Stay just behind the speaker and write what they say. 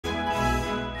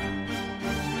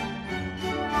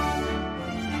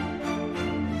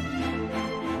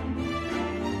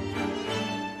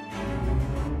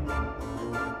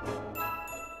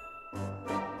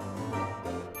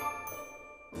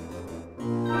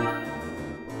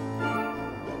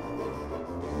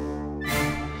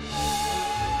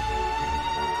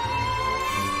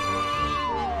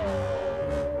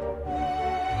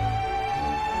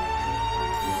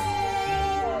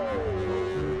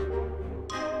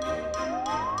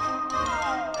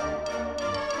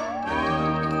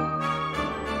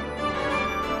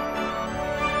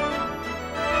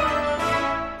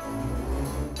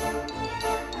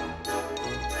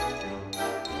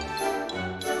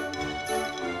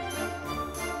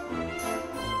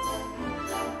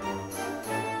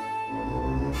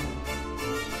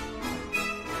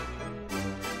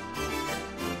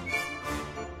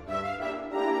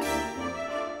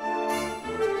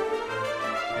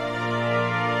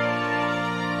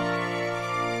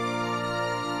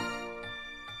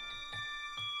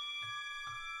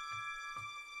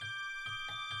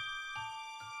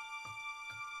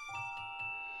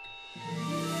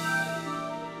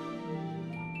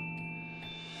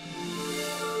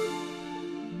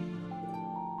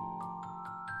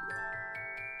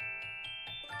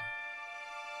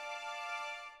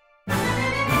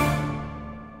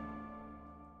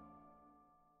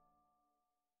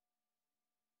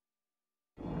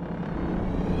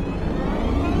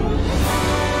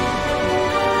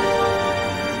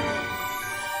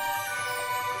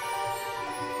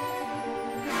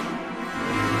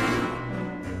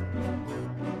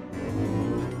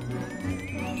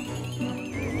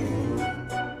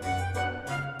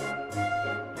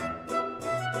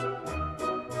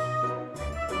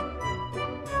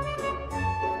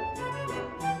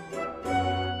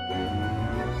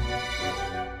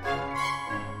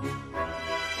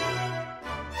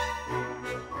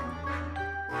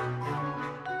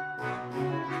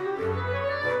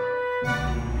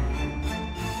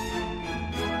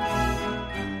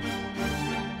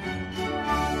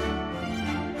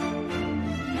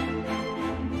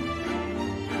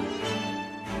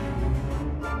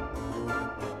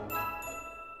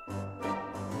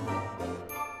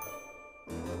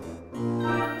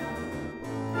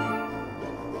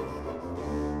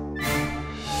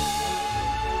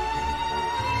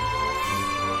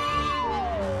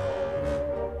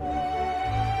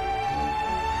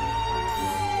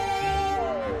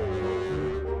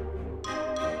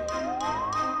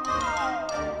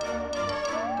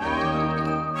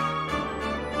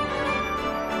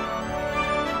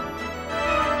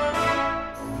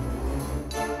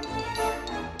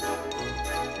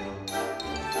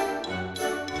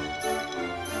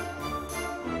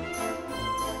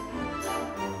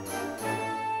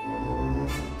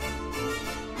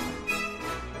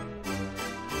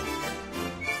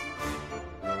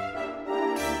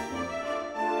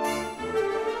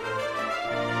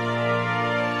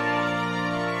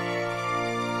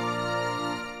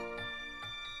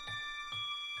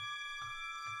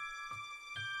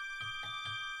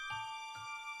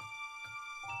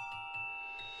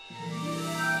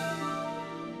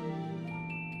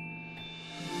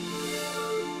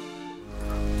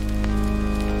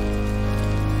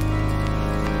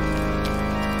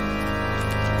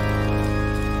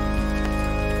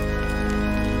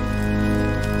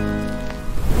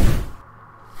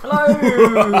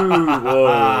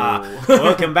Whoa.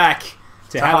 Welcome back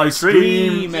to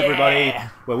Hallowstream, everybody,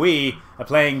 where we are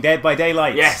playing Dead by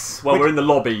Daylight. Yes, well, we're in the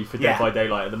lobby for Dead by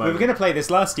Daylight at the moment. We were going to play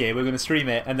this last year, we were going to stream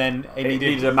it, and then it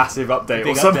needed a massive update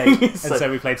or something. And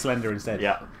so we played Slender instead.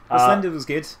 Yeah. Slender was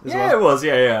good as well. It was,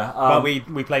 yeah. But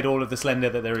we played all of the Slender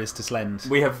that there is to Slend.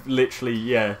 We have literally,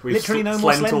 we've literally no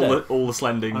more Slender. all the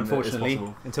Slending, unfortunately,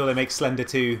 until they make Slender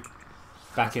 2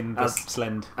 back in the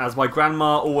Slend. As my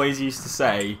grandma always used to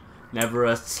say, never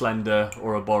a Slender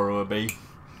or a borrower be.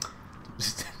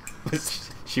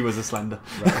 She was a Slender.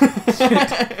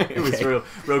 Right. It was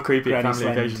real creepy Granny at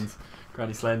family occasions.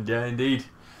 Granny Slend, yeah, indeed.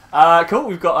 Cool,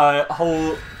 we've got a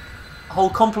whole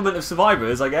complement of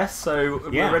survivors, I guess, so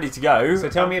we're ready to go. So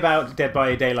tell me about Dead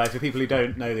by Daylight for people who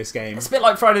don't know this game. It's a bit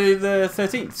like Friday the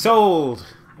 13th. Sold!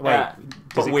 Wait,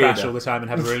 does it weirder. crash all the time and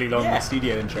have a really long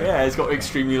studio intro? Yeah, it's got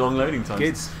extremely long loading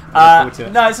times.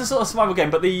 Good. No, it's a sort of survival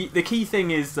game, but the key thing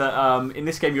is that in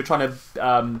this game you're trying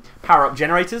to power up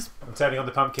generators. I'm turning on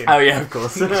the pumpkin. Oh yeah, of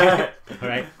course.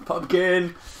 Alright.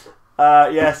 Pumpkin.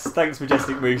 Yes, thanks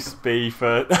Majestic Moose B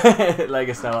for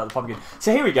laying us down like the pumpkin.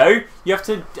 So here we go. You have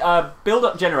to build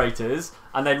up generators,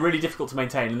 and they're really difficult to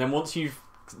maintain. And then once you've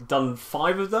done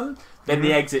 5 of them, then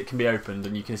the exit can be opened,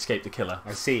 and you can escape the killer.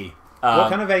 I see. What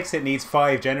kind of exit needs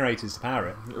 5 generators to power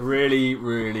it? Really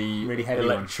heavy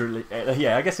one.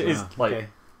 Yeah, I guess it is like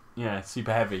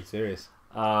super heavy. Serious.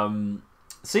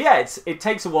 So yeah, it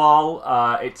takes a while.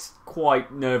 It's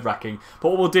quite nerve-wracking. But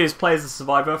what we'll do is play as the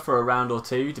survivor for a round or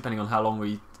 2, depending on how long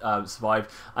we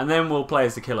survive, and then we'll play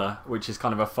as the killer, which is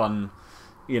kind of a fun,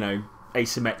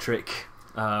 asymmetric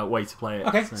way to play it.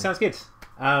 Okay, sounds good.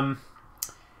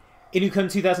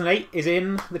 Inukun 2008 is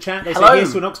in the chat. They say, Hello.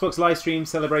 here's to an Oxbox live stream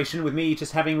celebration with me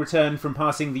just having returned from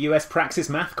passing the US Praxis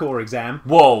Math Core exam.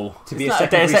 Whoa! To be a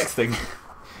Deus Ex thing.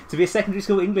 To be a secondary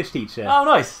school English teacher. Oh,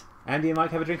 nice. Andy and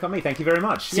Mike have a drink on me. Thank you very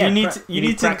much. So you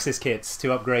need Praxis kits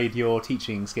to upgrade your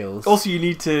teaching skills. Also, you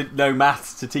need to know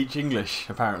maths to teach English,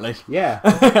 apparently. Yeah,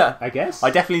 I guess.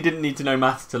 I definitely didn't need to know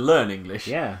maths to learn English.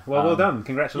 Yeah, well done.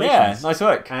 Congratulations. Yeah, nice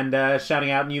work. And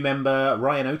shouting out new member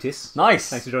Ryan Otis. Nice.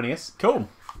 Thanks for joining us. Cool.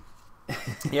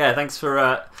 Yeah, thanks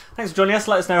for joining us.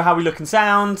 Let us know how we look and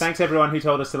sound. Thanks everyone who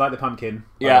told us to like the pumpkin,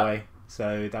 by the way.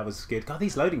 So that was good. God,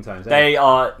 these loading times. They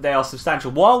are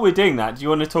substantial. While we're doing that, do you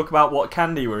want to talk about what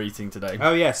candy we're eating today?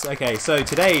 Oh yes, okay. So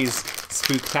today's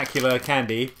spooktacular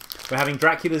candy, we're having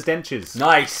Dracula's dentures.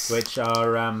 Nice. Which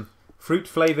are fruit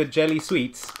flavoured jelly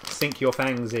sweets. Sink your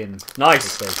fangs in.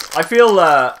 Nice. I feel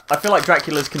like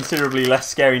Dracula's considerably less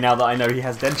scary now that I know he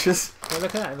has dentures. Oh,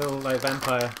 look at that little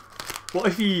vampire. What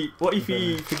if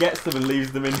he forgets them and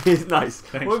leaves them in his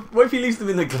What if he leaves them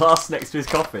in the glass next to his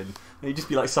coffin? And he'd just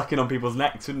be like sucking on people's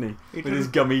necks, wouldn't he? With his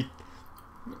gummy.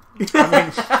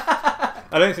 I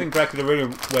don't think Dracula really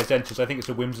wears dentures. I think it's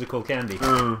a whimsical candy.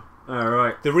 Oh,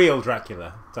 right. The real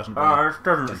Dracula doesn't. This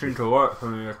doesn't seem to work for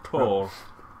me at all.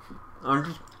 I'm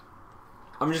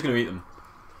just going to eat them.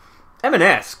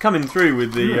 M&S coming through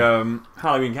with the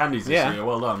Halloween candies this year.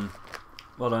 Well done.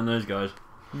 Well done, those guys.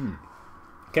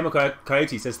 Chemical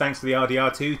Coyote says, thanks for the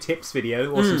RDR2 tips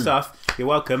video. Awesome stuff. You're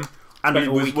welcome. And he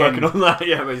was working on that,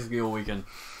 basically all weekend.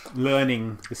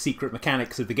 Learning the secret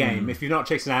mechanics of the game. If you've not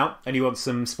checked it out and you want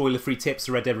some spoiler-free tips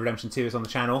for Red Dead Redemption 2 is on the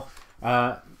channel.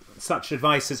 Such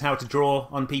advice as how to draw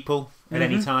on people at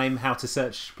any time, how to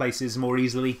search places more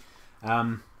easily.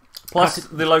 Plus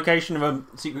the location of a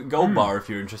secret gold bar if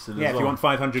you're interested as well. If you want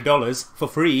 $500 for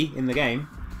free in the game,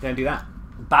 then do that.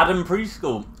 Badham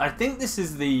Preschool. I think this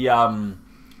is the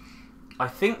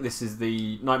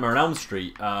Nightmare on Elm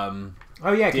Street.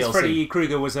 Oh yeah, because Freddy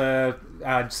Krueger was a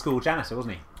school janitor,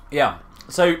 wasn't he? Yeah.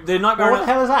 So the Nightmare. What the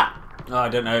hell is that? Oh, I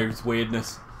don't know. It's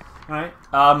weirdness. Right.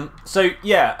 The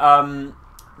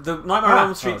Nightmare on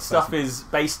Elm Street stuff is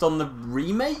based on the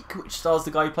remake, which stars the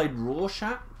guy who played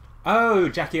Rorschach. Oh,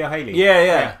 Jackie O'Haley.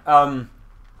 Yeah.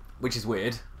 Which is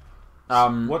weird.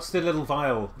 What's the little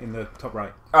vial in the top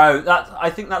right? Oh,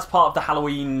 I think that's part of the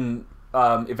Halloween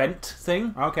event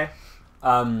thing. Okay.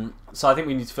 So I think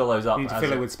we need to fill those up. You need to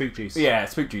fill it with spook juice. Yeah,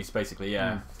 spook juice, basically,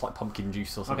 It's like pumpkin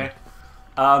juice or something.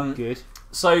 Okay. Good.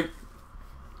 So,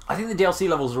 I think the DLC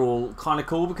levels are all kind of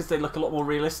cool because they look a lot more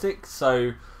realistic.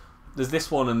 So, there's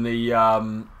this one and the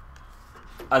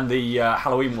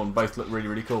Halloween one both look really,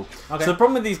 really cool. Okay. So the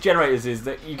problem with these generators is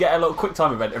that you get a little quick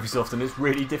time event every so often. It's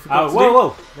really difficult to do.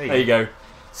 Whoa. There you go.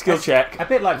 Skill check. A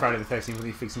bit like Friday the 13th when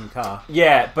you're fixing the car.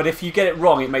 Yeah, but if you get it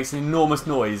wrong, it makes an enormous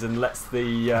noise and lets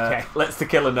the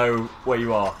killer know where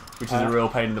you are, which is a real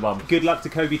pain in the bum. Good luck to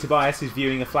Kobe Tobias, who's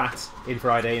viewing a flat in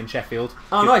Friday in Sheffield.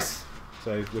 Oh, nice.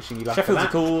 So, wishing you luck Sheffield's for that.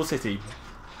 a cool city.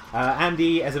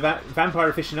 Andy, as a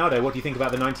vampire aficionado, what do you think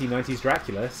about the 1990s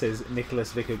Dracula? Says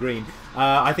Nicholas Vicar Green.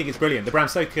 I think it's brilliant. The Bram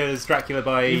Stoker's Dracula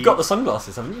by... You've got the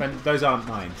sunglasses, haven't you? Those aren't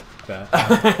mine. But,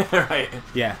 right.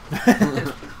 Yeah.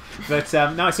 But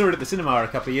no, I saw it at the cinema a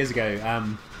couple of years ago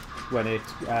when it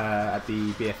at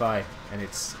the BFI, and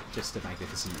it's just a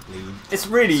magnificently It's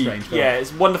really, strange film. yeah,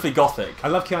 it's wonderfully gothic. I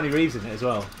love Keanu Reeves in it as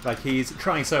well. Like, he's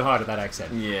trying so hard at that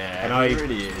accent. Yeah, and he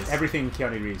really is. Everything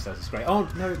Keanu Reeves does is great. Oh,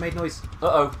 no, it made noise.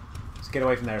 Uh-oh. Just get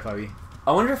away from there if I were you.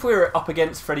 I wonder if we were up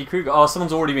against Freddy Krueger. Oh,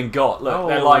 someone's already been got. Look,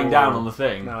 they're lying down on the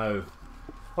thing. No.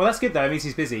 Well, that's good, though. It means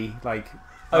he's busy. Like,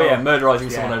 oh yeah, murderizing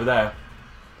someone over there.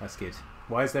 That's good.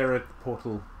 Why is there a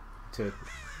portal to...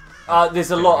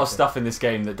 There's a lot of stuff in this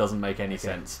game that doesn't make any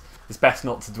sense. It's best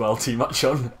not to dwell too much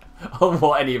on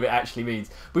what any of it actually means.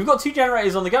 We've got 2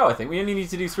 generators on the go, I think. We only need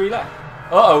to do 3 left.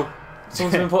 Uh-oh.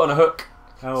 Someone's been put on a hook.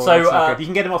 Oh, so you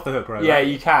can get him off the hook, right? Yeah,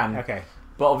 you can. Okay.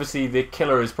 But obviously the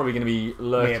killer is probably going to be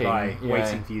lurking. Nearby,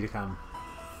 waiting for you to come.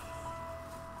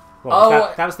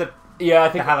 Well, that was the I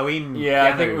think the Halloween. Yeah,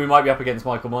 I think we might be up against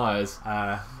Michael Myers,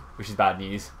 which is bad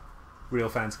news. Real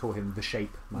fans call him the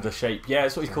Shape. Mike. The Shape, yeah,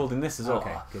 that's what he's called in this as well.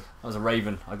 Okay, good. That was a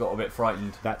raven. I got a bit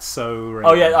frightened. That's so. Raven.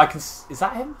 Oh yeah, I can. Is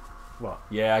that him? What?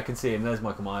 Yeah, I can see him. There's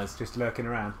Michael Myers, just lurking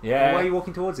around. Yeah. Well, why are you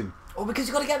walking towards him? Oh, because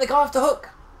you got to get the guy off the hook.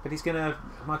 But he's gonna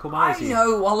Michael Myers. I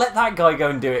know. I'll let that guy go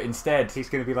and do it instead. He's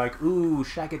gonna be like, "Ooh,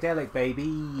 shagadelic,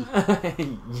 baby."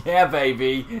 Yeah,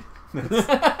 baby.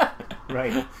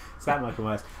 Right. It's that Michael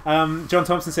Myers. John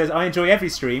Thompson says, I enjoy every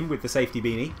stream with the safety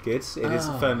beanie. Good. It is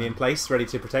firmly in place, ready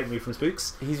to protect me from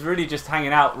spooks. He's really just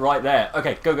hanging out right there.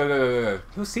 Okay, go, go, go, go, go.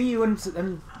 He'll see you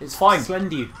and it's fine.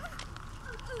 Slend you.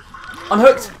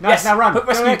 Unhooked. Nice, yes. now run. Hook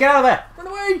rescue. Get out of there. Run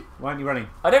away. Why aren't you running?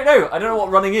 I don't know. I don't know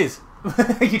what running is.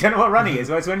 You don't know what running is?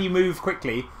 Well, it's when you move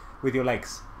quickly with your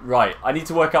legs. Right. I need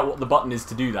to work out what the button is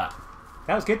to do that.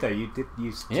 That was good though. You did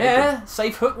use. Yeah.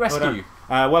 Safe hook rescue.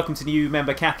 Welcome to new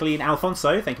member Kathleen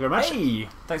Alfonso. Thank you very much. Hey,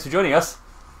 thanks for joining us.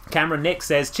 Cameron Nick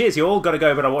says, cheers you all, gotta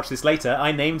go but I'll watch this later.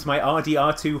 I named my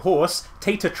RDR2 horse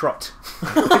Tater Trot.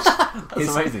 That's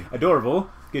amazing. Adorable.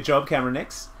 Good job, Cameron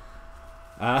Nix.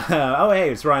 Oh hey,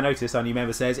 it's Ryan Otis, our new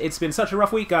member, says, it's been such a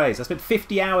rough week guys. I spent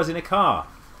 50 hours in a car.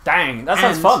 Dang, that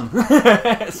sounds fun.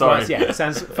 Sorry. Well, yeah, it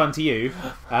sounds fun to you.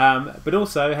 But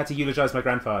also had to eugilise my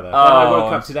grandfather. Then I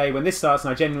woke up today when this starts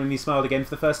and I genuinely smiled again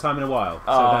for the first time in a while.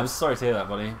 So I'm sorry to hear that,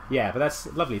 buddy. Yeah, but that's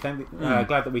lovely. Glad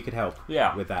that we could help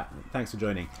with that. Thanks for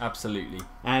joining. Absolutely.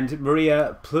 And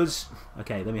Maria Pluz...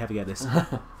 Okay, let me have a go at this.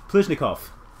 Pluznikov.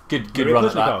 Good run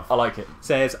at that. I like it.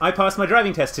 Says, I passed my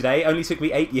driving test today, only took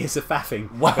me 8 years of faffing.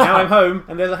 Wow. But now I'm home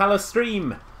and there's a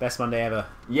Hallowstream. Best Monday ever.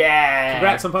 Yeah.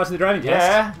 Congrats on passing the driving test.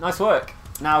 Yeah, nice work.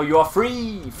 Now you are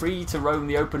free to roam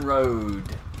the open road.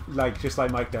 Just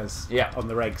like Mike does. Yeah. On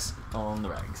the regs. On the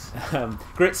regs.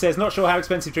 Grit says, not sure how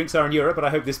expensive drinks are in Europe, but I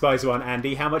hope this buys one,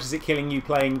 Andy. How much is it killing you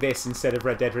playing this instead of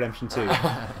Red Dead Redemption 2?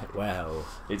 Well.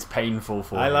 It's painful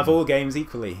for I love all games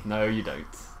equally. No, you don't.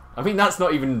 I mean, that's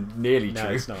not even nearly true. No,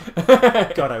 it's not.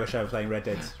 God, I wish I were playing Red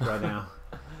Dead right now.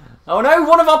 Oh no,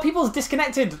 one of our people's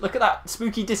disconnected. Look at that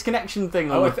spooky disconnection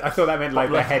thing. Oh, I thought that meant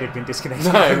like their head had been disconnected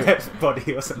from their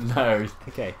body or something. No.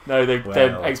 Okay. No, their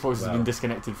Xbox has been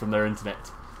disconnected from their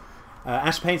internet.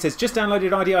 Ash Payne says, just downloaded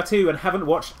RDR2 and haven't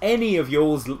watched any of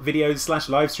y'all's videos /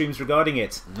 live streams regarding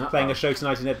it. Playing a show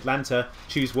tonight in Atlanta.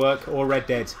 Choose work or Red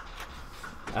Dead.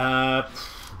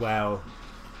 Well,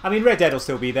 I mean, Red Dead will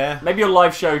still be there. Maybe your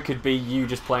live show could be you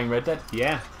just playing Red Dead.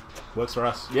 Yeah. Works for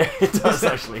us. Yeah, it does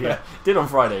actually. Yeah. Did on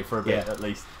Friday for a bit at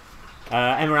least.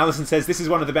 Emma Allison says, this is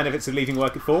one of the benefits of leaving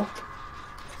work at 4.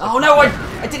 Oh no,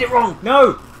 I did it wrong.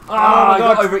 No. Oh my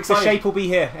God, got overexcited. The shape will be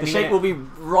here. The shape will be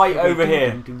right over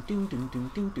here. Doing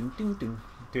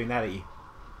that at you.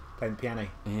 Playing the piano.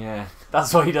 Yeah,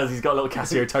 that's what he does. He's got a little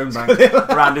Casio tone bank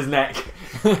around his neck.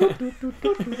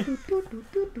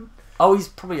 Oh, he's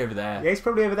probably over there. Yeah, he's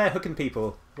probably over there hooking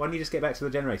people. Why don't you just get back to the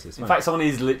generators? In fact, someone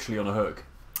is literally on a hook.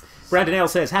 Brandon L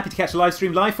says, happy to catch a live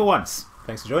stream live for once.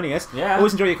 Thanks for joining us. Yeah.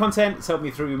 Always enjoy your content. It's helped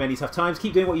me through many tough times.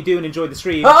 Keep doing what you do and enjoy the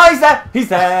stream. Oh, he's there! He's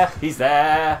there! He's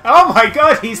there! Oh my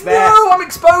God, he's there! No, I'm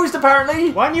exposed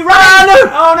apparently! Why aren't you running? Ah, no!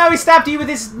 Oh no, he stabbed you with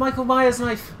his Michael Myers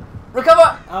knife.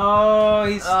 Recover! Oh,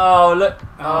 he's... Oh, look.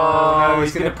 Oh, no,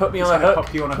 he's going to put me on a hook.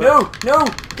 Pop you on a hook. No,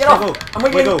 get off! I'm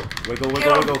wiggling. Wiggle.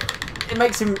 It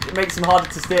makes him harder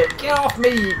to steer. Get off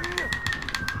me!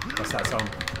 What's that song?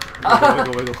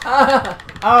 Wiggle.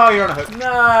 Oh, you're on a hook.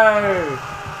 No!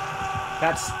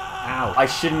 That's... Ow. I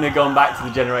shouldn't have gone back to the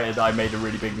generator that I made a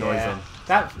really big noise on.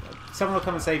 Someone will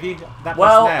come and save you. That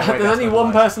well, there. there's only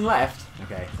one person left.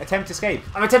 Okay. Attempt escape.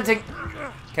 I'm attempting.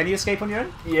 Can you escape on your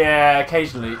own? Yeah,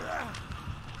 occasionally.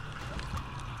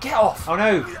 Get off! Oh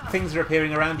no, things are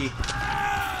appearing around you.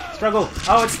 Struggle.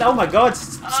 Oh my god,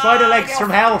 spider legs from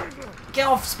hell. Get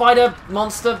off, spider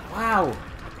monster! Wow.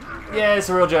 Yeah, it's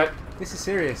a real joke. This is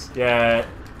serious. Yeah,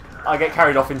 I get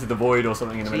carried off into the void or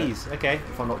something in a minute. Jeez, okay.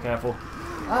 If I'm not careful.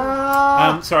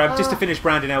 Sorry, just to finish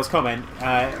Brandon L's comment,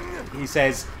 he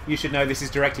says, you should know this is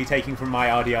directly taken from my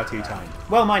RDR2 time.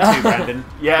 Well, mine too, Brandon.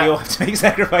 Yeah. We all have to make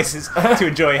sacrifices to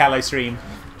enjoy Hallowstream.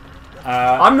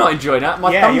 I'm not enjoying that.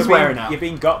 My thumb's wearing out. You're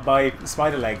being got by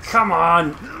spider legs. Come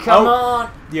on. Come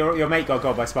on. Your mate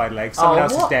got by spider legs. Someone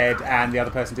else what? is dead and the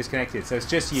other person disconnected. So it's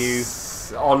just you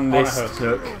on this a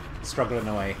hook, hook. struggling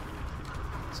away.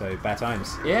 So, bad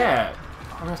times. Yeah.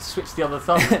 I'm going to have to switch the other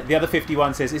thumb. The other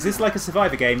 51 says, is this like a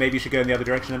Survivor game? Maybe you should go in the other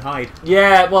direction and hide.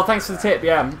 Yeah, well, thanks for the tip,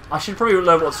 yeah. I should probably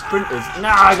learn what sprint is. No,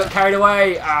 I got carried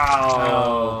away.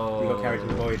 Oh. You got carried to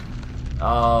the void.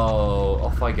 Oh,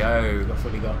 off I go. You got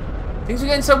fully got. Things were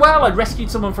getting so well. I'd rescued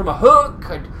someone from a hook.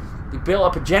 I'd built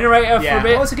up a generator for a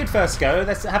bit. Well, it's a good first go.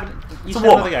 You should have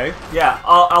what? another go. Yeah,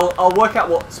 I'll work out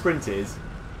what sprint is.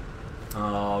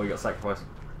 Oh, we got sacrificed.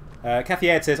 Kathy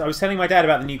Aird says, I was telling my dad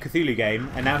about the new Cthulhu game,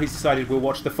 and now he's decided we'll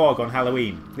watch The Fog on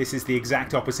Halloween. This is the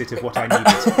exact opposite of what I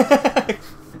needed.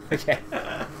 Okay.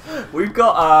 We've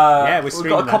got we've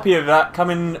got a copy of that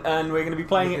coming, and we're going to be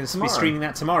playing it tomorrow. We'll be streaming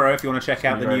that tomorrow if you want to check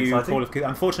out the new exciting. Call of Cthulhu.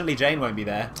 Unfortunately, Jane won't be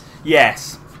there.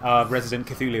 Yes. Our resident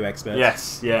Cthulhu expert.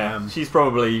 Yes, yeah. She's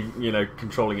probably,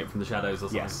 controlling it from the shadows or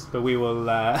something. Yes, but we will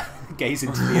gaze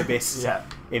into the abyss Yeah.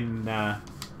 in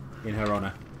her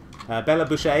honour. Bella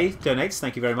Boucher donates,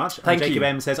 thank you very much. Thank Jacob you.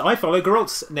 M says, I follow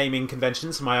Geralt's naming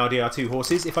conventions for my RDR2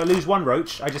 horses. If I lose one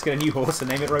Roach, I just get a new horse and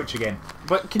name it Roach again.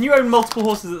 But can you own multiple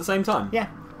horses at the same time? Yeah.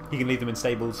 You can leave them in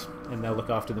stables and they'll look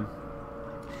after them.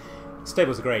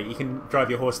 Stables are great. You can drive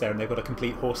your horse there and they've got a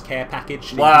complete horse care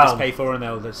package that you can just pay for and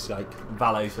they'll just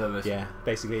valet service. Yeah,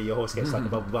 basically your horse gets like a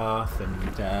bubble bath and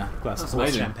a glass of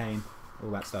horse champagne.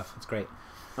 All that stuff. It's great.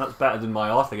 That's better than my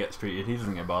Arthur gets treated. He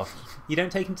doesn't get bathed. You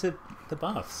don't take him to the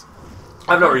baths.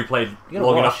 I've not really played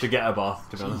long enough wash. to get a bath,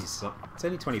 to be honest. Jeez. It's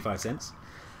only 25 cents.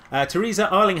 Teresa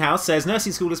Arlinghouse says,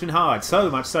 nursing school has been hard. So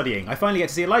much studying. I finally get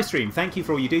to see a live stream. Thank you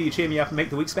for all you do. You cheer me up and make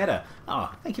the weeks better. Oh,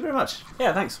 thank you very much.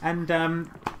 Yeah, thanks. And,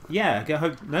 I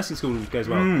hope nursing school goes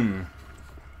well.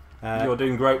 You're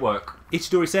doing great work.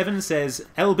 Itchdory7 says,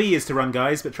 LB is to run,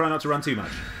 guys, but try not to run too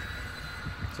much.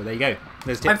 So there you go.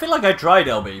 There's a tip. I feel like I tried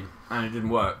LB and it didn't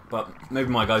work, but maybe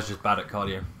my guy's just bad at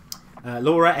cardio.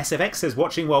 Laura SFX says,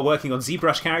 watching while working on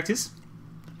ZBrush characters.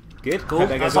 Good. Cool.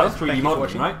 That's like 3D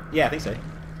modeling, right? Yeah, I think so.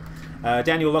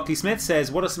 Daniel Lockley Smith says,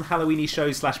 what are some Halloween-y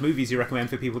shows / movies you recommend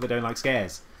for people that don't like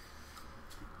scares?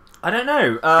 I don't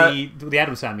know. The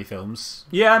Addams Family films.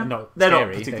 Yeah, they're not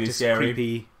scary. particularly They're just scary.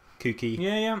 Creepy,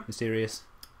 kooky, mysterious,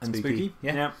 and spooky.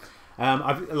 Yeah.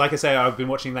 Like I say, I've been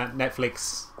watching that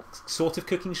Netflix sort of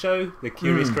cooking show, The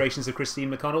Curious Creations of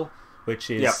Christine McConnell, which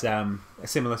is a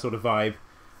similar sort of vibe,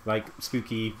 like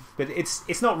spooky, but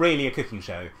it's not really a cooking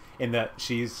show in that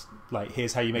she's like,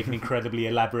 here's how you make an incredibly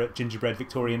elaborate gingerbread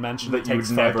Victorian mansion that takes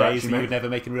 5 days that you would never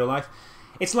make in real life.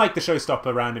 It's like the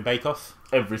showstopper round in Bake Off.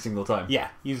 Every single time. Yeah,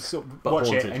 you sort of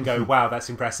watch it and go, wow, that's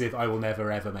impressive, I will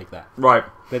never ever make that. Right.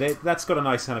 But that's got a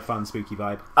nice kind of fun, spooky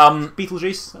vibe.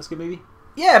 Beetlejuice, that's a good movie.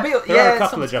 Yeah, there are a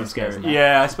couple of jump scares in that.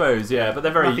 Yeah, I suppose, yeah, but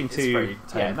they're nothing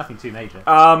too major.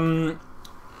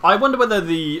 I wondered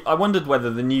whether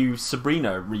the new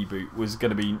Sabrina reboot was going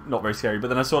to be not very scary, but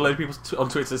then I saw a load of people on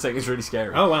Twitter saying it's really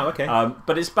scary. Oh wow, okay.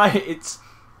 But it's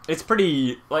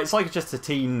pretty like it's like just a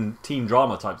teen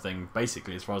drama type thing,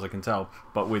 basically, as far as I can tell,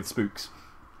 but with spooks.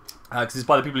 Because it's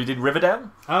by the people who did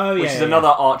Riverdale, which is another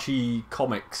Archie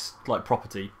Comics like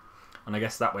property, and I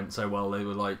guess that went so well they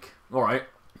were like, all right,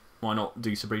 why not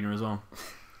do Sabrina as well?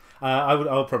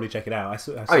 I'll probably check it out. I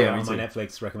saw it on my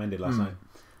Netflix recommended last night.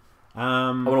 I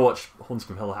want to watch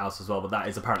Haunting of Hill House as well, but that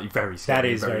is apparently very scary. That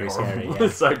is very scary, yeah.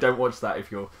 So don't watch that if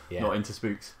you're not into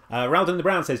spooks. Raldon the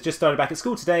Brown says, just started back at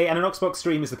school today and an Oxbox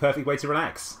stream is the perfect way to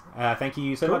relax. Thank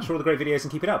you so much for all the great videos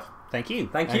and keep it up. Thank you.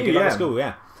 Thank you. Good luck at school,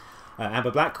 yeah.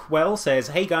 Amber Blackwell says,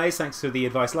 hey guys, thanks for the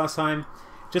advice last time.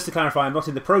 Just to clarify, I'm not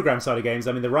in the program side of games,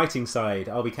 I'm in the writing side.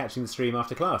 I'll be catching the stream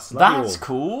after class. Love you all. That's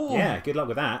cool. Yeah, good luck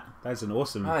with that. That's an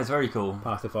awesome That is very cool.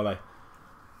 path to follow.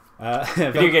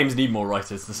 Video games need more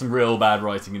writers. There's some real bad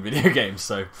writing in video games,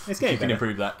 so it's you can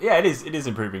improve that. Yeah, it is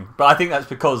improving. But I think that's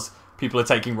because people are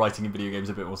taking writing in video games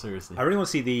a bit more seriously. I really want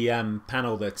to see the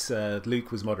panel that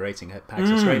Luke was moderating at PAX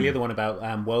Australia, the one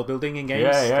about world building in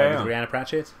games, with Rihanna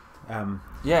Pratchett.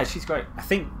 Yeah, she's great. I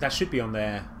think that should be on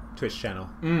their Twitch channel.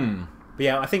 But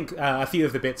yeah, I think a few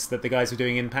of the bits that the guys were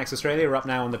doing in PAX Australia are up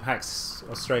now on the PAX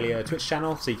Australia Twitch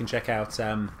channel, so you can check out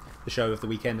the show of the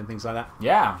weekend and things like that.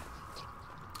 Yeah.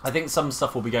 I think some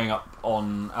stuff will be going up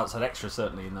on Outside Extra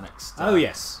certainly in the next. Oh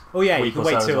yes. Oh yeah. You can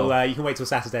wait till well. you can wait till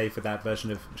Saturday for that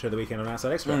version of Show of the Weekend on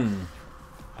Outside Extra.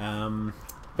 Velcro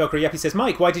Yuppie says,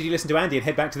 Mike, why did you listen to Andy and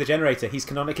head back to the generator? He's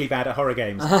canonically bad at horror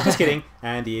games. Just kidding.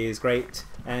 Andy is great.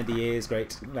 Andy is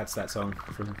great. That's that song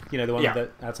from the one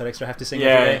that Outside Extra have to sing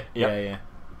every day. Yeah.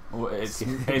 Well, it's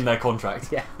in their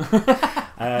contract. Yeah.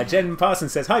 Jen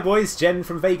Parsons says, hi boys, Jen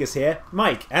from Vegas here.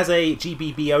 Mike, as a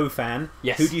GBBO fan,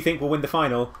 who do you think will win the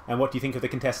final and what do you think of the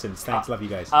contestants? Thanks, love you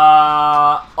guys.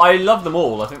 I love them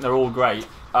all. I think they're all great.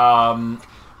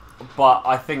 But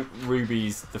I think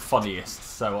Ruby's the funniest,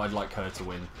 so I'd like her to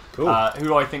win. Cool. Who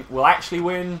do I think will actually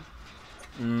win?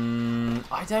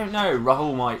 I don't know.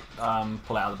 Rahul might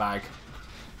pull it out of the bag.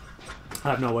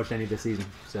 I've not watched any of this season,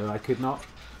 so I could not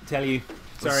tell you.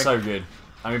 Sorry. It's so good.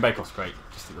 I mean, Bake Off's great,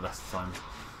 just at the best of times.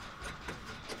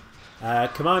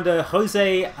 Commander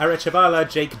Jose Arechavala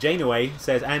Jake Janeway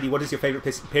says, Andy, what is your favourite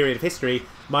period of history?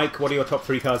 Mike, what are your top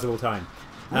 3 cars of all time?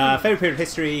 Favourite period of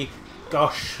history?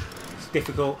 Gosh, it's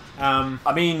difficult. I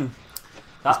mean,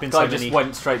 that guy so just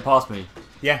went straight past me.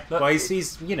 Yeah, Look, well, he's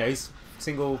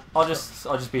single. I'll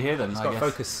just be here then. He's I got guess.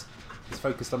 focus. He's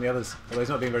focused on the others, although he's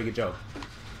not doing a very good job.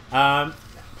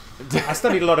 I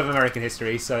studied a lot of American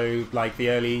history, so like the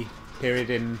early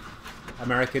period in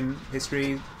American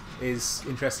history is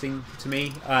interesting to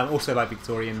me. Also, like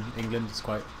Victorian England is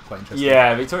quite interesting.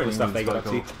 Yeah, Victorian stuff they England's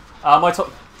got quite up cool. My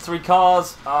top 3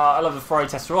 cars. I love the Ferrari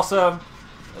Testarossa.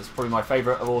 That's probably my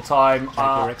favourite of all time.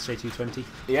 Jaguar XJ220.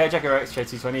 Yeah, Jaguar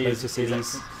XJ220 Lotus is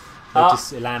Series.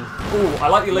 Lotus Elan. Oh, I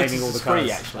like the Lotus Naming all the Esprit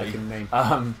cars actually. I can name.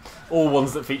 All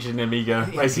ones that featured in Amiga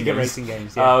racing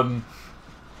games.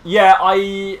 Yeah.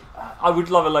 I would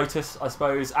love a Lotus, I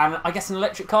suppose, and I guess an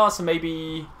electric car. So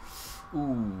maybe.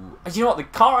 Ooh, do you know what? The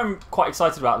car I'm quite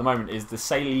excited about at the moment is the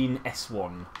Saleen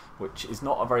S1, which is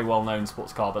not a very well-known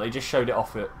sports car, but they just showed it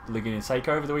off at Laguna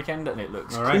Seca over the weekend, and it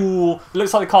looks cool. It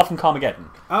looks like the car from Carmageddon.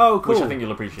 Oh, cool! Which I think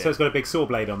you'll appreciate. So it's got a big saw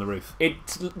blade on the roof.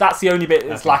 That's the only bit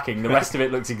that's lacking. The rest of it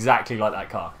looks exactly like that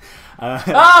car.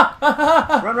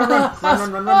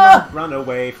 Run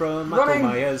away from Michael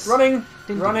Myers. Running.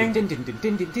 He's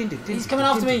coming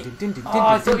after me. Oh,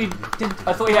 I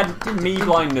thought he had me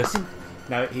blindness.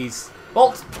 No, he's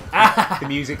Bolt. The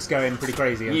music's going pretty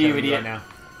crazy. You idiot! Right now.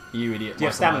 You idiot! Do you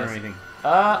have stamina or anything?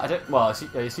 I don't. Well,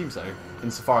 I assume so.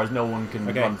 Insofar as no one can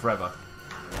run forever.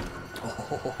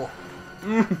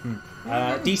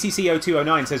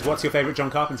 DCC0209 says, "What's your favourite John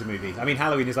Carpenter movie?" I mean,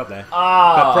 Halloween is up there,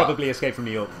 but probably Escape from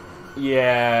New York.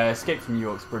 Yeah, Escape from New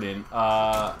York's brilliant.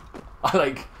 I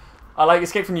like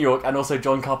Escape from New York and also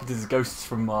John Carpenter's Ghosts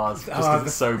from Mars. Just because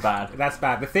it's so bad. That's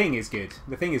bad. The Thing is good.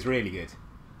 The Thing is really good.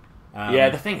 Yeah,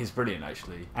 The Thing is brilliant,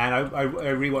 actually. And I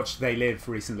rewatched They Live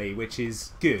recently, which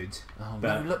is good. Oh,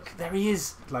 no, look, there he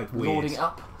is. Like, lording weird.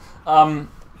 up.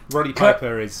 Roddy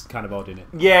Piper is kind of odd in it.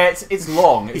 Yeah, it's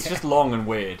long. It's just long and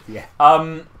weird. Yeah.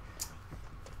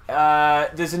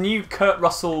 There's a new Kurt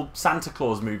Russell Santa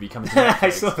Claus movie coming to Netflix. I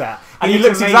saw that. And he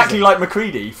looks exactly like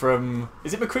McCready from...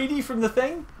 Is it McCready from The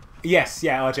Thing? Yes,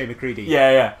 yeah, R.J. McCready.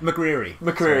 Yeah. McCreary.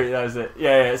 That was it.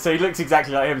 Yeah. So he looks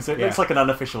exactly like him, so it looks like an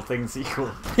unofficial Thing sequel.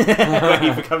 When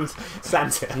he becomes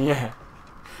Santa. Yeah.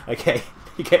 Okay,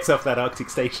 he gets off that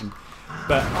Arctic station.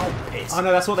 But piss. Oh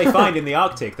no, that's what they find in the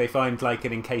Arctic. They find like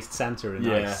an encased Santa in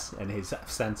ice, and his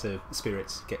Santa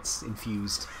spirit gets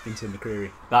infused into McCreary.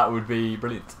 That would be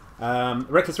brilliant.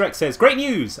 Reckless Rex says, "Great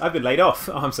news! I've been laid off."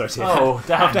 Oh, I'm sorry to hear that.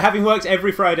 Damn. After having worked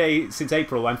every Friday since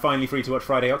April, I'm finally free to watch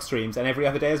Friday Oxstreams and every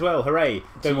other day as well. Hooray!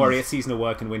 Don't worry, it's seasonal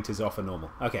work and winters off are normal.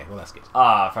 Okay, well that's good.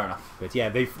 Fair enough. But yeah,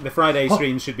 the Friday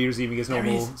streams should be resuming as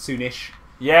normal soonish.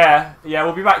 Yeah,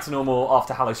 we'll be back to normal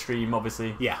after Hallowstream,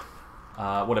 obviously. Yeah.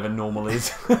 Whatever normal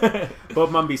is. Bob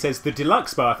Mumby says, the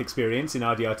deluxe bath experience in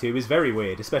RDR2 is very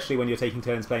weird, especially when you're taking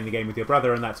turns playing the game with your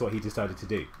brother, and that's what he decided to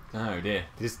do. Oh dear.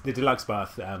 The deluxe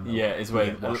bath is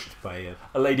where washed by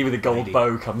a lady with a gold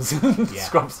bow comes and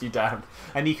scrubs you down.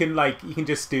 And you can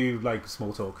just do like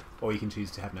small talk, or you can choose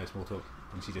to have no small talk,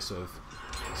 and she just sort of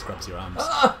scrubs your arms.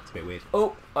 It's a bit weird.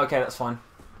 Oh, okay, that's fine.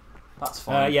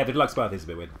 Yeah, the deluxe bath is a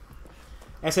bit weird.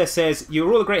 SS says,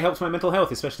 "You're all a great help to my mental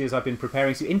health, especially as I've been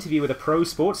preparing to interview with a pro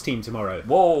sports team tomorrow."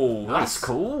 Whoa, that's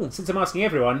cool. Since I'm asking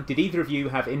everyone, did either of you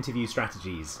have interview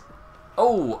strategies?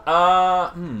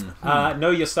 Know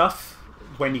your stuff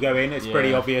when you go in. It's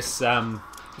pretty obvious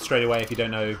straight away if you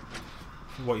don't know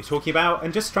what you're talking about.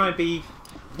 And just try and be...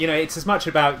 it's as much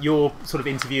about your sort of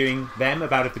interviewing them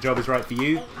about if the job is right for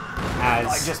you as...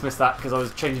 I just missed that because I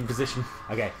was changing position.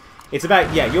 Okay. It's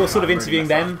about, you're sort of interviewing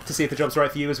them to see if the job's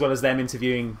right for you, as well as them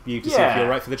interviewing you to see if you're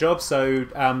right for the job. So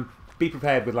be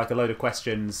prepared with like a load of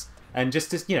questions, and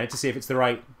just to see if it's the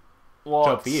right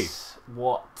job for you.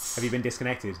 What? Have you been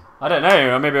disconnected? I don't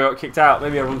know. Maybe I got kicked out.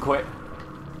 Maybe everyone quit.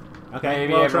 Okay,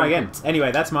 Maybe well, try everyone again.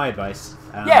 Anyway, that's my advice.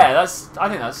 Yeah, I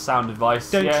think that's sound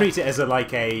advice. Don't yeah. treat it as a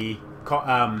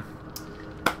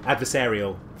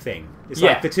adversarial thing. It's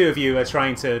like the two of you are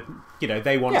trying to,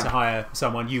 they want to hire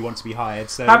someone, you want to be hired.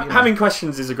 So having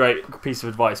questions is a great piece of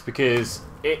advice because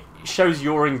it shows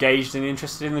you're engaged and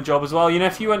interested in the job as well.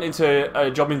 If you went into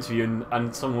a job interview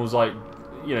and someone was like,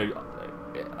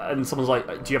 and someone's like,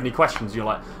 "Do you have any questions?" You're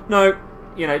like, "No."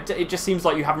 It just seems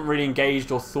like you haven't really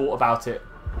engaged or thought about it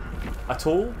at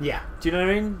all. Yeah. Do you know what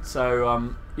I mean?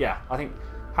 So I think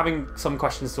having some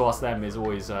questions to ask them is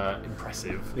always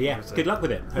impressive. But yeah, good luck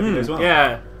with it. Hope it goes well.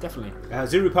 Yeah, definitely.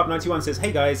 ZuruPup91 says,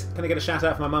 "Hey guys, can I get a shout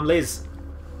out for my mum Liz?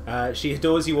 She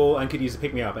adores you all and could use a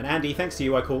pick me up. And Andy, thanks to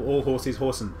you, I call all horses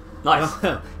Horsen." Nice.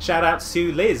 Shout out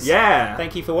to Liz. Yeah.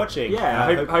 Thank you for watching. Yeah.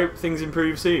 I hope things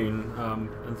improve soon.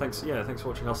 And thanks. Yeah, thanks for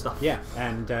watching our stuff. Yeah,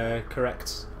 and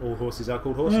correct. All horses are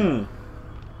called Horsen.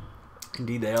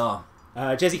 Indeed, they are.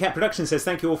 Jezzy Cat Productions says,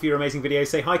 "Thank you all for your amazing videos.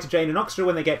 Say hi to Jane and Oxtra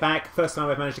when they get back. First time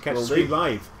I've managed to catch a stream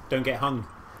live. Don't get hung."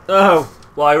 Oh,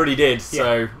 well, I already did,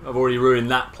 so I've already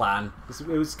ruined that plan. It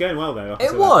was going well though.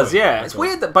 It was, yeah. It's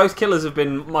weird that both killers have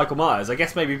been Michael Myers. I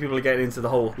guess maybe people are getting into the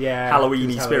whole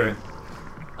Halloween-y spirit.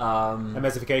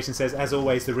 Emesification says, "As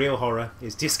always, the real horror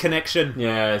is disconnection."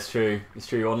 Yeah, it's true. It's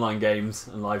true. Online games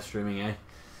and live streaming, eh?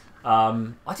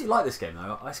 I do like this game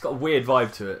though. It's got a weird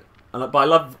vibe to it, but I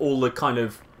love all the kind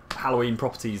of Halloween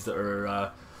properties that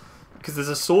are. Because there's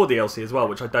a Saw DLC as well,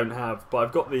 which I don't have, but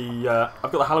I've got the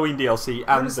Halloween DLC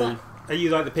and the. Are you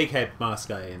like the pig head mask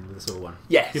guy in the Saw one?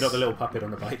 Yes. You're not the little puppet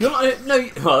on the bike. You're not, no.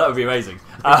 Well, that would be amazing.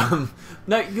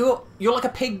 No, you're like a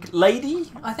pig lady,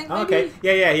 I think. Maybe? Okay.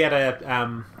 Yeah. He had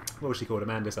a what was she called?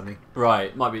 Amanda something.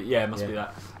 Right. Might be. Yeah. Must be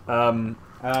that.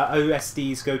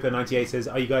 OSD Scoper 98 says,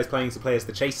 "Are you guys planning to play as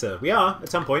the Chaser?" We are at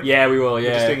some point. Yeah, we will. Yeah.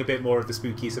 We're just doing a bit more of the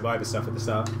spooky Survivor stuff at the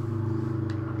start.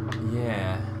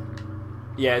 Yeah.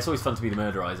 Yeah. It's always fun to be the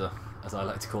Murderizer, as I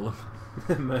like to call them.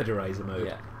 Murderizer mode.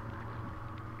 Yeah.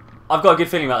 I've got a good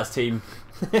feeling about this team.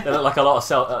 They look like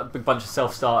a big bunch of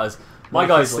self-starters. My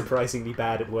guys surprisingly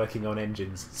bad at working on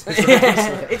engines.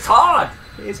 It's hard.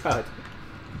 It's hard.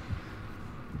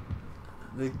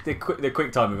 The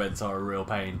quick time events are a real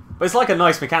pain, but it's like a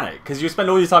nice mechanic because you spend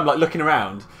all your time like looking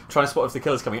around trying to spot if the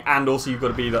killer's coming, and also you've got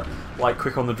to be like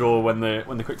quick on the draw when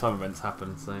the quick time events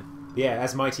happen. So yeah,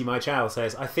 as Mighty My Chow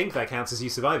says, I think that counts as you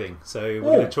surviving. So we're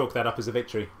going to chalk that up as a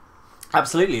victory.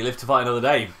 Absolutely, live to fight another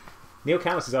day. Neil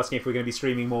Callis is asking if we're going to be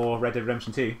streaming more Red Dead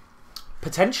Redemption 2.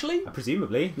 Potentially,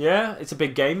 presumably. Yeah, it's a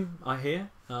big game, I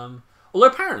hear. Although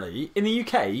apparently in the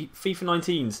UK, FIFA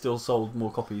 19 still sold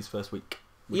more copies first week.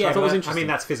 Which I thought was interesting. I mean,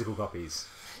 that's physical copies.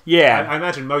 Yeah, I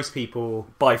imagine most people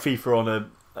buy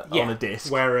FIFA on a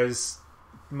disc, whereas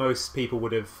most people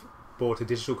would have bought a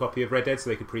digital copy of Red Dead so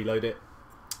they could preload it.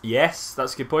 Yes,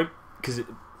 that's a good point because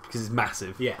it's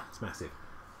massive. Yeah, it's massive.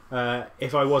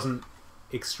 If I wasn't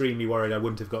extremely worried I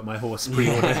wouldn't have got my horse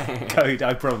pre-order code,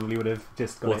 I probably would have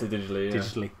just got it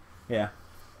digitally. Yeah.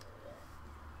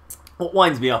 What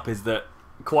winds me up is that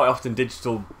quite often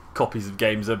digital copies of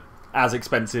games are as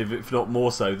expensive, if not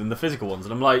more so, than the physical ones,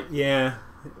 and I'm like, yeah.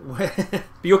 But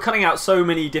you're cutting out so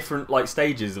many different like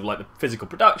stages of like the physical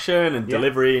production and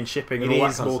delivery and shipping. And all that.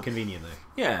 It is more convenient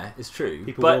though. Yeah, it's true.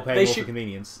 People will pay more for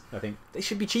convenience. I think they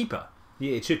should be cheaper.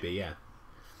 Yeah, it should be. Yeah.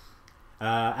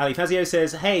 Ali Fazio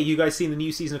says, "Hey, you guys seen the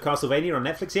new season of Castlevania on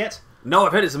Netflix yet?" No,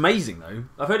 I've heard it's amazing though.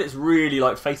 I've heard it's really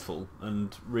like faithful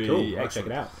and really cool. I'll check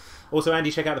it out. Also,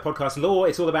 Andy, check out the podcast Lore.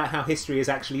 It's all about how history is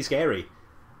actually scary.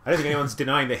 I don't think anyone's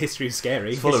denying that history is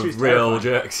scary. It's full of real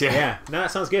jerks, yeah. Yeah, no, that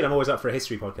sounds good. I'm always up for a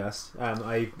history podcast.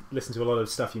 I listen to a lot of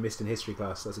stuff you missed in history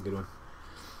class. That's a good one.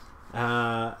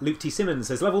 Luke T. Simmons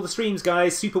says, "Love all the streams,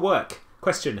 guys. Super work.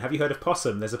 Question, have you heard of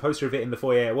Possum? There's a poster of it in the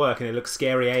foyer at work and it looks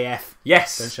scary AF.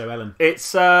 Yes. Don't show Ellen."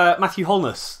 It's Matthew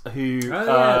Holness, who the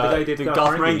guy who did the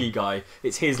Garth Marenghi guy.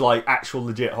 It's his like actual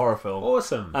legit horror film.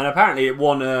 Awesome. And apparently it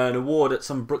won an award at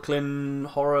some Brooklyn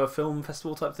horror film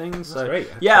festival type thing. So that's great.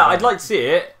 Yeah, I'd like to see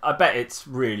it. I bet it's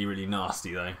really, really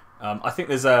nasty though. I think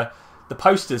there's the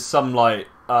poster's some like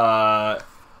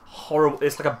horrible.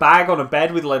 It's like a bag on a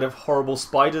bed with a load of horrible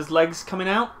spiders' legs coming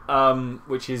out,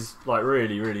 which is like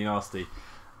really, really nasty.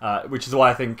 Which is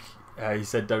why I think he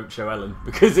said don't show Ellen,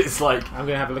 because it's like I'm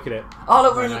gonna have a look at it. Oh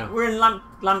look, we're in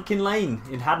Lambkin Lane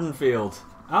in Haddonfield.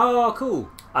 Oh, cool.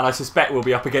 And I suspect we'll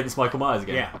be up against Michael Myers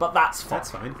again. Yeah, but that's fine.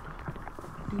 That's fine.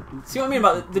 See what I mean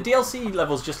about the DLC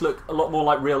levels? Just look a lot more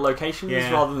like real locations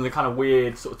rather than the kind of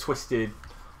weird, sort of twisted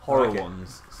horror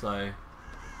ones. So.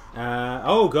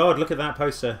 Oh god, look at that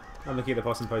poster. I'm looking at the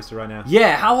Possum poster right now.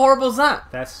 Yeah, how horrible is that?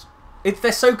 That's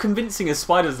they're so convincing as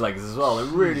spiders' legs as well. They're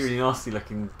really, really nasty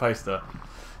looking poster.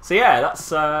 So yeah,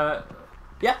 that's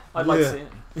yeah, I'd like to see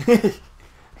it.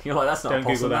 You're like, that's not Don't a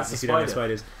possum, Google that that's a if you don't know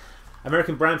spider. spiders.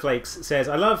 American Brown Flakes says,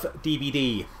 I love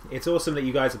DBD. It's awesome that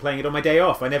you guys are playing it on my day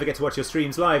off. I never get to watch your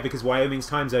streams live because Wyoming's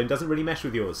time zone doesn't really mesh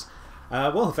with yours.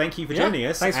 Well, thank you for joining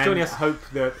us. Thanks for joining us. Hope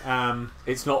that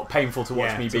it's not painful to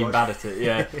watch me to being watch. bad at it.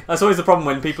 Yeah, that's always the problem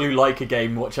when people who like a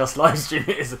game watch us live stream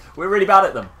it. Is we're really bad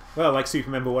at them. Well, like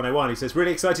Supermember 101, who says,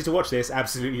 really excited to watch this.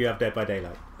 Absolutely love Dead by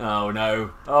Daylight. Oh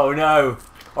no! Oh no!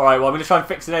 All right, well I'm going to try and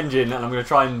fix an engine, and I'm going to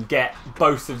try and get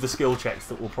both of the skill checks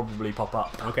that will probably pop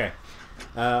up. Okay.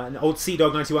 An old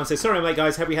Sea-Dog91 says, sorry I'm late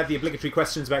guys, have we had the obligatory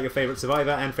questions about your favourite survivor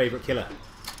and favourite killer?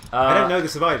 I don't know the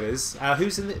survivors.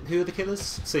 Who are the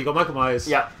killers? So you got Michael Myers.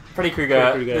 Yeah, Freddy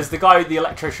Krueger. There's the guy, the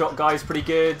electroshock guy is pretty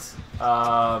good.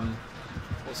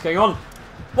 What's going on?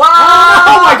 Wow!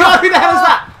 Oh my god, who the hell is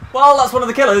that? Well, that's one of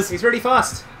the killers. He's really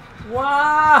fast.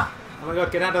 Wow! Oh my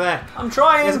god, get out of there. I'm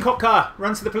trying. There's a cop car.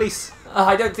 Run to the police.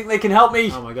 I don't think they can help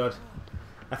me. Oh my god.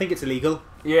 I think it's illegal.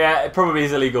 Yeah, it probably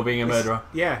is illegal being a murderer.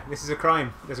 Yeah, this is a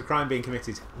crime. There's a crime being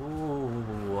committed.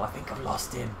 Ooh, I think I've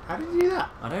lost him. How did you do that?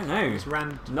 I don't know. Just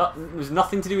ran. It was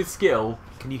nothing to do with skill.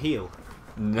 Can you heal?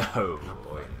 No. Oh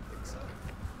boy.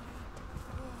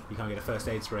 You can't get a first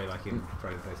aid spray like in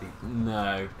Friday the 13th.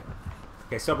 No.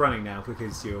 Okay, stop running now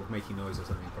because you're making noise or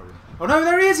something probably. Oh no,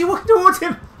 there he is! You're walking towards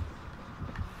him!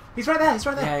 He's right there, he's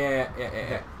right there.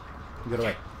 Yeah. You got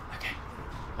away. Okay.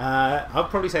 I'll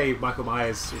probably say Michael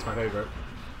Myers is my favourite.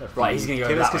 Right, he's going to go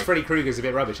killers that because way. Freddy Krueger's a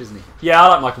bit rubbish, isn't he? Yeah, I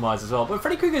like Michael Myers as well. But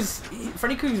Freddy Krueger's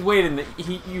weird in that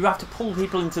you have to pull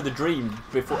people into the dream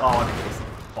before... Oh, I think it's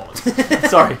odd.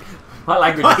 Sorry. My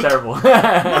language is terrible.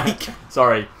 Mike!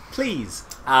 Sorry. Please!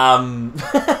 Yes.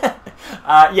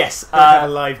 Don't have a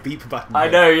live beep button. I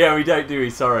know, yeah, we don't, do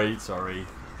we? Sorry.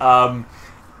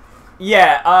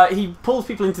 He pulls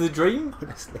people into the dream.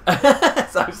 Honestly.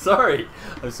 So I'm sorry.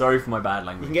 I'm sorry for my bad You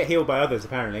language. can get healed by others,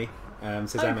 apparently.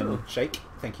 Says Ammon cool. Shake.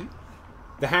 Thank you.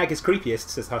 The hag is creepiest,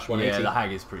 says Hush180. Yeah, the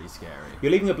hag is pretty scary.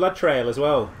 You're leaving a blood trail as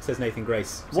well, says Nathan Grace.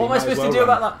 So What you am I might supposed as to well do run.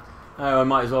 about that? Oh, I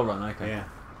might as well run, okay. Yeah.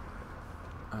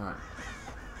 Alright.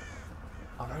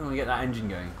 I really want to get that engine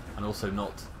going and also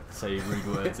not say rude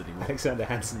words anymore. Alexander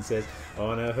Hansen says,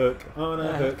 on a hook,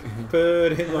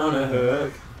 put him on a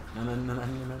hook.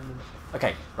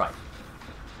 Okay, right.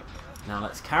 Now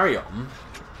let's carry on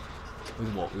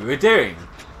with what we were doing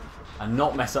and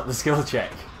not mess up the skill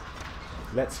check.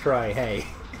 Let's try, hey.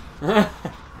 Oh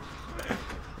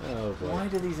boy. Why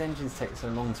do these engines take so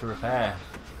long to repair?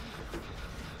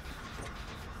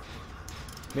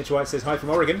 Mitch White says, hi from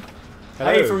Oregon.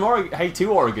 Hello. Hey, from Oregon. Hey,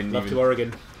 to Oregon. Love even. to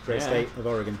Oregon. Great Yeah. state of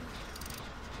Oregon.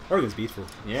 Oregon's beautiful.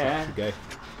 Yeah. Should go.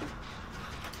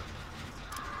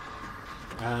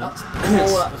 That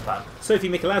was bad. Sophie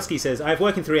Mikulowski says, I have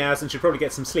work in 3 hours and should probably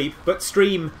get some sleep, but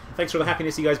stream. Thanks for all the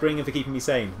happiness you guys bring and for keeping me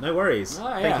sane. No worries. Oh,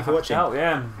 yeah, Thank you for watching. Help,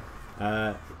 yeah.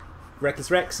 Reckless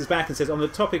Rex is back and says, on the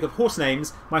topic of horse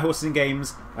names, my horses in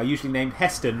games are usually named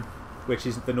Heston, which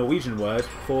is the Norwegian word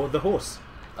for the horse.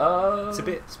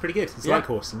 It's pretty good. It's Yeah. like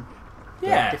Horsen. but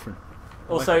Yeah. different.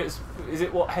 Also, is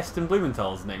it what Heston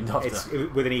Blumenthal's named after? It's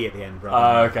with an E at the end.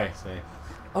 Rather than okay. So.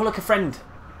 Oh, look, a friend.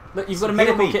 Look, you've got a Heal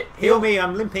medical me. kit. Heal me,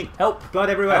 I'm limping. Help. Blood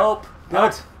everywhere. Help.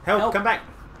 Blood. Help. Help. Come back.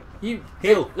 You.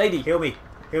 Heal. Lady. Heal me.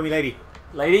 Heal me, lady.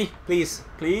 Lady. Please.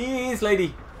 Please,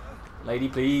 lady. Lady,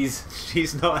 please.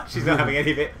 She's not having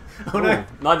any of it. Oh no. Ooh,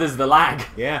 neither's the lag.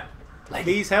 Yeah. Lady.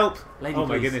 Please help. Lady, oh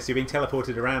my please. goodness, you're being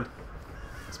teleported around.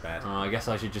 It's bad. Oh, I guess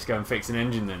I should just go and fix an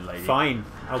engine then, lady. Fine.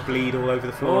 I'll bleed all over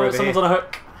the floor. Oh, over someone's here. on a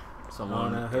hook. Someone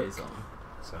On a hook. is on.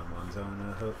 Someone's on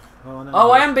a hook. On a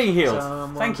Oh, hook. I am being healed.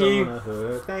 Someone's Thank you. on a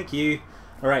hook. Thank you.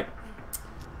 All right.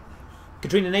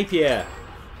 Katrina Napier,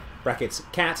 brackets,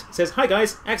 Cat, says, hi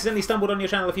guys, accidentally stumbled on your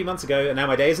channel a few months ago and now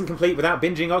my day isn't complete without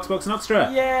binging Oxbox and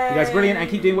Oxtra. Yay! You guys are brilliant and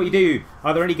keep doing what you do.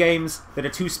 Are there any games that are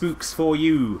too spooks for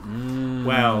you?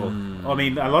 Well, I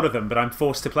mean, a lot of them, but I'm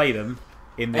forced to play them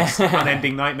in this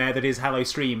unending nightmare that is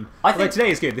Hallowstream. Although today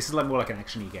is good. This is more like an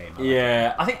action-y game.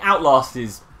 Yeah, I think Outlast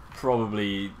is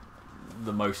probably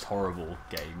the most horrible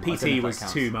game. I don't know PT if was that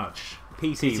counts. too much.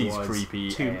 PT PT's was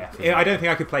creepy too. AF, I don't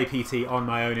think I could play PT on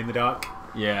my own in the dark.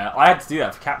 Yeah, I had to do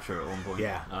that for capture at one point.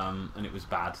 Yeah. And it was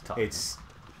bad. It's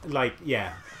like,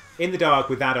 yeah, in the dark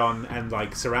with that on and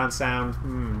like surround sound.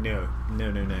 No.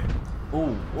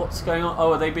 Ooh, what's going on?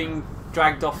 Oh, are they being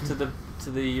dragged off to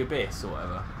the abyss or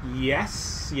whatever?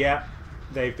 Yes, yeah,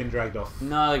 they've been dragged off.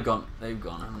 No, they've gone.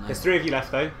 Haven't they? There's 3 of you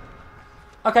left though.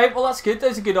 Okay, well that's good.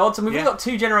 Those are good odds, and we've only got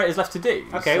 2 generators left to do.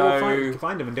 Okay, so... well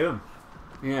find them and do them.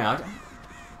 Yeah,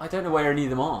 I don't know where any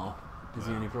of them are. is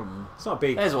the only problem. It's not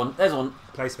big. There's one. There's one.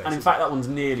 Play space. And in fact, that one's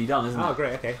nearly done, isn't it? Oh,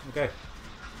 great. Okay.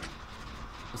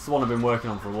 It's the one I've been working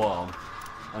on for a while.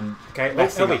 And Okay.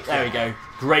 there we go.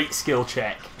 Great skill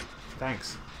check.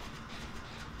 Thanks.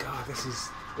 God, this is...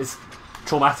 It's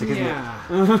traumatic, isn't it?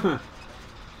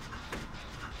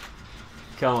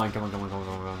 Come on.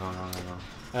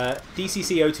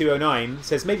 DCC0209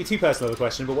 says, maybe too personal of a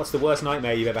question, but what's the worst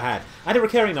nightmare you've ever had? I had a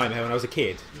recurring nightmare when I was a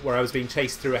kid, where I was being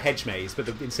chased through a hedge maze, but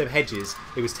instead of hedges,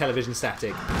 it was television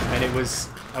static, and I was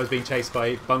being chased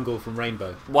by Bungle from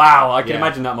Rainbow. Wow, I can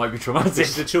imagine that might be traumatic. This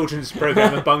is a children's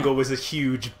program, and Bungle was a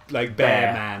huge, like,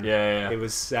 bear man. Yeah. It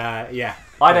was, I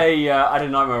had a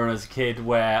nightmare when I was a kid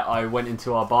where I went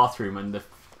into our bathroom and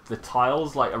the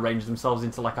tiles like arranged themselves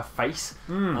into like a face,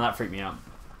 and that freaked me out.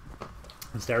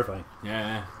 It's terrifying.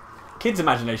 Yeah. Kids'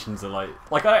 imaginations are like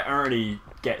I don't really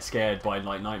get scared by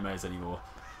like nightmares anymore.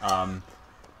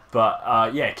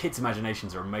 But kids'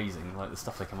 imaginations are amazing, like the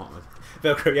stuff they come up with.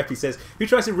 Velcro Yuppie says, who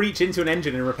tries to reach into an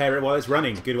engine and repair it while it's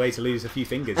running? Good way to lose a few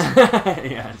fingers.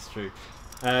 Yeah, it's true.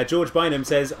 George Bynum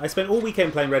says, I spent all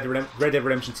weekend playing Red Dead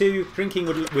Redemption 2. Drinking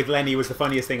with Lenny was the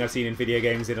funniest thing I've seen in video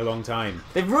games in a long time.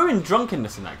 They've ruined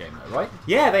drunkenness in that game though, right?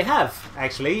 Yeah, they have,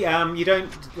 actually. You don't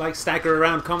like stagger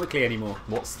around comically anymore.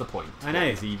 What's the point? I know.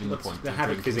 What's even the point? The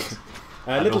havoc physics.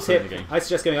 And Little also in the tip, game. I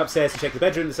suggest going upstairs to check the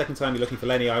bedroom. The second time you're looking for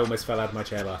Lenny, I almost fell out of my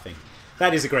chair laughing.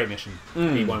 That is a great mission.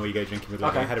 The one where you go drinking with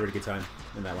Lenny. Okay. I had a really good time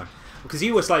in that one. Because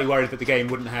you were slightly worried that the game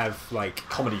wouldn't have, like...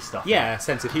 comedy stuff. Yeah,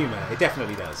 sense of humour. It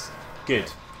definitely does. Good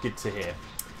to hear.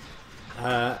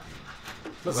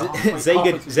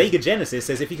 Zega Genesis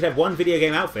says, if you could have one video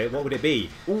game outfit, what would it be?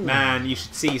 Ooh. Man, you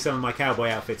should see some of my cowboy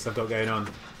outfits I've got going on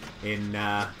in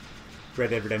Red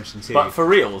Dead Redemption 2. But for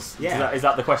reals? Yeah. Is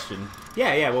that the question?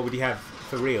 Yeah, what would you have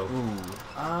for real? Ooh.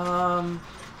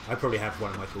 I'd probably have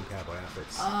one of my cool cowboy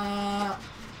outfits. That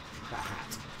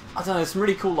hat. I don't know, some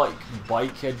really cool like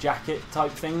biker jacket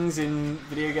type things in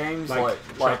video games. Like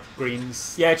Chuck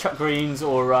Greens. Yeah, Chuck Greens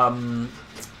or... you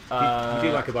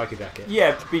do like a biker jacket.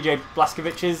 Yeah, BJ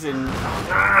Blazkowicz's in...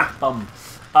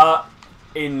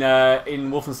 in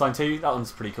Wolfenstein 2, that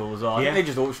one's pretty cool as well. I think they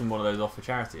just auctioned one of those off for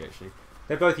charity, actually.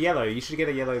 They're both yellow. You should get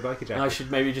a yellow biker jacket. And I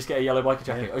should maybe just get a yellow biker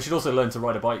jacket. Yeah. I should also learn to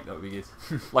ride a bike, that would be good.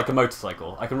 Like a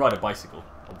motorcycle. I can ride a bicycle,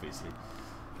 obviously.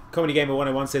 Comedy Gamer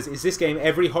 101 says, is this game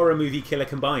every horror movie killer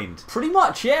combined? Pretty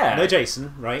much, yeah. No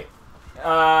Jason, right?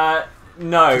 No,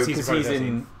 because he's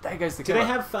in... There goes the killer. Do they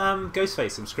have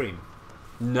Ghostface from Scream?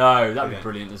 No, that'd be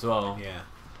brilliant as well. Yeah.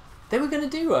 They were going to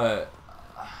do a...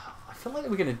 I feel like they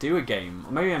were going to do a game.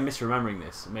 Maybe I'm misremembering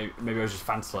this. Maybe I was just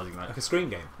fantasizing about it. Like a Scream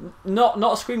game? Not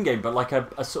a Scream game, but like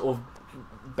a sort of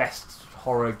best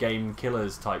horror game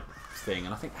killers type thing.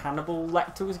 And I think Hannibal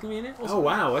Lecter was going to be in it. Oh,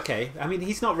 wow, okay. I mean,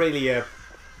 he's not really a...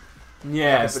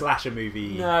 Yeah, like a slasher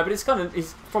movie. No, but it's kind of...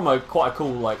 He's from quite a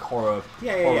cool, like, horror...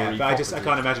 Yeah. But I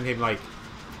can't imagine him, like...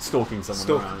 stalking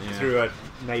someone around, through a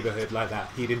neighbourhood like that.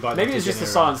 He'd invite Maybe it's just the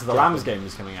Silence of the Lambs game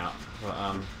is coming out. But,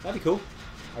 that'd be cool.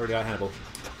 I really like Hannibal.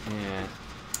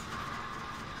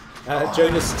 Yeah.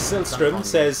 Jonas Silstrom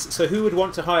says, so who would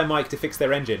want to hire Mike to fix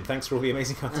their engine? Thanks for all the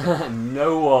amazing content.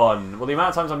 No one. Well, the amount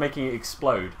of times I'm making it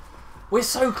explode. We're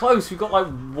so close. We've got like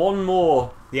one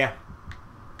more. Yeah.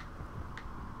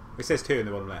 It says 2 in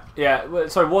the bottom left. Yeah.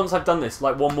 So once I've done this,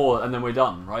 like one more, and then we're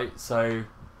done, right? So,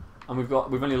 and we've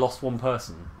only lost one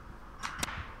person.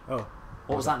 Oh.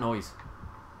 What was that noise?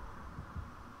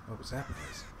 What was that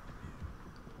noise?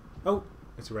 Oh,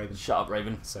 it's a raven. Shut up,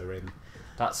 Raven. So Raven.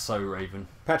 That's so Raven.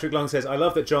 Patrick Long says, I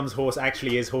love that John's horse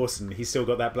actually is Horson. He's still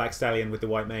got that black stallion with the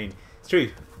white mane. It's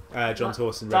true. John's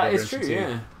horse in Red Dead Redemption 2.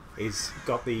 Yeah. He's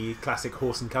got the classic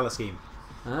Horson colour scheme.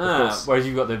 Whereas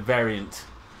you've got the variant.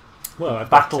 Well, I've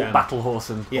Battle got,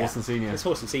 Horson. Yeah, Horson Senior. It's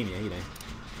Horson Senior, you know.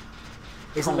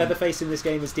 Isn't Leatherface in this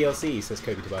game as DLC, says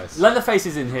Kobe Tobias. Leatherface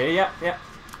is in here, yeah.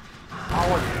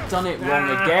 Oh, I've done it wrong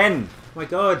again. My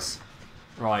God.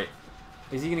 Right.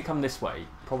 Is he going to come this way?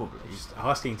 Probably. Just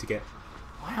asking to get...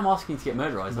 I am asking to get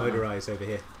murderized. Murderized over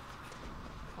here.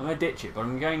 I'm going to ditch it, but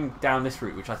I'm going down this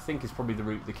route, which I think is probably the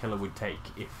route the killer would take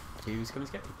if he was going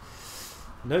to get me.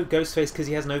 No Ghostface because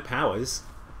he has no powers.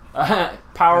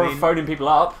 Power of phoning people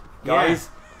up, guys.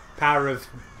 Yeah. Power of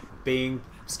being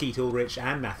Skeet Ulrich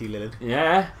and Matthew Lillard.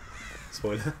 Yeah.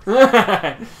 Spoiler.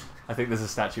 I think there's a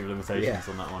statute of limitations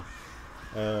on that one.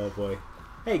 Oh boy.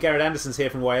 Hey, Garrett Anderson's here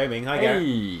from Wyoming. Hi,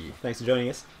 Garrett. Thanks for joining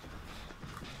us.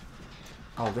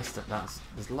 Oh,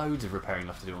 there's loads of repairing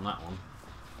left to do on that one.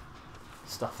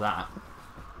 Stuff that.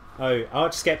 Oh,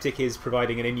 Arch Skeptic is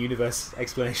providing an in-universe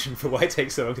explanation for why it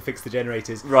takes so long to fix the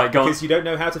generators. Right, go on. Because you don't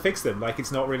know how to fix them. Like,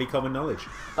 it's not really common knowledge.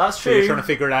 That's true. So you're trying to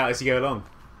figure it out as you go along.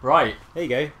 Right. There you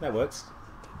go. That works.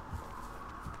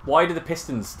 Why do the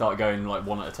pistons start going like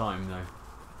one at a time though?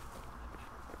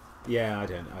 Yeah, I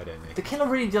don't know. The killer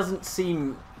really doesn't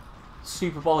seem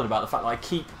super bothered about the fact that I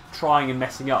keep trying and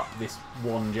messing up this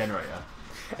one generator.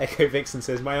 Echo Vixen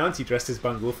says, my auntie dressed as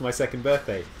Bungle for my 2nd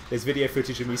birthday. There's video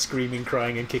footage of me screaming,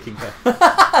 crying and kicking her.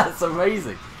 That's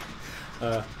amazing.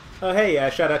 Oh hey,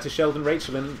 shout out to Sheldon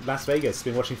Rachel in Las Vegas.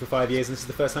 Been watching for 5 years and this is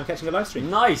the first time catching a live stream.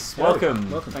 Nice, Hello. welcome.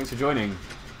 Welcome. Thanks for joining.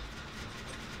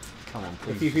 Come on,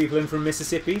 please. A few people in from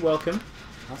Mississippi, welcome.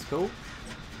 That's cool.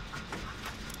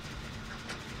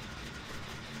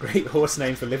 Great horse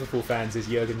name for Liverpool fans is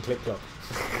Jurgen Klippklopp.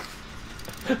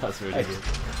 That's really good.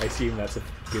 I assume that's a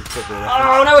good football reference.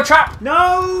 Oh no, a trap!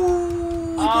 No!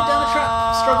 He put down the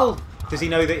trap. Struggle. Does he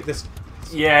know that this...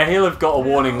 Yeah, he'll have got a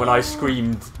warning when I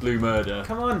screamed blue murder.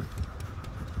 Come on.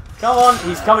 Come on,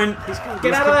 he's coming.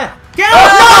 Get out of there. Get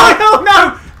out! No!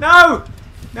 No! No!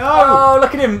 No! Oh,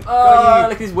 look at him. Oh,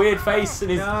 look at his weird face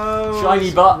and his shiny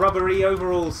his butt. Rubbery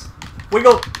overalls.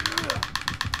 Wiggle.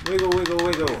 Wiggle, wiggle,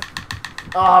 wiggle.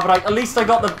 Ah, but at least I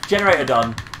got the generator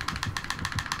done.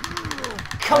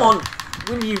 Come on.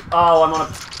 Will you... Oh, I'm on a...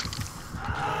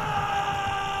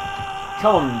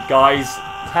 Come on, guys.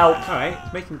 Help. Alright,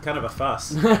 it's making kind of a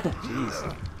fuss.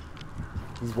 Jeez.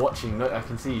 He's watching. Look, I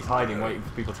can see he's hiding, waiting for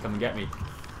people to come and get me.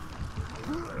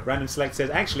 Random Select says,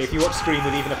 actually, if you watch Scream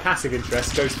with even a passive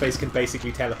interest, Ghostface can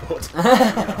basically teleport.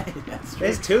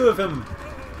 There's 2 of them.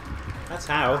 That's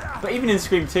how. But even in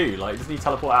Scream 2, like, doesn't he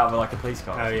teleport out of like a police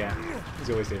car? Oh yeah, he's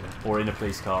always doing that. Or in a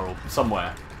police car or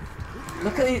somewhere.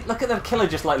 Look at the killer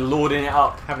just like lording it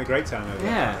up. Having a great time over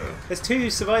Yeah. there. There's 2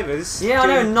 survivors. Yeah, I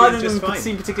know. Neither of them fine.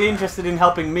 seem particularly interested in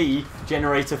helping me,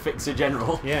 generator fixer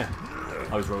general. Yeah.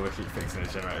 I was rubbish at fixing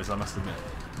those generators, I must admit.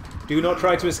 Do not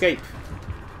try to escape.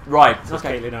 Right. Says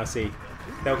Okay. Caitlin RC.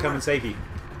 They'll come and save you.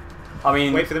 I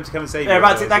mean, Wait for them to come and save you. they're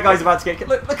about to, that guy's about to get.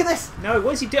 Look at this. No,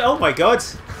 what is he doing? Oh my god!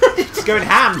 He's going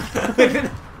ham.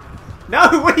 No,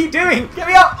 what are you doing? Get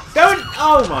me up! Don't!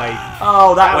 Oh my!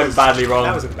 Oh, that went badly wrong.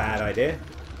 That was a bad idea.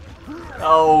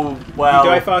 Oh well. You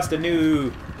die faster,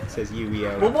 no. Says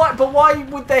UEO. Well, why? But why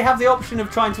would they have the option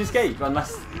of trying to escape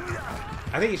unless?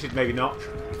 I think you should maybe not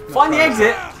Find the try.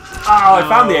 exit. Oh, I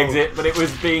found the exit, but it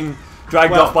was being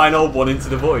dragged off by an old one into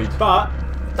the void. But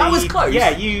that was close. Yeah,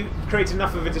 you create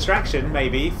enough of a distraction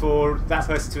maybe for that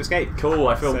person to escape. Cool.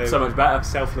 I feel so much better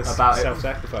Selfless about it.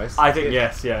 Self-sacrifice. I think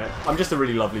yes, yeah. I'm just a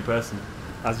really lovely person,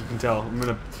 as you can tell. I'm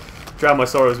gonna drown my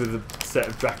sorrows with a set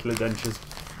of Dracula dentures.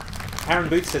 Aaron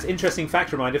Boots says, interesting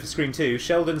fact reminder for Scream 2,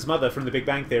 Sheldon's mother from The Big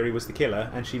Bang Theory was the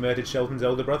killer, and she murdered Sheldon's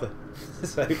older brother.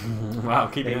 So, wow,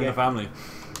 keeping it in the family.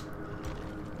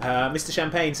 Mr.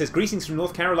 Champagne says, greetings from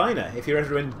North Carolina. If you're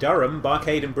ever in Durham,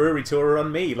 Barcade and Brewery Tour are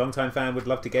on me. Long-time fan, would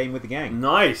love to game with the gang.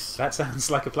 Nice. That sounds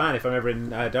like a plan if I'm ever in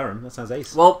Durham. That sounds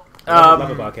ace. Well, I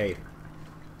love a Barcade.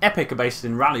 Epic are based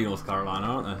in Raleigh, North Carolina,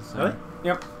 aren't they? So. Really?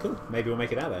 Yep. Cool. Maybe we'll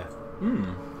make it out there.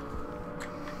 Hmm.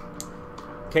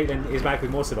 Caitlin is back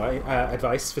with more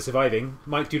advice for surviving.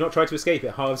 Mike, do not try to escape.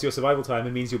 It halves your survival time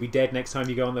and means you'll be dead next time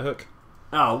you go on the hook.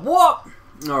 Oh, what?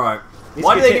 Alright. These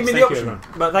Why are do they good give me the tips. option?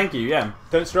 But thank you, yeah.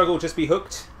 Don't struggle, just be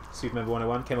hooked. Supermember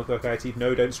 101, Chemical IT.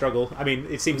 No, don't struggle. I mean,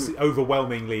 it seems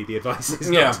overwhelmingly the advice is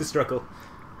not to struggle.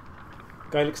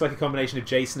 Guy looks like a combination of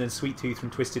Jason and Sweet Tooth from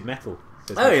Twisted Metal.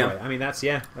 Oh, yeah. I mean, that's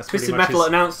Twisted Metal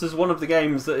announced as one of the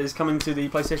games that is coming to the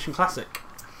PlayStation Classic.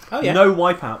 Oh, yeah. No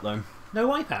Wipeout, though. No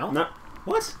Wipeout? No.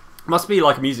 What? Must be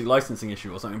like a music licensing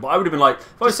issue or something. But I would have been like,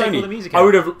 if I was Just take all Sony, the music I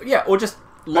would out. have, yeah, or just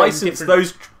license different-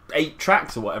 those 8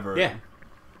 tracks or whatever. Yeah.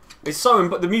 It's so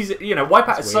the music, you know, Wipeout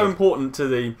That's is so weird. important to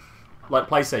the like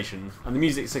PlayStation, and the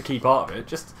music's a key part of it.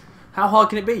 Just how hard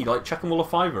can it be? Like chuck them all a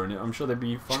 $5 and I'm sure they'd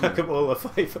be fine. Chuck them all a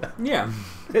 $5. Yeah.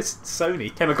 It's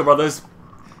Sony. Chemical Brothers.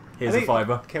 Here's I a think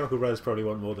 $5. Chemical Brothers probably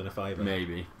want more than a $5.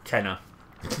 Maybe. Tenner.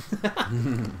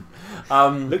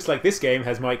 Looks like this game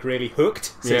has Mike really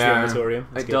hooked, says the Auditorium.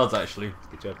 That's It good. does actually.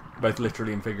 Good job. Both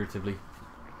literally and figuratively.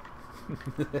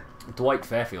 Dwight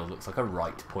Fairfield looks like a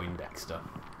right Poindexter.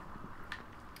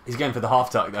 He's going for the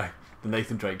half tuck though. The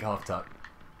Nathan Drake half tuck.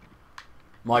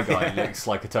 My guy looks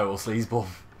like a total sleazeball.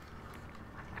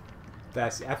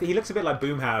 He looks a bit like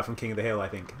Boomhauer from King of the Hill, I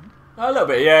think. A little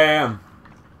bit, yeah.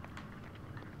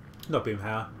 Not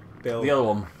Boomhauer. Bill. The other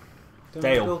one.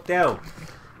 Dale. Dale.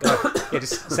 God. Yeah,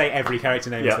 just say every character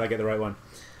name until I get the right one.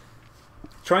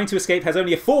 Trying to escape has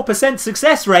only a 4%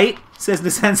 success rate, says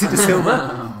Nasansa de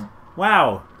Silva.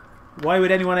 Wow. Why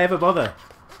would anyone ever bother?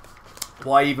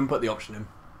 Why even put the option in?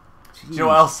 Jeez. Do you know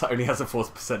what else only has a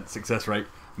 4% success rate?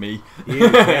 Me.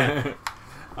 Yeah.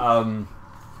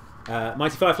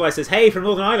 Mighty Firefly says, "Hey, from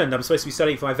Northern Ireland. I'm supposed to be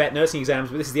studying for my vet nursing exams,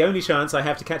 but this is the only chance I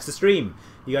have to catch the stream.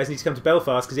 You guys need to come to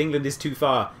Belfast because England is too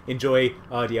far. Enjoy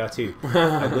RDR2."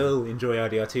 I will enjoy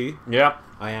RDR2. Yeah.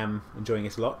 I am enjoying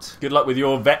it a lot. Good luck with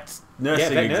your vet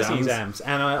nursing nursing exams.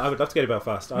 And I would love to go to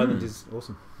Belfast. Ireland is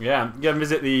awesome. Yeah, go and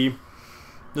visit the...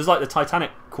 There's like the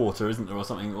Titanic Quarter, isn't there, or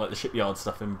something like the shipyard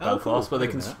stuff in Belfast, cool. where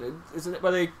isn't it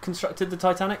where they constructed the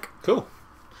Titanic? Cool.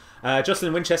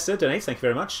 Jocelyn Winchester donates, thank you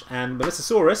very much. And Melissa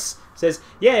Saurus says,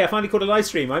 "Yay, I finally caught a live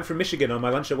stream. I'm from Michigan on my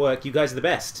lunch at work. You guys are the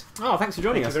best." Oh, thanks for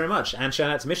joining us. Thank you very much. And shout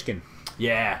out to Michigan.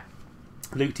 Yeah.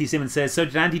 Luke T. Simmons says, "So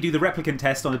did Andy do the replicant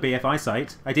test on the BFI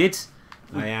site?" I did.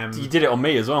 I am. You did it on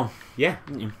me as well. Yeah.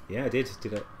 Didn't you? Yeah, I did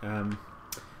it.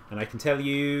 And I can tell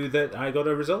you that I got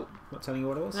a result. Not telling you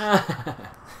what it was.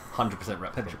 100%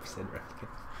 replicant. 100% replicant.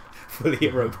 Fully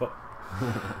a robot.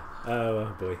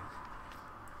 Oh boy.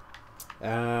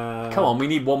 Come on, we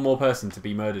need one more person to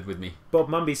be murdered with me. Bob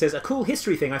Mumby says, "A cool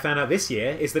history thing I found out this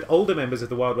year is that older members of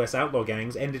the Wild West outlaw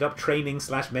gangs ended up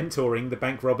training/mentoring the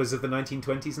bank robbers of the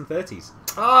 1920s and 30s.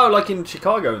 Oh, like in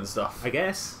Chicago and stuff. I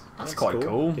guess. That's quite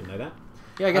cool. Didn't know that.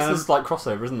 Yeah, I guess there's like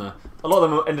crossover, isn't there? A lot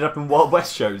of them ended up in Wild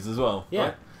West shows as well.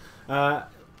 Yeah. Right?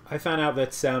 I found out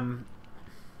that...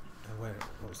 what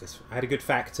was this? I had a good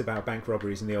fact about bank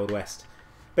robberies in the Old West.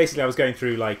 Basically, I was going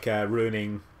through like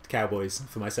ruining cowboys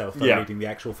for myself by reading the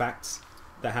actual facts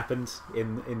that happened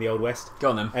in the Old West.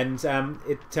 Go on then. And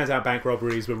it turns out bank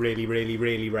robberies were really, really,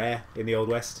 really rare in the Old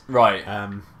West. Right.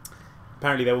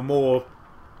 Apparently there were more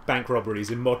bank robberies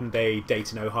in modern-day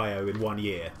Dayton, Ohio in 1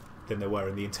 year than there were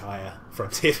in the entire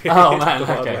frontier period Oh, man, of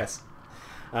the Wild okay. West.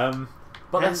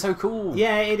 But that's so cool.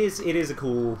 Yeah, it is a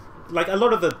cool... Like, a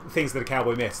lot of the things that a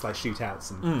cowboy missed, like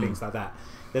shootouts and things like that,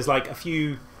 there's like a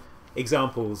few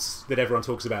examples that everyone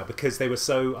talks about because they were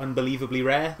so unbelievably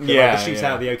rare. That, like, the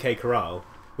shootout at the OK Corral,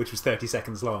 which was 30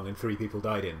 seconds long and 3 people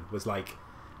died in, was like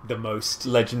the most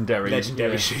legendary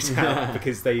shootout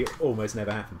because they almost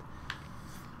never happened.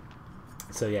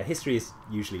 So yeah, history is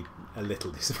usually a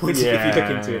little disappointing if you look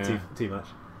into it too much.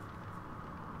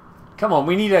 Come on,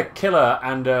 we need a killer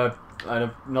and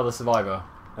another survivor.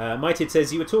 Mighted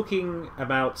says, "You were talking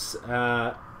about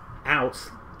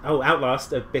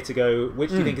Outlast a bit ago.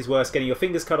 Which do you think is worse, getting your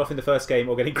fingers cut off in the first game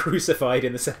or getting crucified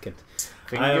in the second?"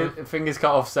 Fingers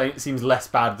cut off seems less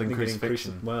bad than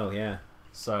crucifixion. Well, yeah.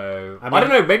 So I don't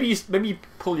know. Maybe you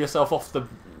pull yourself off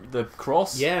the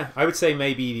cross. Yeah, I would say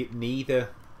maybe neither.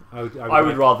 I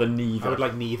would rather neither. I would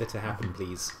like neither to happen,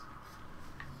 please.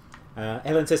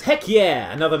 Ellen says, "Heck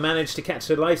yeah! Another managed to catch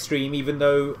a live stream even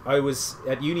though I was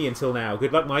at uni until now.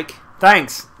 Good luck, Mike."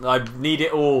 Thanks. I need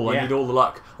it all. Yeah. I need all the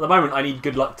luck. At the moment, I need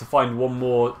good luck to find one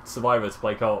more survivor to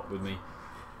play co-op with me.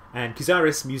 And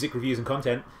Kuzaris, music reviews and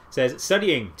content, says,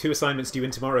 "Studying. 2 assignments due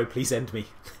in tomorrow. Please end me."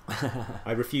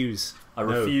 I refuse. I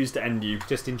refuse to end you.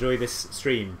 Just enjoy this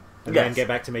stream and then get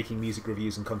back to making music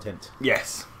reviews and content.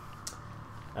 Yes.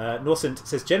 Norsant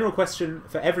says, "General question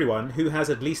for everyone: who has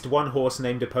at least one horse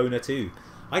named Epona too?"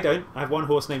 I don't. I have one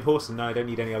horse named Horse, and I don't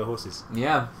need any other horses.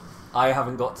 Yeah. I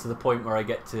haven't got to the point where I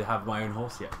get to have my own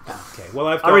horse yet. Okay. Well,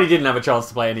 I really didn't have a chance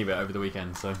to play any of it over the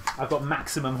weekend, so I've got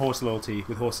maximum horse loyalty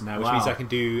with Horse now, which means I can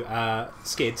do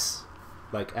skids,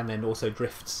 and then also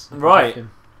drifts. Right.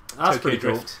 That's Tokyo pretty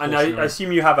cool. Drift, And I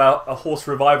assume you have a horse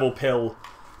revival pill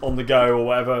on the go or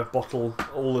whatever bottle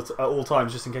at all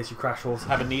times, just in case you crash horse.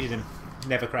 Haven't needed him.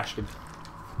 Never crashed him.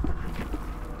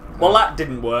 Well, that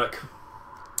didn't work.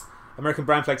 American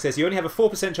Brown Flag says, "You only have a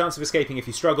 4% chance of escaping if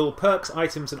you struggle. Perks,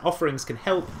 items, and offerings can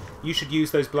help. You should use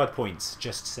those blood points."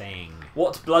 Just saying.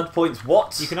 What blood points?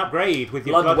 What? You can upgrade with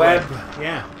your blood web. web.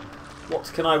 Yeah.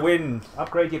 What can I win?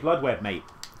 Upgrade your blood web, mate.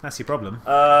 That's your problem.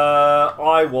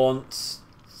 I want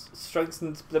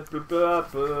strengthened. Blah, blah, blah,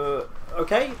 blah.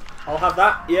 Okay, I'll have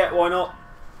that. Yeah, why not?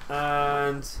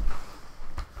 And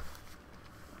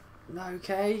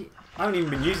okay, I haven't even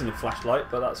been using the flashlight,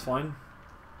 but that's fine.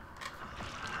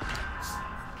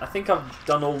 I think I've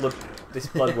done all this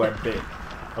blood web bit.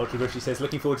 Ultra Bushy says,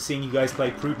 "Looking forward to seeing you guys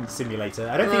play Prudence Simulator."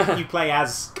 I don't think you play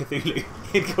as Cthulhu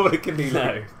in Call of Cthulhu.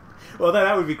 No. Well,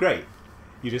 that would be great.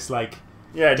 You just just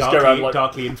go around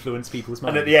darkly influence people's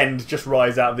minds. and at the end just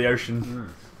rise out of the ocean.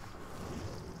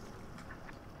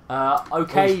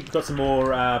 Okay. Got some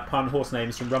more pun horse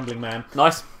names from Rumbling Man.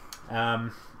 Nice.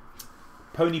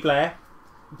 Pony Blair,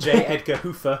 J. Edgar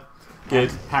Hoofer,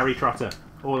 Good. and Harry Trotter.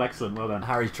 All excellent. Well done.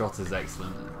 Harry Trotter's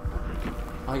excellent.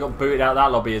 I got booted out of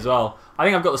that lobby as well. I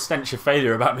think I've got the stench of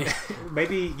failure about me.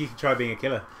 Maybe you could try being a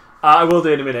killer. I will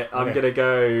do in a minute. I'm Okay. going to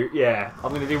go... Yeah, I'm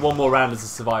going to do one more round as a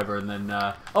survivor and then...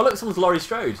 Oh, look, someone's Laurie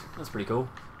Strode. That's pretty cool.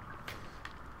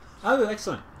 Oh,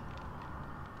 excellent.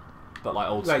 but like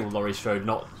old school Laurie Strode,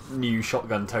 not new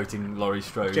shotgun toting Laurie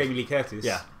Strode. Jamie Lee Curtis.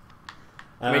 Yeah.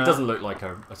 I mean, it doesn't look like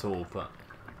her at all, but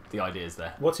the idea is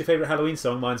there. What's your favourite Halloween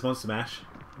song? Mine's Monster Mash,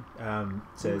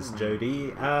 says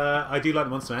Jodie. I do like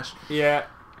the Monster Mash. Yeah.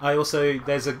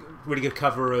 There's a really good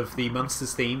cover of the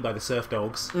Munsters theme by the Surf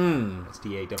Dogs. That's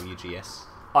DAWGS.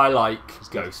 I like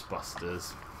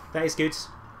Ghostbusters. That is good. It's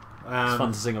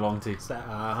fun to sing along to.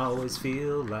 I always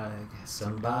feel like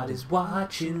somebody's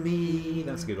watching me.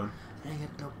 That's a good one. I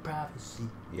got no privacy.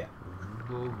 Yeah.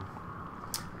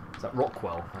 Is that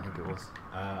Rockwell? I think it was.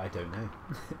 I don't know.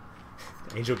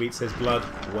 Angel Beat says blood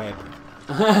web.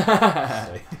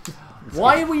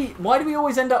 Why do we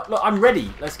always end up? Look, I'm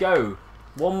ready. Let's go.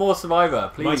 One more survivor,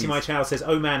 please. Mighty My Child says,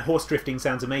 "Oh man, horse drifting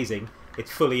sounds amazing." It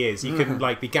fully is. You can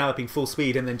like be galloping full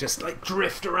speed and then just like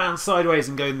drift around sideways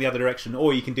and go in the other direction,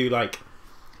 or you can do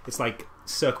it's like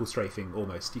circle strafing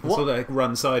almost. You can sort of like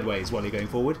run sideways while you're going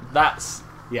forward. That's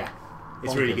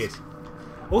it's really good.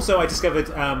 Also, I discovered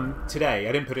today,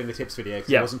 I didn't put it in the tips video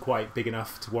because it wasn't quite big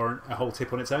enough to warrant a whole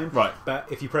tip on its own. Right. But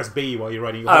if you press B while you're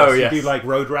riding your horse, you do like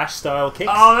road rash style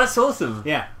kicks. Oh, that's awesome.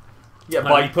 Yeah. Yeah,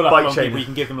 like you pull up along people, you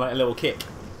can give them like a little kick.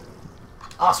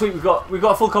 Ah, sweet, we've got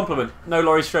a full complement. No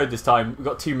Laurie Strode this time. We've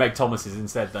got 2 Meg Thomases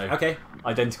instead though. Okay.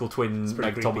 Identical twin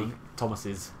Meg creepy.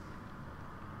 Thomases.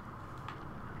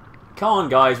 Come on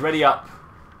guys, ready up.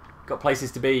 Got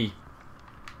places to be.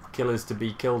 Killers to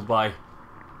be killed by.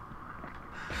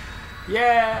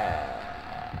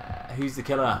 Yeah! Who's the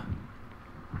killer?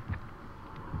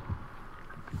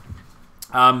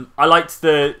 I liked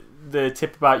the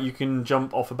tip about you can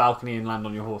jump off a balcony and land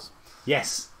on your horse.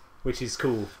 Yes, which is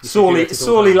cool.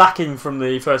 Sorely lacking from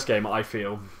the first game, I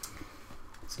feel.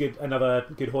 It's good. Another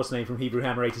good horse name from Hebrew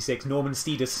Hammer 86, Norman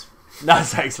Steedus.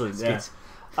 That's excellent. Yeah.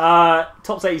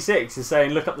 Tops 86 is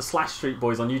saying look up the Slash Street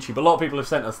Boys on YouTube. A lot of people have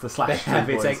sent us the Slash Street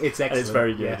Boys. It's excellent. And it's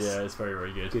very good. Yes. Yeah, it's very,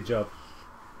 very good. Good job.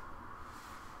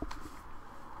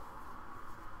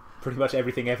 Pretty much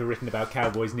everything ever written about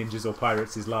cowboys, ninjas, or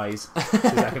pirates is lies. Says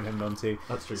Agamemnon too.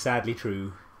 That's true. Sadly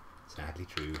true. Sadly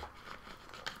true.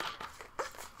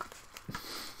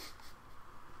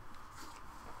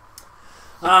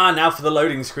 Now for the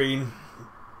loading screen.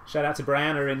 Shout out to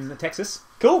Brianna in Texas.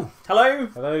 Cool. Hello.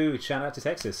 Hello. Shout out to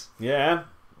Texas. Yeah.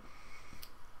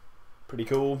 Pretty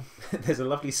cool. There's a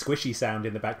lovely squishy sound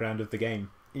in the background of the game.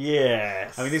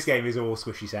 Yes. I mean, this game is all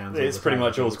swishy sounds. It's pretty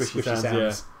much all squishy sounds.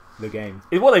 Yeah. The game.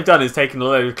 What they've done is taken a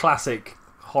load of classic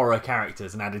horror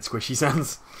characters and added squishy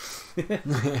sounds.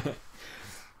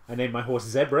 I named my horse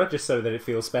Zebra just so that it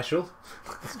feels special.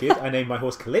 That's good. I named my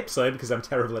horse Calypso because I'm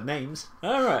terrible at names.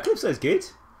 Alright. Calypso's good.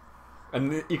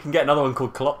 And you can get another one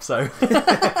called Calypso.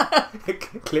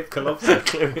 Clip Calypso.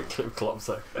 Clip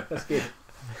Calypso. That's good.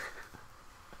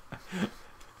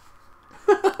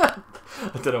 I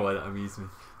don't know why that amused me,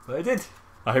 but it did.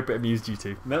 I hope it amused you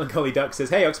too. Melancholy Duck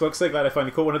says, "Hey Oxbox, so glad I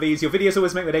finally caught one of these. Your videos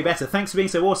always make the day better. Thanks for being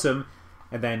so awesome."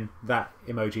 And then that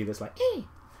emoji that's like, "Eh."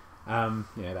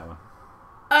 Yeah, that one.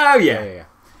 Oh yeah.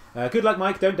 Yeah. Good luck,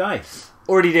 Mike. Don't die.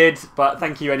 Already did, but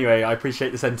thank you anyway. I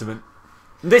appreciate the sentiment.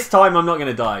 This time I'm not going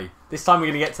to die. This time we're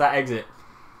going to get to that exit.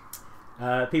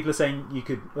 People are saying you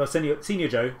could. Well, Senior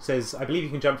Joe says, "I believe you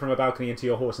can jump from a balcony into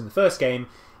your horse in the first game."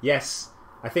 Yes.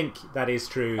 I think that is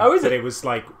true. Oh, is it? But it was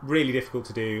like really difficult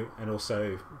to do, and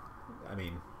also, I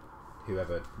mean,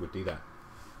 whoever would do that?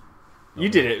 You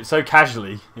did it so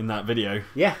casually in that video.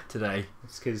 Yeah, today.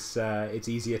 It's because it's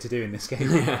easier to do in this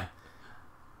game. Yeah.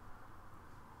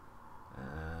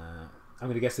 I'm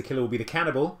going to guess the killer will be the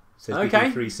cannibal. Says okay.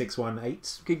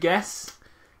 BB3618. Good guess.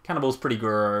 Cannibal's pretty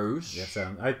gross. Yes,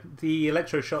 the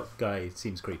electroshock guy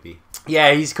seems creepy.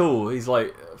 Yeah, he's cool. He's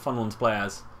like a fun one to play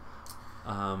as.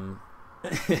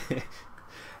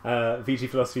 VG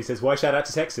Philosophy says, "Why shout out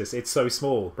to Texas? It's so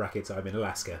small." Brackets, I'm in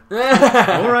Alaska.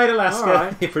 Alright, Alaska. All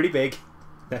right. You're pretty big.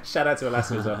 Shout out to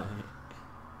Alaska as well.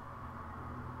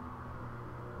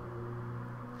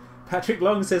 Patrick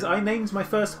Long says, "I named my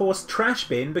first horse Trash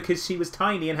Bin because she was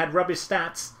tiny and had rubbish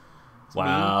stats."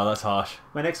 Wow, that's harsh.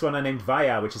 My next one I named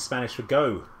Vaya, which is Spanish for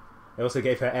go. I also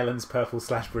gave her Ellen's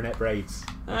purple/brunette braids.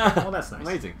 Oh, that's nice.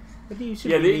 Amazing. But you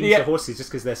shouldn't be mean to horses just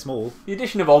because they're small. The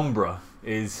addition of Ombra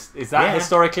is that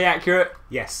historically accurate?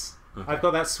 Yes. Okay. I've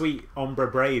got that sweet Ombra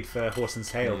braid for Horse and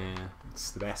Tail. Yeah.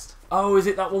 It's the best. Oh, is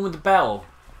it that one with the bell?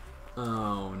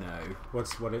 Oh no. What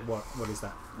is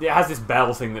that? It has this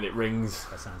bell thing that it rings.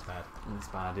 That sounds bad. It's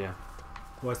bad, yeah.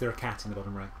 Why is there a cat in the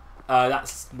bottom right?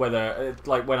 That's whether,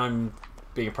 like when I'm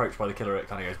being approached by the killer, it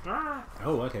kind of goes.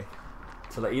 Oh, okay.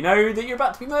 To let you know that you're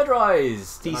about to be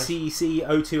murderized.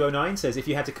 DCC0209 says, "If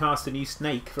you had to cast a new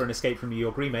Snake for an Escape from New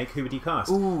York remake, who would you cast?"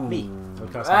 Ooh. Me. I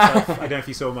would cast myself. I don't know if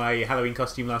you saw my Halloween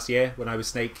costume last year when I was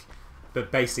Snake.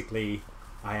 But basically,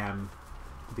 I am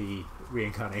the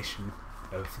reincarnation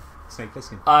of Snake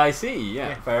Plissken. I see.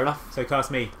 Yeah, fair enough. So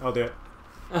cast me. I'll do it.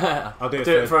 I'll do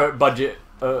it for a budget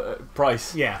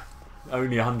price. Yeah.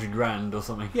 Only $100,000 or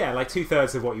something. Yeah, like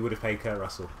 2/3 of what you would have paid Kurt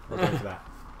Russell. I'll go for that.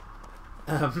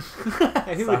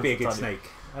 Who would be a good Snake?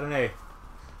 I don't know.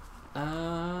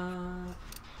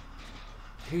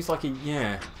 Who's like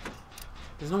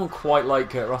There's no one quite like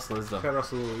Kurt Russell, is there? Kurt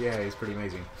Russell, yeah, is pretty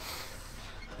amazing.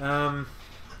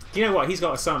 You know what? He's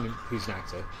got a son who's an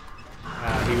actor.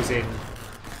 He was in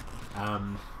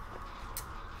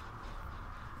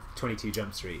 22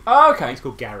 Jump Street. Oh, okay. He's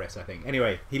called Garrett, I think.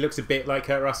 Anyway, he looks a bit like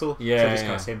Kurt Russell. Yeah, so just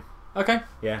cast him. Okay.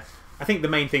 Yeah. I think the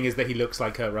main thing is that he looks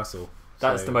like Kurt Russell.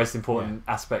 That's the most important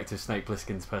aspect of Snake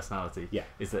Plissken's personality. Yeah.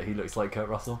 Is that he looks like Kurt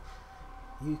Russell.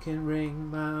 You can ring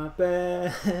my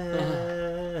bell,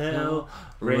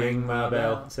 ring my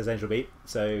bell, says Angel Beat.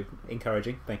 So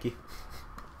encouraging, thank you.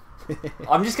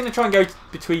 I'm just going to try and go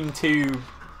between two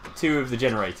of the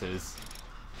generators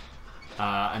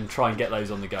and try and get those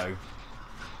on the go.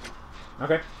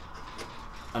 Okay.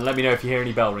 And let me know if you hear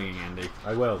any bell ringing, Andy.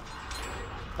 I will.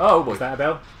 Oh boy. Is that a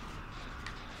bell?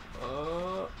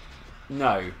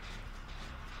 No.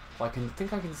 I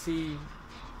think I can see.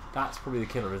 That's probably the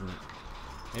killer, isn't it?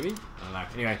 Maybe? I don't know.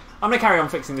 Anyway, I'm going to carry on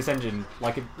fixing this engine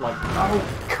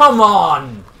oh, come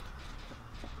on!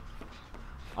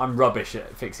 I'm rubbish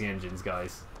at fixing engines,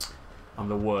 guys. I'm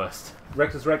the worst.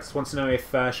 Reckless Rex wants to know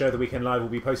if Show of the Weekend Live will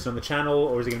be posted on the channel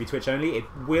or is it going to be Twitch only. It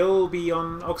will be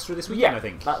on Oxtra this weekend, I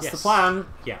think. That's the plan.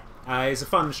 Yeah. It's a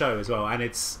fun show as well, and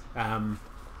it's, I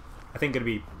think, going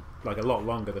to be like a lot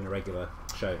longer than a regular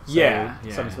show. So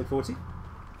something to look forward to.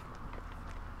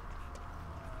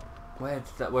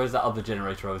 Where's that other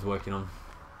generator I was working on?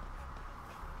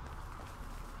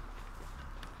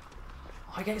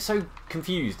 I get so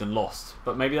confused and lost,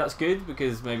 but maybe that's good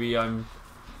because maybe I'm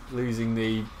losing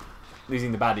the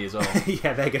baddie as well.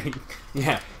 Yeah, they're going.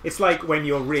 Yeah, it's like when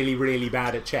you're really, really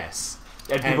bad at chess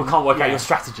and people can't work out your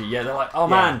strategy. Yeah, they're like, oh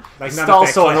man, like style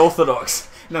so unorthodox.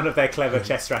 None of their clever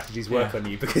chess strategies work on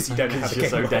you because you don't know how the game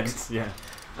so works. Dense. Yeah.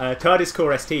 Tardis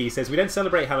Core ST says, we don't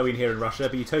celebrate Halloween here in Russia,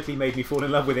 but you totally made me fall in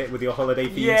love with it with your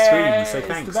holiday-themed streams, so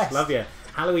thanks. Love you.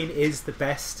 Halloween is the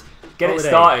best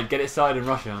holiday. Get it started in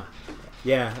Russia.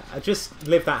 Yeah, just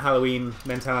live that Halloween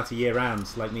mentality year-round,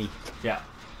 like me. Yeah.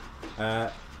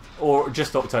 Or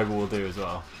just October will do as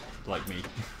well, like me.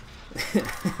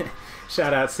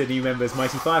 Shout out to new members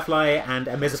Mighty Firefly and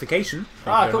Amizification.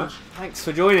 Thank you very much. Thanks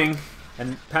for joining.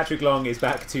 And Patrick Long is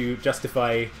back to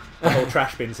justify the whole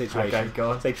trash bin situation. Okay,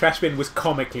 God. Say trash bin was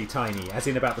comically tiny, as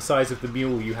in about the size of the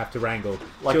mule you have to wrangle.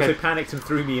 Like she also panicked and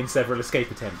threw me in several escape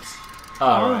attempts.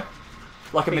 Oh, right.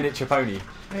 Like a miniature pony.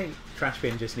 Hey, trash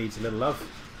bin just needs a little love.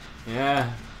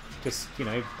 Yeah. Just,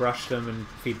 brush them and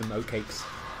feed them oatcakes.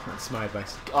 That's my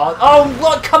advice. Oh,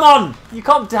 what? Come on! You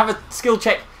can't have a skill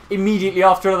check immediately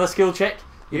after another skill check.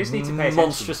 You just need to pay attention.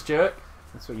 Monstrous jerk.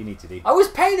 That's what you need to do. I was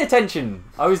paying attention.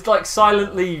 I was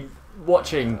silently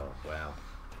watching. Wow.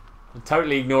 I'm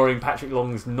totally ignoring Patrick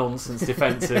Long's nonsense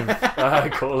defense of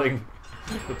calling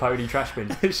the pony trash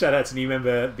bin. Shout out to new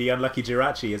member the Unlucky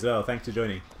Jirachi as well. Thanks for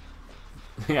joining.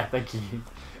 Yeah, thank you.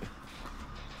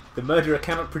 The murderer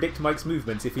cannot predict Mike's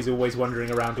movements if he's always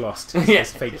wandering around lost.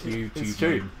 Yes, fake YouTube. It's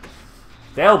true.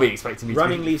 They'll be expecting me.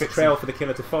 Running leaves a trail for the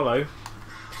killer to follow.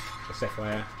 Just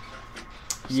FYI.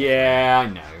 Yeah, I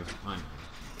know.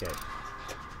 Okay.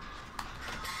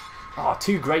 Oh,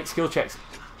 2 great skill checks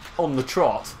on the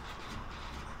trot.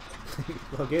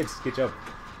 Well, good job.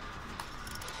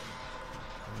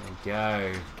 There we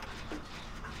go.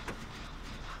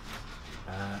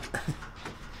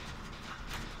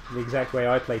 The exact way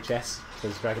I play chess,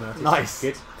 says Dragon Artist. Nice.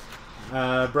 Good.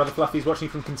 Brother Fluffy's watching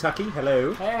from Kentucky.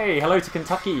 Hello. Hey, hello to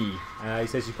Kentucky. He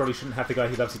says you probably shouldn't have the guy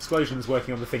who loves explosions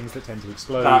working on the things that tend to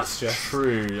explode. That's just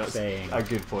true. That's saying. a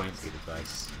good point. Good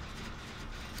advice.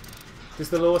 Does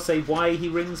the lore say why he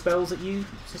rings bells at you,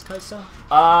 Sis Coaster?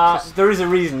 There is a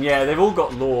reason, yeah. They've all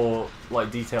got lore,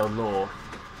 detailed lore.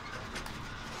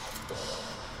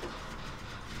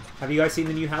 Have you guys seen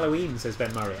the new Halloween, says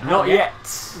Ben Murray? Not yet.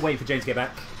 Waiting for James to get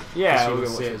back. Yeah, we'll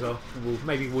see it as well.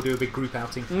 Maybe we'll do a big group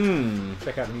outing.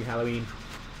 Check out the new Halloween.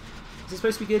 Is it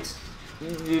supposed to be good?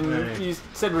 You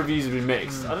said reviews have been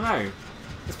mixed. I don't know.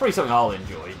 It's probably something I'll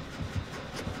enjoy.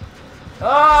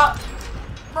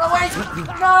 Wait!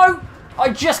 No! I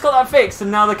just got that fixed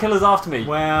and now the killer's after me.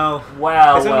 Well.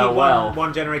 There's only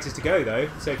one generators to go though,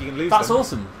 so if you can lose That's them.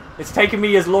 awesome. It's taken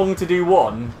me as long to do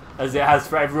one as it has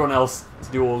for everyone else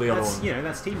to do all the other ones.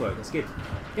 That's teamwork. That's good.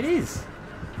 It is.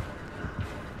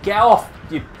 Get off,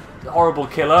 you horrible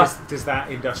killer. Does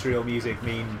that industrial music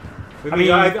mean I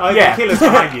mean, either yeah. killer's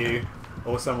behind you,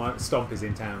 or someone Stomp is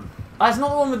in town. It's not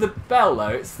the one with the bell though.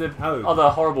 It's the other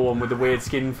horrible one with the weird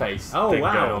skin face. Oh thing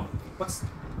wow! going on. What's?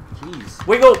 Jeez.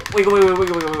 Wiggle, wiggle, wiggle,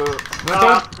 wiggle, wiggle, wiggle.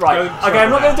 Right. Okay, I'm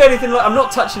not going to do anything. I'm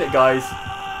not touching it, guys.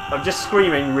 I'm just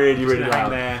screaming really, really loud. Hang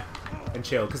there and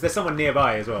chill, because there's someone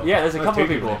nearby as well. Yeah, there's a couple of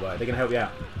people nearby. They're going to help you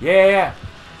out. Yeah.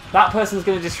 That person's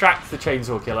going to distract the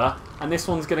chainsaw killer, and this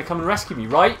one's going to come and rescue me,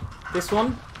 right? This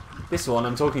one,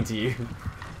 I'm talking to you.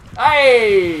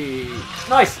 Hey!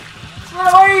 Nice! Run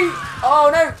away!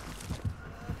 Oh no!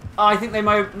 I think they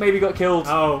maybe got killed.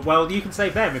 Oh, well, you can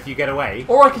save them if you get away.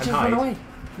 Or I could just run away.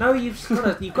 No, you've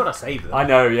got to save them. I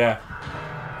know, yeah.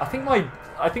 I think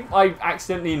I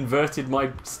accidentally inverted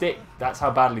my stick. That's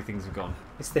how badly things have gone.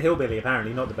 It's the hillbilly,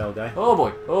 apparently, not the bell guy. Oh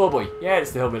boy. Yeah,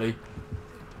 it's the hillbilly.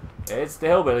 It's the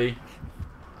hillbilly.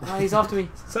 Oh, he's after me.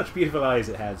 Such beautiful eyes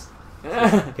it has.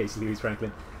 Casey Louise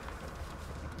Franklin.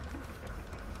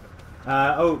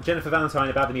 Jennifer Valentine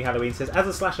about the new Halloween says, as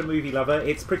a slasher movie lover,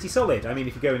 it's pretty solid. I mean,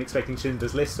 if you go in expecting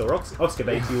Schindler's List or Oscar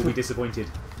bait, you will be disappointed.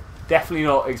 Definitely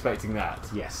not expecting that.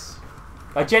 Yes.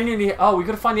 I genuinely... Oh, we've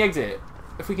got to find the exit.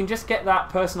 If we can just get that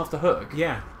person off the hook...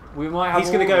 Yeah. We might have... He's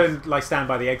going to go and stand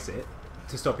by the exit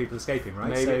to stop people escaping, right?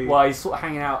 Maybe. So, well, he's sort of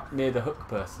hanging out near the hook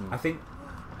person. I think...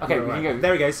 Okay, we can go.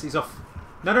 There he goes. He's off.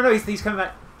 No. He's coming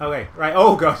back. Okay. Right.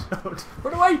 Oh, God.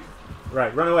 Run away!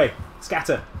 Right. Run away.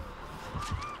 Scatter.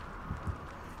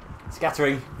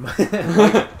 Scattering.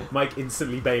 Mike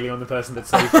instantly bailing on the person that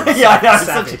saved him. Yeah, I know.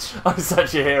 Savage. I'm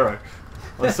such a hero.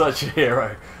 I'm such a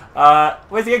hero.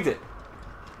 Where's the exit?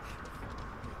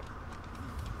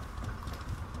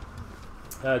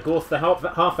 Gorth the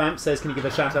half amp says, can you give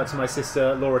a shout out to my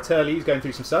sister Laura Turley, who's going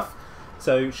through some stuff.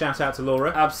 So shout out to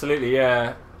Laura. Absolutely,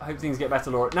 yeah. I hope things get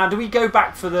better, Laura. Now, do we go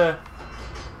back for the...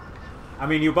 I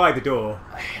mean, you're by the door.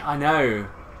 I know.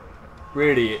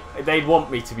 Really, they'd want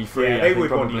me to be free. Yeah, I they think, would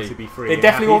probably. want you to be free. They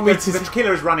definitely want me to... The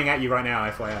killer is running at you right now,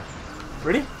 FYI.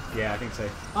 Really? Yeah, I think so.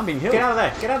 I'm being healed. Get out of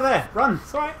there! Get out of there! Run!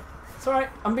 It's alright. It's alright.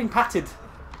 I'm being patted.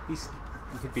 He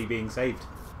could be being saved.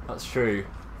 That's true.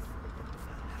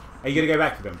 Are you going to go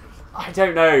back for them? I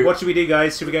don't know. What should we do,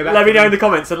 guys? Should we go back? Let me know in the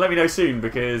comments and let me know soon,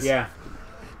 because... Yeah.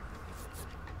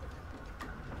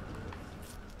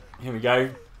 Here we go.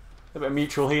 A bit of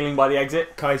mutual healing by the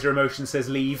exit. Kaiser Emotion says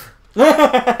leave.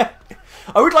 I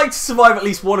would like to survive at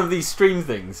least one of these stream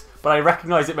things, but I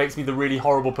recognise it makes me the really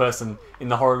horrible person in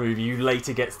the horror movie who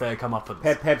later gets their comeuppance.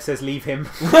 Peb says leave him.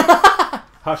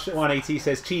 Hush at 180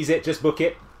 says cheese it, just book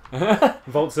it.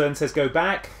 Voltzern says go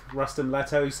back. Rustin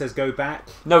Lato says go back.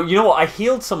 No, you know what? I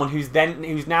healed someone who's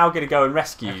now going to go and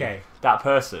rescue that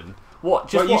person.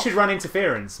 What? You should run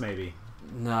interference, maybe.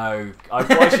 No.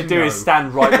 What I should do is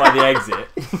stand right by the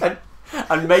exit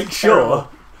and make sure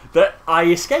that I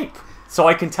escape, so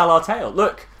I can tell our tale.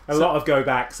 Look, a lot of go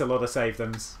backs, a lot of save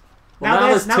thems.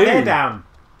 Well, now they're down.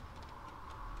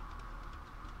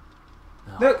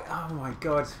 Oh. Look! Oh my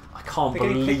God! I can't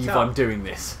believe I'm doing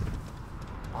this.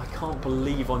 I can't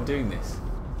believe I'm doing this.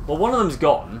 Well, one of them's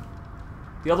gone.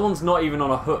 The other one's not even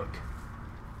on a hook,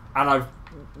 and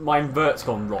my invert's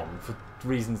gone wrong for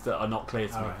reasons that are not clear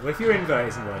to me. Right. Well, if your invert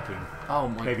isn't working,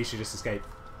 maybe you should just escape.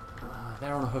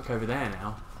 They're on a hook over there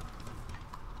now.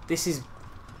 This is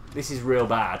real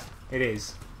bad. It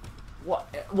is. What?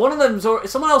 One of them's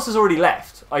someone else has already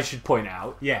left. I should point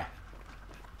out. Yeah.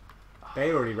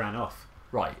 They already ran off.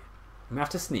 Right. I'm gonna have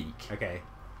to sneak. Okay.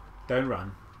 Don't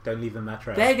run. Don't leave them that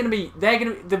trail.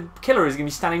 The killer is gonna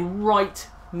be standing right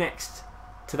next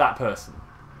to that person,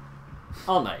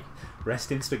 aren't they?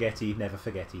 Rest in spaghetti, never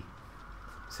forgetty.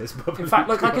 Says Bob. In fact,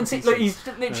 look, I can see. Look, he's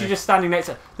literally just standing next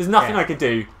to. There's nothing I can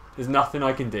do. There's nothing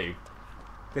I can do.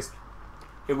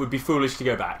 It would be foolish to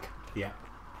go back. Yeah.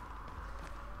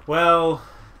 Well,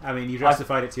 I mean, you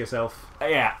justified it to yourself.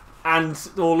 Yeah, and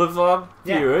all of our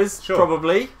viewers,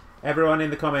 probably. Everyone in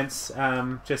the comments,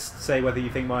 just say whether you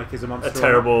think Mike is a monster. A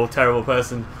terrible, terrible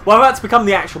person. Well, I'm about to become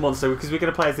the actual monster because we're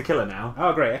going to play as the killer now.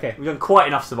 Oh, great, okay. We've done quite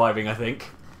enough surviving, I think.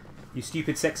 You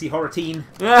stupid, sexy horror teen.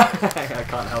 I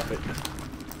can't help it.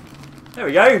 There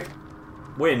we go.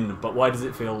 Win, but why does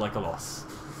it feel like a loss?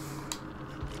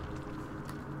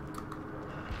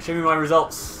 Show me my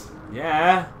results.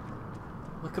 Yeah.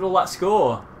 Look at all that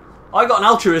score. I got an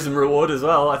altruism reward as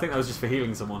well. I think that was just for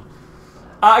healing someone.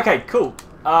 Okay, cool.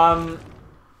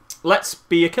 Let's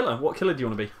be a killer. What killer do you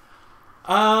want to be?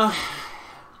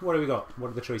 What do we got? What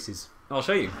are the choices? I'll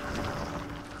show you.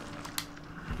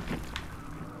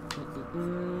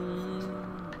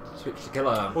 Switch to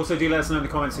killer. Also, do let us know in the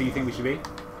comments who you think we should be.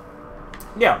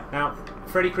 Yeah. Now,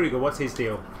 Freddy Krueger, what's his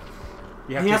deal?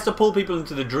 He has to pull people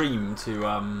into the dream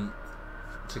to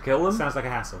kill them. Sounds like a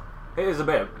hassle. It is a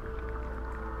bit.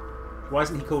 Why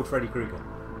isn't he called Freddy Krueger?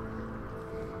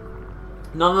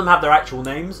 None of them have their actual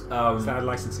names. Is that a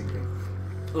licensing thing?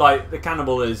 Like the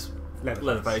cannibal is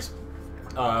Leatherface.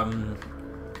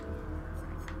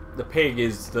 The pig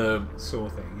is the Saw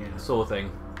thing, yeah. saw thing,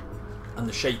 and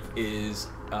the shape is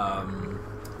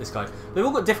this guy. They've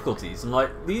all got difficulties, and like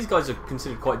these guys are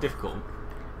considered quite difficult.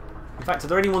 In fact, are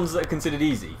there any ones that are considered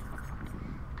easy?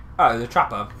 Oh, the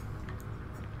trapper.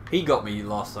 He got me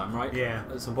last time, right? Yeah.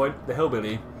 At some point, the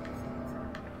hillbilly.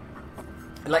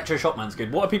 Electro Shopman's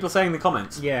good. What are people saying in the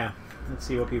comments? Yeah. Let's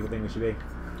see what people think it should be.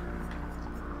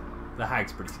 The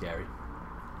hag's pretty scary.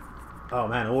 Oh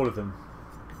man, all of them.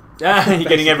 Yeah, you're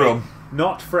getting everyone.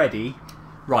 Not Freddy.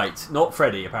 Right, not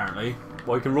Freddy, apparently.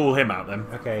 Well, we can rule him out then.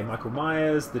 Okay, Michael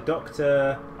Myers, the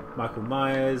Doctor, Michael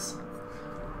Myers.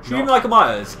 Should we do Michael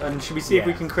Myers? And should we see if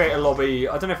we Yeah. can create a lobby?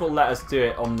 I don't know if it'll let us do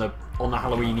it on the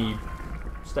Halloween-y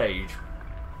stage.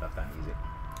 Love that music.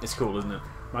 It's cool, isn't it?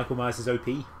 Michael Myers is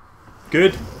OP.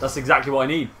 Good. That's exactly what I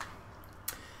need.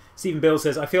 Stephen Bill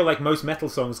says, I feel like most metal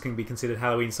songs can be considered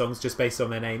Halloween songs just based on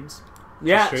their names.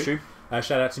 Yeah, That's it's true.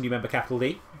 Shout out to new member Capital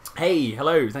D. Hey,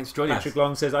 hello. Thanks for joining Patrick us.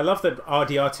 Long says, I love that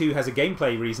RDR2 has a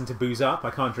gameplay reason to booze up.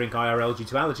 I can't drink IRL due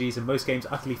to allergies, and most games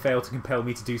utterly fail to compel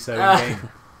me to do so in-game.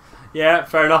 Yeah,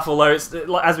 fair enough. Although it's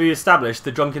as we established,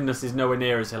 the drunkenness is nowhere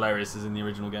near as hilarious as in the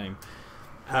original game.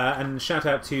 And shout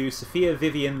out to Sophia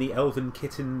Vivian, the Elven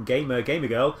Kitten Gamer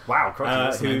Girl. Wow,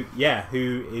 crikey,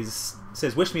 who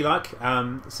says, wish me luck.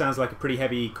 Sounds like a pretty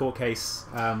heavy court case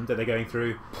that they're going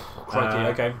through. Crikey,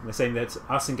 okay. They're saying that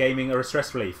us and gaming are a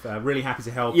stress relief. Really happy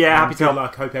to help. Yeah, happy to help. Good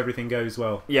luck. Hope everything goes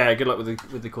well. Yeah, good luck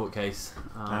with the court case.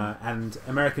 And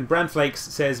American Brand Flakes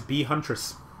says, be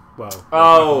Huntress. Well,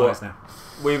 now.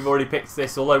 We've already picked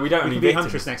this, although we don't We have can any be victims.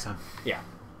 Huntress next time. Yeah.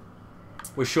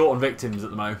 We're short on victims at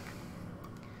the moment.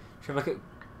 Should I look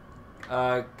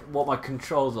at what my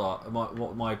controls are,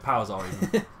 what my powers are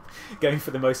even? Going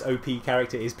for the most OP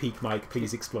character is Peak Mike.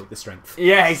 Please exploit the strength.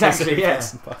 Yeah, exactly, yeah.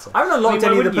 I haven't unlocked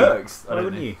any of the perks. Why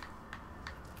wouldn't you?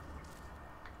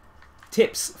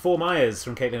 Tips for Myers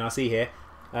from Caitlin RC here.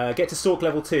 Get to Stalk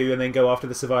level 2 and then go after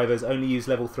the survivors. Only use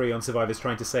level 3 on survivors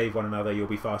trying to save one another. You'll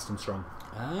be fast and strong.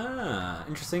 Ah,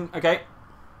 interesting. Okay.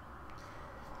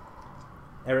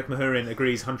 Eric Mahurin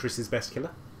agrees Huntress is best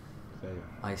killer. So,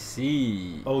 I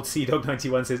see. Old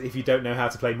CDog91 says, if you don't know how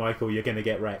to play Michael, you're going to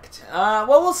get wrecked. Well,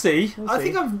 we'll see. We'll I see.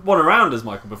 think I've won around as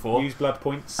Michael before. Use blood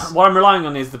points. What I'm relying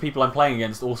on is the people I'm playing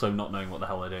against also not knowing what the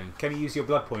hell they're doing. Can you use your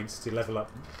blood points to level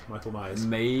up Michael Myers?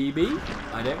 Maybe.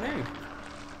 I don't know.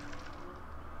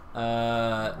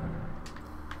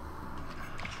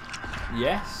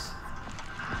 Yes.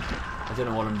 I don't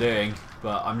know what I'm doing,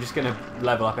 but I'm just going to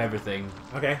level up everything.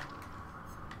 Okay.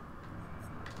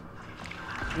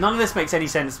 None of this makes any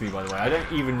sense to me, by the way. I don't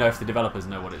even know if the developers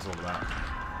know what it's all about.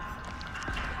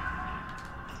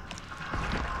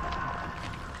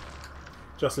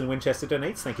 Jocelyn Winchester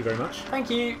donates. Thank you very much. Thank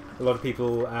you. A lot of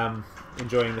people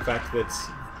enjoying the fact that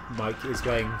Mike is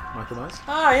playing Michael Myers.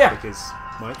 Ah, yeah. Because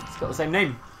Mike. It's got the same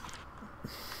name.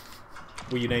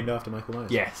 Were you named after Michael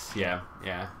Myers? Yes, yeah.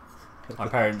 My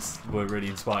parents were really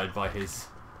inspired by his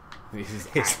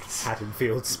acts.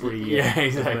 Haddonfield spree. Yeah, of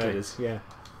exactly. murders. Yeah.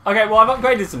 Okay, well, I've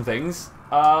upgraded some things.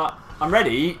 I'm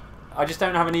ready. I just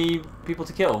don't have any people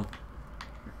to kill.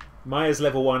 Myers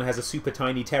level 1 has a super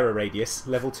tiny terror radius.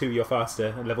 Level 2 you're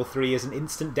faster, and level 3 is an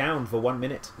instant down for 1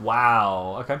 minute.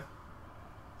 Wow, okay.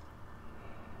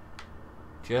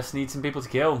 Just need some people to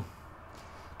kill.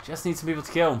 Just need some people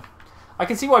to kill. I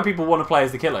can see why people want to play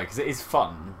as the killer, because it is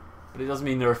fun. But it does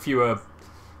mean there are fewer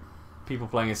people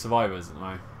playing as survivors at the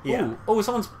moment. Yeah. Ooh. Oh,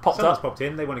 someone's popped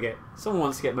in. They want to get Someone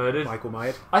wants to get murdered. Michael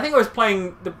Myers. I think I was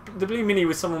playing... The Blue Mini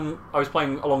was someone I was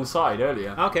playing alongside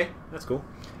earlier. Okay, that's cool.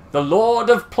 The Lord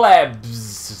of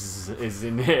Plebs is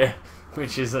in here,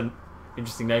 which is an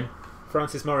interesting name.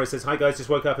 Francis Morris says, hi guys, just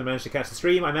woke up and managed to catch the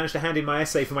stream. I managed to hand in my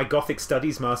essay for my Gothic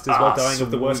Studies Masters while dying of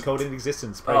the worst cold in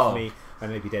existence. Pray for me. I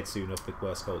may be dead soon of the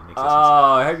worst cold in existence.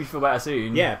 Oh, I hope you feel better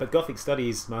soon. Yeah, but Gothic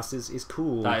Studies Masters is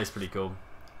cool. That is pretty cool.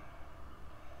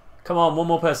 Come on, one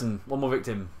more person. One more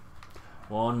victim.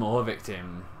 One more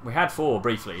victim. We had 4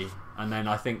 briefly, and then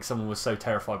I think someone was so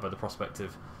terrified by the prospect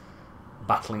of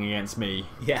battling against me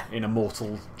in a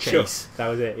mortal chase. Sure, that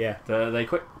was it, yeah. They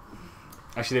quit.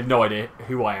 Actually, they have no idea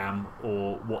who I am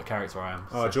or what character I am.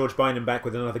 Oh, George Bynum back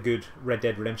with another good Red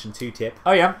Dead Redemption 2 tip.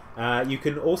 Oh, yeah. You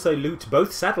can also loot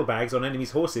both saddlebags on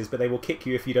enemies' horses, but they will kick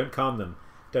you if you don't calm them.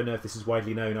 Don't know if this is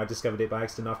widely known. I discovered it by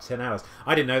accident after 10 hours.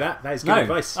 I didn't know that. That is good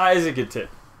advice. That is a good tip.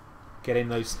 Get in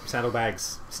those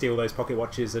saddlebags, steal those pocket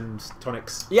watches and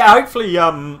tonics. Yeah, hopefully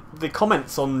the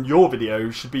comments on your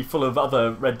video should be full of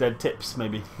other Red Dead tips,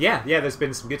 maybe. Yeah, there's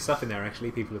been some good stuff in there,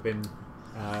 actually. People have been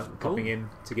popping in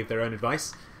to give their own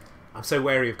advice. I'm so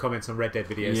wary of comments on Red Dead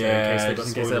videos. Yeah, in just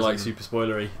in case they're like super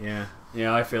spoilery.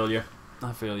 Yeah, I feel you.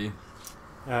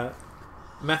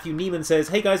 Matthew Neiman says,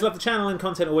 "Hey guys, love the channel and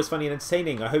content always funny and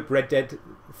entertaining. I hope Red Dead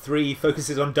 3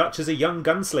 focuses on Dutch as a young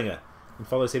gunslinger and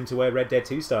follows him to where Red Dead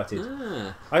 2 started.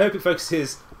 I hope it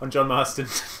focuses on John Marston.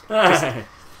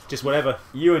 just whatever.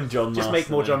 You and John Just Marston, make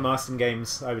more John Marston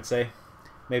games, I would say.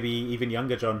 Maybe even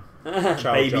younger John. Baby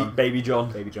John.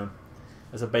 Baby John.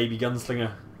 As a baby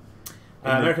gunslinger.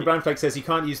 American Brownflake says, you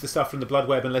can't use the stuff from the Blood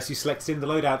Web unless you select it in the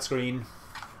loadout screen.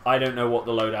 I don't know what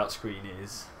the loadout screen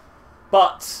is.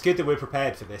 But it's good that we're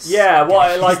prepared for this. Yeah, what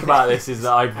I like about this is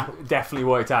that I've definitely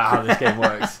worked out how this game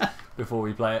works before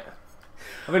we play it.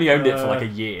 I've only owned it for like a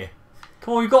year.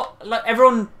 Come on, we've got like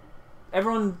everyone.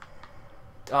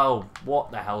 Oh,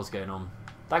 what the hell's going on?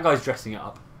 That guy's dressing it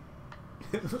up.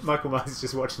 Michael Myers is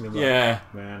just watching them. Like, yeah,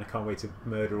 man, I can't wait to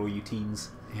murder all you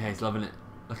teens. Yeah, he's loving it.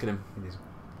 Look at him in his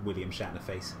William Shatner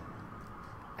face.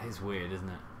 It's weird, isn't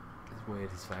it? It's weird,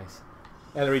 his face.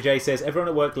 Ellery J says, everyone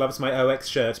at work loves my OX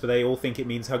shirt, but they all think it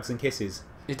means hugs and kisses.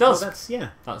 It does. Well,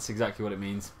 that's exactly what it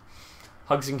means.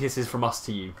 Hugs and kisses from us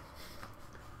to you.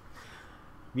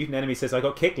 Mutant Enemy says, I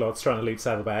got kicklots trying to loot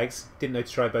saddlebags. Didn't know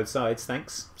to try both sides,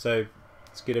 thanks. So,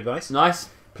 it's good advice. Nice.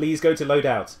 Please go to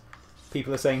loadout.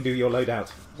 People are saying do your loadout.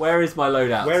 Where is my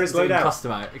loadout? Where is loadout?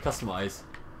 Customize.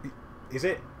 Is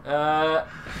it?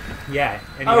 Yeah.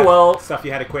 And well. Stuff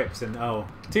you had equipped and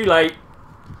too late.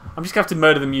 I'm just going to have to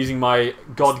murder them using my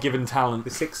God-given talent. The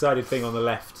six-sided thing on the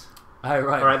left. Oh,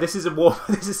 right. Alright, this is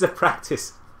a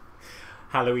practice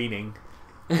Halloweening.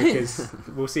 Because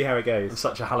we'll see how it goes. I'm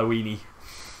such a Halloweeny.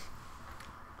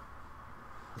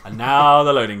 And now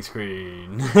the loading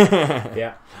screen.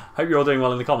 Yeah. Hope you're all doing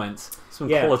well in the comments. Some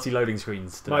quality loading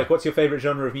screens today. Mike, what's your favourite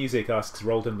genre of music? Asks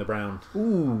Roldan the Brown.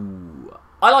 Ooh.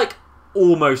 I like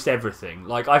almost everything.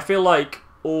 Like, I feel like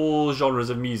all genres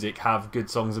of music have good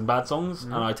songs and bad songs,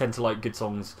 and I tend to like good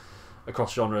songs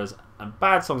across genres and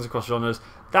bad songs across genres.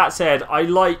 That said, I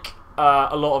like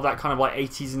a lot of that kind of like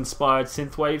 80s inspired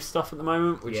synthwave stuff at the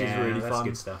moment, which is really fun.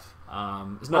 Good stuff.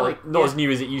 It's not as new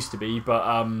as it used to be, but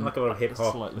I like a lot of hip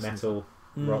hop, metal,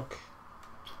 rock.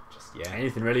 Just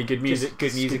anything really. Good music.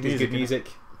 Good music is good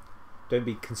music. Don't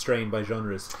be constrained by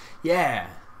genres. Yeah,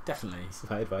 definitely. That's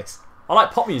my advice. I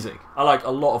like pop music. I like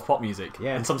a lot of pop music.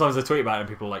 Yeah. And sometimes I tweet about it and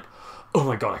people are like, oh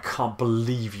my god, I can't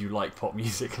believe you like pop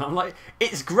music. And I'm like,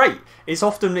 it's great. It's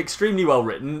often extremely well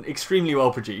written, extremely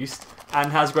well produced,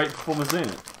 and has great performance in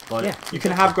it. Like, you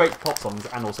can have great pop songs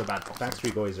and also bad pop songs.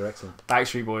 Backstreet Boys are excellent.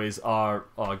 Backstreet Boys are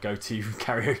our go-to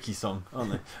karaoke song,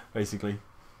 aren't they? Basically.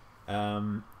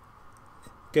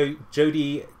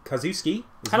 Jody Kazuski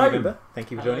is Hello. a member.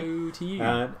 Thank you for joining. Hello to you.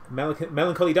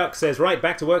 Melancholy Duck says, right,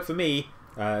 back to work for me.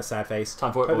 Sad face.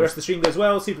 Time for it, Hope the rest of the stream goes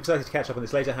well. Super excited to catch up on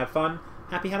this later. Have fun.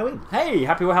 Happy Halloween. Hey,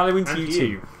 happy Halloween to you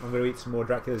too. I'm going to eat some more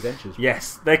Dracula's Dentures.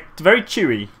 Yes, they're very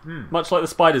chewy. Much like the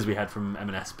spiders we had from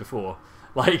M&S before.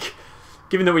 Like,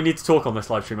 given that we need to talk on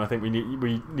this live stream, I think we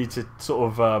need to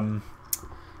sort of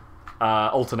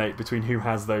alternate between who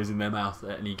has those in their mouth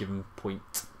at any given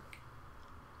point.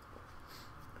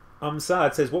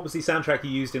 Saad says, what was the soundtrack you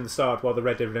used in the start while the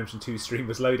Red Dead Redemption 2 stream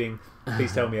was loading?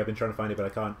 Please tell me. I've been trying to find it, but I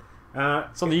can't.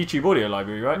 It's on the YouTube audio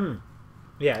library, right?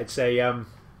 Yeah, it's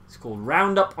it's called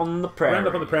Roundup on the Prairie.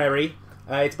 Roundup on the Prairie.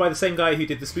 It's by the same guy who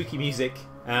did the spooky music,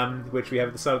 which we have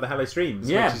at the start of the Hallowstreams,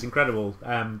 which is incredible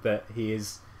that he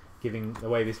is giving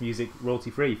away this music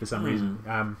royalty-free for some reason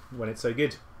when it's so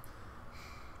good.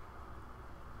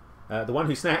 The One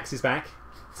Who Snacks is back.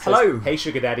 Says, hello. Hey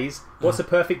Sugar Daddies, what's a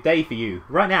perfect day for you?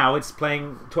 Right now it's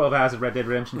playing 12 hours of Red Dead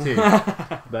Redemption 2,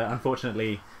 but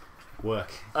unfortunately work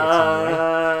gets in the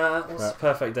way. What's a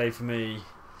perfect day for me?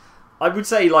 I would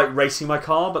say like racing my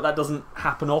car, but that doesn't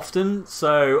happen often,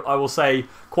 so I will say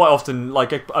quite often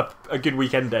like a good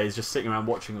weekend day is just sitting around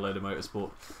watching a load of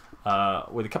motorsport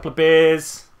with a couple of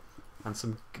beers and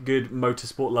some good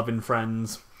motorsport loving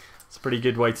friends. It's a pretty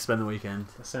good way to spend the weekend.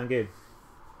 That sounds good.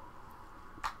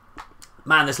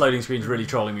 Man, this loading screen's really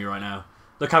trolling me right now.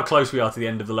 Look how close we are to the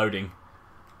end of the loading.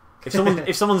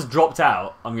 If someone's dropped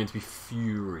out, I'm going to be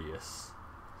furious.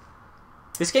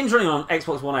 This game's running on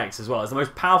Xbox One X as well. It's the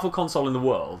most powerful console in the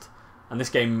world, and this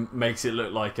game makes it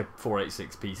look like a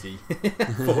 486 PC.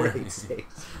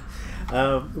 486.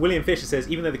 William Fisher says,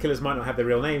 even though the killers might not have their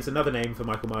real names, another name for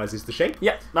Michael Myers is the Shape.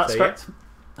 Yep, that's correct.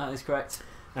 Yeah. That is correct.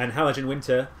 And Halogen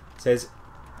Winter says,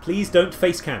 please don't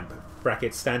face camp,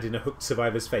 brackets, stand in a hooked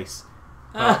survivor's face.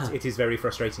 But it is very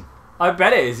frustrating. I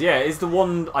bet it is, yeah. Is the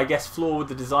one, I guess, flaw with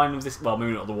the design of this... Well,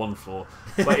 maybe not the one flaw,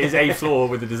 but is a flaw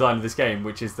with the design of this game,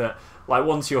 which is that, like,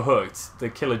 once you're hooked, the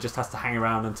killer just has to hang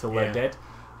around until they're dead.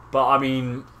 But, I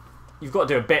mean, you've got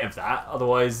to do a bit of that,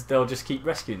 otherwise they'll just keep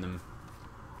rescuing them.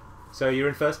 So you're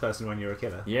in first person when you're a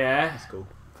killer? Yeah. That's cool.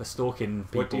 For stalking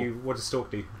people. What does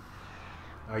stalk do?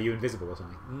 Are you invisible or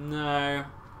something? No.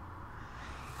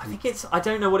 I think it's... I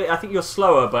don't know what it... I think you're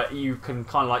slower, but you can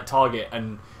kind of, like, target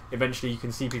and... Eventually you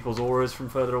can see people's auras from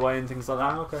further away and things like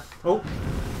that. Oh, okay. Oh.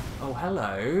 Oh,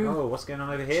 hello. Oh, what's going on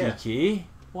over here? Cheeky.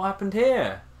 What happened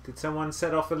here? Did someone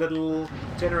set off a little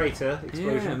generator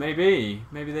explosion? Yeah, maybe.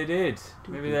 Maybe they did.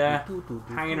 Maybe they're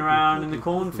hanging around in the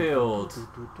cornfield.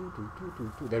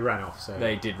 They ran off, so...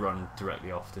 They did run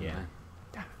directly off, didn't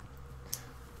they?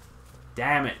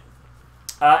 Damn it.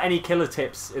 Any killer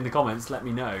tips in the comments, let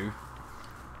me know.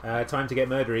 Time to get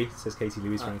murdery, says Casey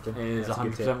Louise Franklin. It is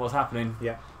 100% what's happening.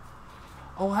 Yeah.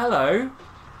 Oh, hello.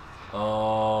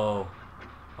 Oh,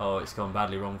 it's gone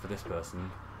badly wrong for this person.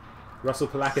 Russell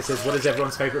Palaka says, what is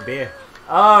everyone's favourite beer?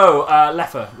 Oh,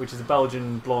 Leffe, which is a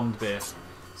Belgian blonde beer.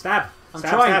 Stab! I'm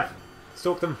trying. Stab!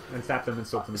 Stalk them and stab them and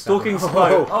stalk them and Stalking stab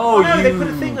slow. them. Oh, no, you, they put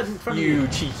a thing in front of you. You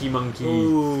cheeky monkey.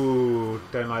 Ooh,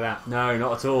 don't like that. No,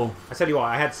 not at all. I tell you what,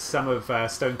 I had some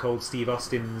of Stone Cold Steve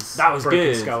Austin's That was Broken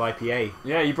good. Skull IPA.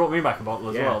 Yeah, you brought me back a bottle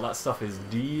as well. That stuff is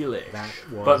delish. That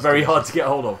was but very delicious. hard to get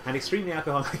hold of. And extremely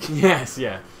alcoholic. Yes,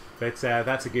 yeah. But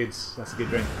that's a good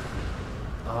drink.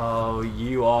 Oh,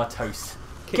 you are toast.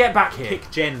 Get back here. Kick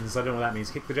gens. I don't know what that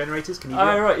means. Kick the generators? Can you do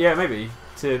Oh, it? right, yeah, maybe.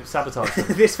 To sabotage them.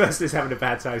 This person is having a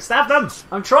bad time. Stab them!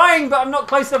 I'm trying, but I'm not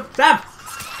close enough. Stab!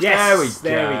 Yes!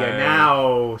 There we go.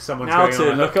 Now someone's Now going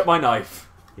to on a look hook. at my knife.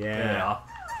 Yeah. There we are.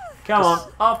 Come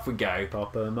on, off we go.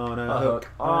 Pop 'em on a A hook.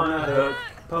 hook, on a hook,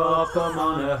 pop 'em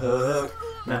on a hook.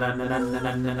 Na na na na na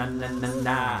na na na na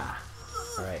na.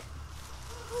 Alright.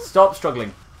 Stop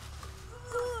struggling.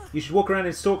 You should walk around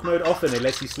in stalk mode often. It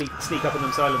lets you sneak up on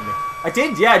them silently. I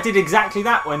did exactly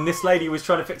that when this lady was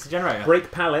trying to fix the generator. Break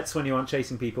pallets when you aren't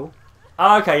chasing people.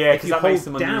 Oh, okay, yeah, If because you that makes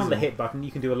them hold down unusable. the hit button,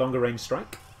 you can do a longer range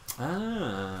strike.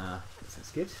 Ah.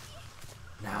 That's good.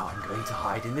 Now I'm going to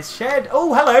hide in this shed.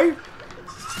 Oh, hello!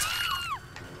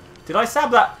 Did I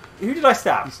stab that? Who did I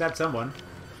stab? You stabbed someone.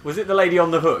 Was it the lady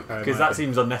on the hook? Oh, it Because might that have been.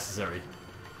 seems unnecessary.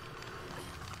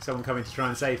 Someone coming to try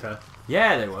and save her.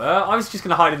 Yeah, they were. I was just going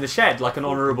to hide in the shed like an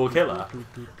honourable killer.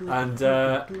 And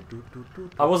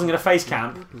I wasn't going to face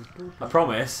camp. I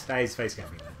promise. That is face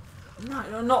camping.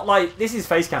 No, not like... This is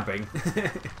face camping.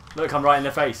 Look, I'm right in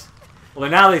their face. Although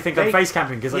now they think I'm face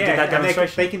camping because I did that and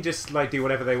demonstration. they can just like do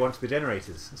whatever they want to the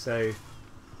generators. So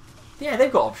Yeah,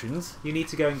 they've got options. you need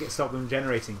to go and stop them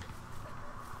generating.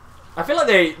 I feel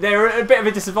like they're at a bit of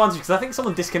a disadvantage because I think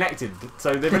someone disconnected.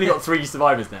 So they've only got 3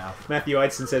 survivors now. Matthew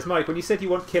Idson says, Mike, when you said you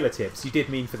want killer tips, you did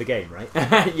mean for the game, right?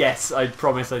 Yes, I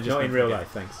promise I just... Not in meant real to life,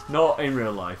 thanks. Not in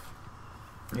real life.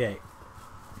 Yeah.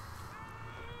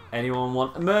 Anyone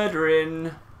want a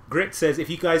murdering? Grit says, if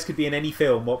you guys could be in any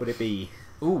film, what would it be?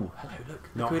 Ooh, hello, look.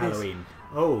 Not who it is. Halloween.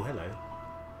 Oh, hello.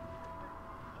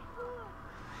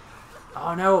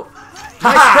 Oh, no. Nice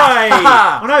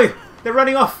try! Oh no! They're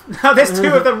running off! Now there's 2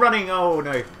 of them running! Oh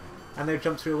no. And they've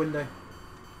jumped through a window.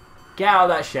 Get out of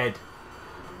that shed.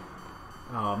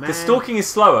 Oh man. The stalking is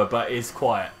slower, but is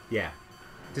quiet. Yeah.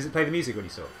 Does it play the music when you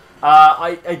stalk?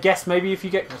 I guess maybe if you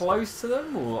get close to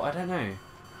them, or I don't know.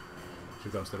 Should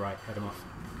have gone to the right, head them off.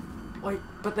 Wait,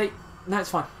 but they... No, it's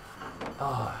fine.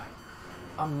 Oh,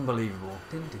 unbelievable.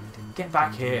 Get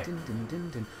back here.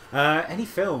 Any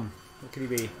film? What could he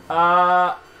be?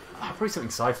 Probably something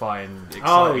sci-fi and exciting.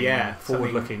 Oh yeah, and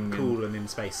forward-looking. Something cool and in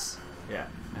space. Yeah.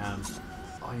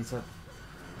 I need to...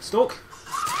 Stalk?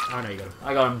 Oh no, you got him.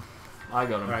 I got him. I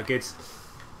got him. Alright, good.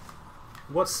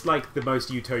 What's like the most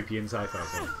utopian sci-fi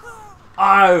thing?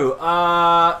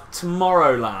 Oh,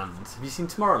 Tomorrowland. Have you seen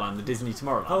Tomorrowland, the Disney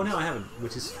Tomorrowland? Oh no, I haven't,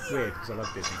 which is weird because I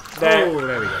love Disney. There we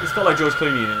go. It's got like George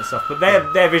Clooney in it and stuff, but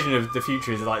their vision of the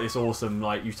future is like this awesome,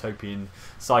 like utopian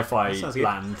sci-fi Sounds good.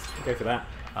 land. Go for that.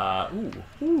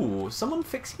 Ooh, someone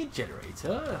fixing a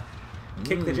generator.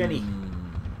 Kick the Jenny.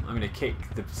 I'm gonna kick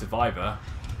the survivor.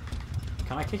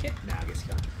 Can I kick it? Nah, I guess you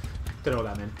can't. Don't know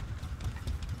what that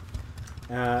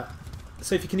meant.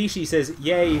 Sophie Kanishi says,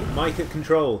 "Yay, Mike at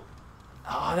control."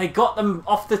 Oh, they got them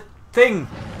off the thing.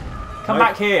 Come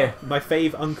back here. My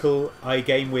fave uncle I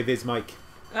game with is Mike.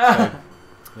 So,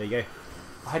 there you go.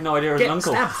 I had no idea it was an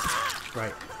uncle. Stabbed.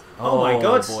 Right. Oh my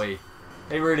god. Boy.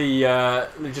 They really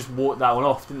they just walked that one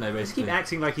off, didn't they, Just basically? keep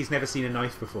acting like he's never seen a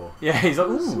knife before. Yeah, he's like,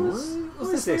 ooh,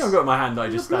 what's this thing I've got in my hand that I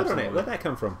There's just blood stabbed on it. someone Where'd with? that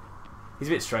come from? He's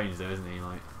a bit strange though, isn't he?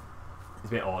 Like,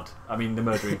 It's a bit odd. I mean, the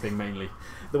murdering thing mainly.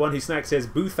 The one who snacks says,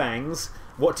 "Boothangs,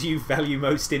 what do you value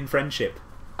most in friendship?"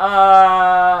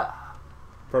 Probably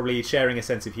sharing a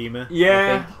sense of humour.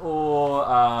 Yeah, or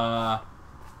I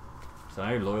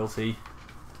don't know, loyalty.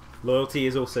 Loyalty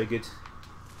is also good.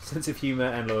 Sense of humour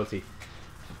and loyalty.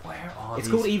 Where are It's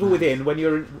these called Evil Within. When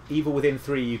you're in Evil Within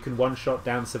 3, you can one-shot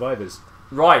down survivors.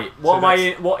 Right. What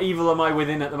So what evil am I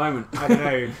within at the moment? I don't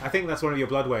know. I think that's one of your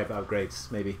Bloodwave upgrades,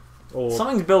 maybe. Or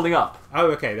Something's building up. oh,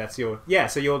 okay, that's your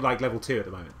so you're like level 2 at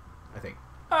the moment, I think.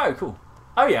 Oh, cool.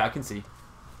 Oh yeah, I can see.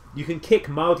 You can kick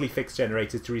mildly fixed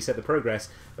generators to reset the progress,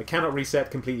 but cannot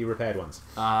reset completely repaired ones.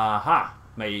 Aha.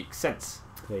 Makes sense.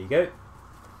 There you go.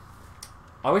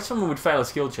 I wish someone would fail a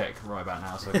skill check right about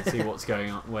now so I can see what's going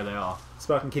on, where they are.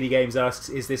 Spartan Kitty Games asks,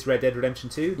 "Is this Red Dead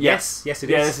Redemption 2?" Yes. Yes, it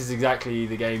is. Yeah, this is exactly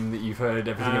the game that you've heard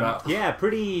everything about. Yeah,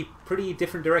 pretty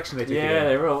different direction they took it Yeah, in.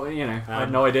 they were all, I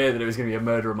had no idea that it was going to be a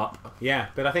murder 'em up. Yeah,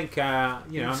 but I think I'm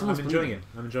Someone's enjoying bleeding.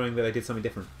 it. I'm enjoying that they did something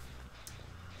different.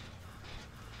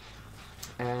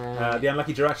 The The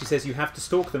Unlucky Jirachi says you have to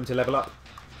stalk them to level up.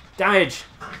 damage!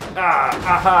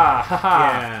 Aha! Haha!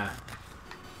 Yeah,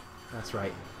 that's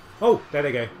right. Oh, there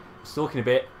they go. Stalking a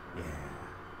bit. Yeah.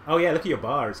 Oh yeah, look at your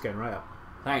bar. It's going right up.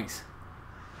 Thanks.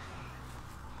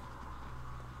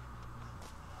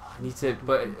 I need to,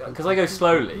 but because I go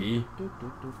slowly,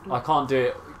 I can't do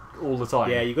it all the time.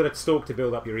 Yeah, you've got to stalk to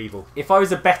build up your evil. If I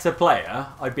was a better player,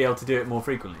 I'd be able to do it more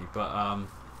frequently, but I'm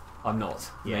not.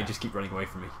 Yeah. They just keep running away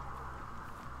from me.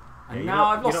 And Yeah, now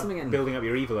I've you're lost not them again. building up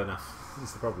your evil enough.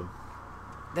 That's the problem.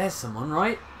 There's someone,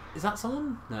 right? Is that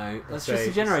someone? No, that's It's just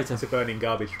a generator. It's a burning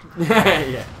garbage.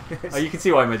 Yeah. Oh, you can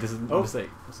see why I made this mistake.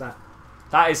 What's that?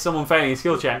 That is someone failing a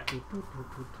skill check.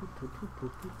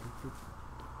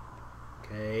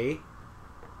 Okay.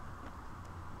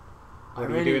 What are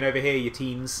really- you doing over here, you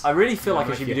teens? I really feel like I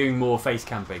like should be it. doing more face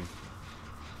camping.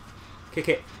 Kick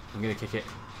it. I'm gonna kick it.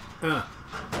 I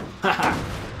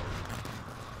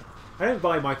don't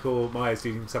buy Michael Myers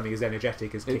doing something as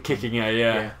energetic as kicking. Kicking it,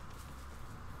 yeah.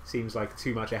 Seems like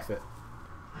too much effort.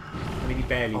 I mean, he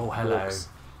barely Oh, hello. walks.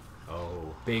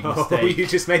 Oh. Big Oh, mistake. you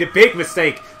just made a big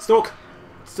mistake. Stalk.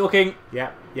 Stalking.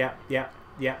 Yeah.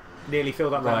 Nearly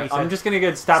filled up that Right, meter. I'm just gonna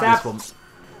go stab Stab. this one.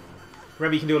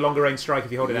 Remember, you can do a longer range strike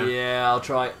if you hold it down. Yeah, I'll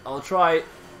try.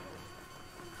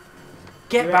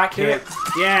 Get Do it, back do here. it.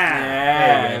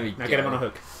 Yeah. There you we go. Now go. get him on a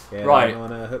hook. Get Right. him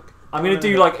on a hook. I'm gonna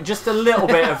do like just a little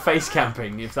bit of face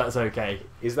camping, if that's okay.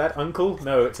 Is that Uncle?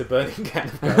 No, it's a burning can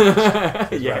of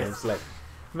garbage. It's Yes. Ryan Sledge.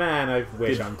 Man, I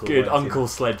wish Uncle. Good weren't in. uncle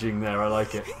sledging there. I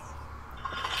like it.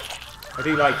 I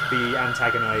do like the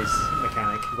antagonise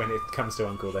mechanic when it comes to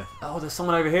Uncle there. Oh, there's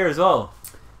someone over here as well.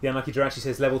 The Unlucky Jirachi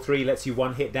says level 3 lets you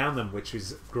one hit down them, which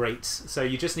is great. So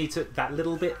you just need to that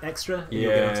little bit extra, and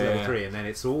you'll get onto level Yeah. 3, and then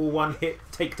it's all one hit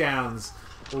takedowns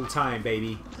all time,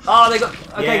 baby. Oh, they got.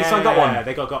 Okay, so I got one.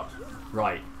 They got.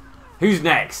 Right. Who's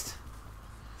next?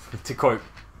 To quote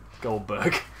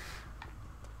Goldberg.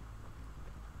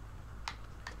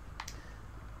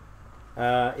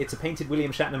 It's a painted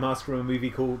William Shatner mask from a movie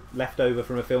called Leftover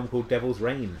from a film called Devil's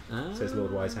Reign, says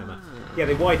Lord Wisehammer. Yeah,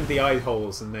 they widened the eye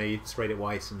holes and they sprayed it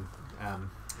white, and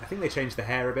I think they changed the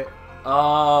hair a bit.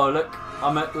 Oh, look.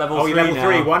 I'm at level 3 you're level now.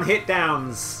 3, one hit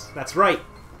downs. That's right.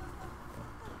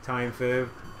 Time for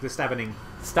the stabbing.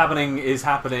 Stabbing is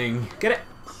happening. Get it.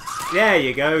 There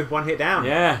you go. One hit down.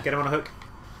 Yeah. Get him on a hook.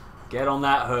 Get on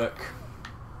that hook.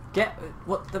 Get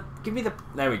what the? Give me the.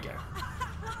 There we go.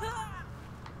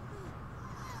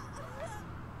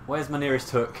 Where's my nearest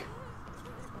hook?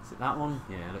 Is it that one?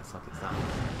 Yeah, it looks like it's that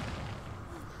one.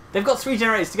 They've got 3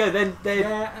 generators to go.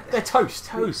 They're toast.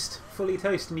 Toast. Fully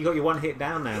toast, and you got your one hit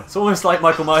down now. It's almost like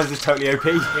Michael Myers is totally OP.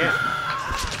 Yeah.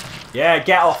 Yeah,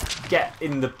 get off. Get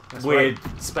in the That's weird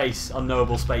space,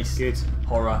 unknowable space. Good.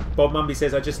 Horror. Bob Mumby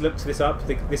says, I just looked this up.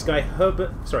 This guy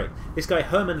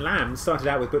Herman Lamb started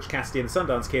out with Butch Cassidy and the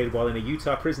Sundance Kid, while in a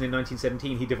Utah prison in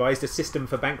 1917 he devised a system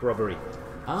for bank robbery.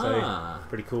 Ah. So,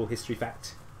 pretty cool history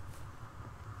fact.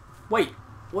 Wait,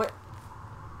 what?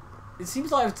 It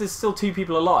seems like there's still 2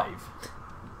 people alive.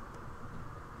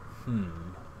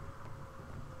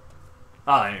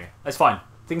 Ah, anyway, that's fine.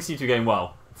 Things seem to be going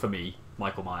well for me,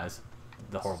 Michael Myers,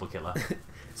 the horrible killer.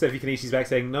 Sophie Kanishi's back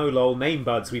saying, no lol, name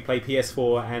buds, we play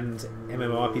PS4 and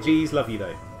MMORPGs, love you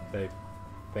though. So,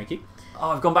 thank you. Oh,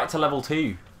 I've gone back to level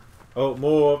 2. Oh,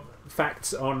 more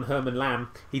facts on Herman Lamb.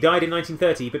 He died in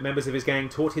 1930, but members of his gang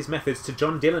taught his methods to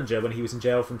John Dillinger when he was in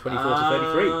jail from 24 to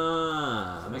 33.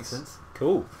 Ah, that makes sense.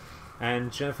 Cool.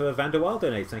 And Jennifer van der Waal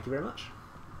donates, thank you very much.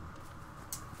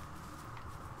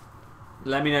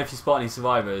 Let me know if you spot any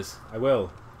survivors. I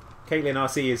will. Caitlin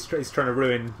RC is trying to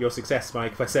ruin your success,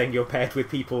 Mike, by saying you're paired with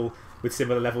people with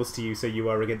similar levels to you, so you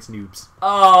are against noobs.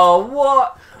 Oh,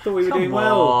 what? I thought we were Come doing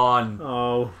well. on.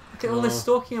 Oh. Look at all this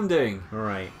stalking I'm doing.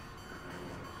 Alright.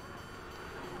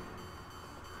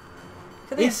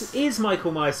 Look at this. Is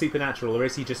Michael Myers supernatural, or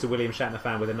is he just a William Shatner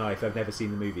fan with a knife? I've never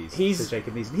seen the movies. He's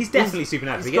definitely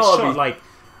supernatural. He gets shot like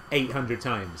 800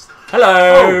 times.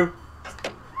 Hello!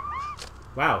 Oh.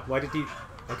 Wow, why did you...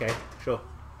 Okay, sure.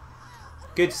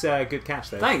 Good catch,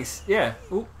 though. Thanks, yeah.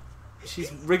 Ooh.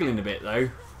 She's wriggling a bit, though.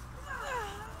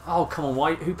 Oh, come on,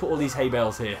 White. Who put all these hay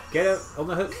bales here? Get her on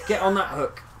the hook. Get on that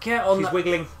hook. Get on She's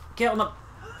wiggling. Get on the...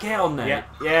 Get on there. Yeah,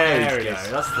 there it we go.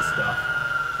 is. That's the stuff.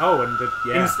 Oh, and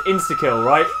yeah. Insta-kill,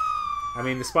 right? I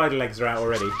mean, the spider legs are out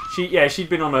already. She'd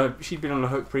been on a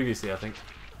hook previously, I think.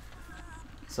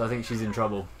 So I think she's in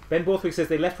trouble. Ben Borthwick says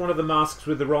they left one of the masks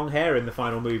with the wrong hair in the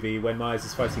final movie when Myers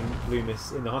is fighting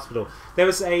Loomis in the hospital. There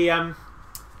was a an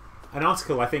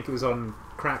article, I think it was on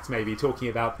Cracked maybe, talking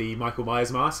about the Michael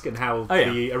Myers mask and how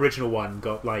the original one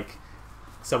got, like,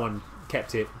 someone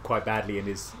kept it quite badly in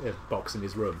his box in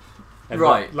his room. And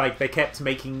right. Like, they kept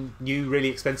making new, really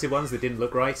expensive ones that didn't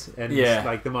look right, and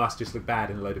like the mask just looked bad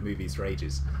in a load of movies for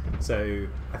ages. So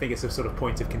I think it's a sort of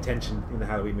point of contention in the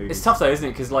Halloween movies. It's tough though, isn't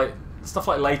it? Because like stuff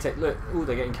like latex. Look,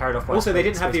 they're getting carried off by. Also, they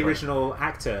didn't have the original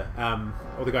actor,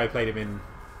 or the guy who played him in,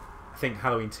 I think,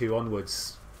 Halloween 2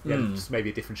 onwards. Yeah, just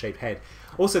maybe a different shaped head.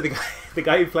 Also, the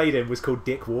guy who played him was called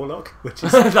Dick Warlock, which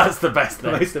is that's the best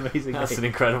name. The most amazing. That's name. an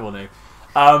incredible name.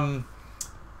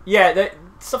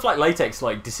 Stuff like latex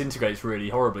like disintegrates really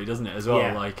horribly, doesn't it? As well,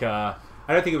 Yeah. like. I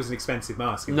don't think it was an expensive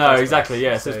mask. No, exactly.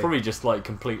 Yeah, so it's probably just like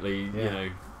completely, you know,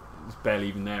 it's barely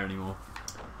even there anymore.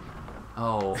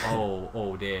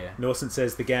 Oh dear. Norson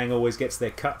says the gang always gets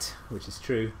their cut, which is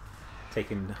true.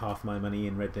 Taking half my money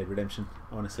in Red Dead Redemption,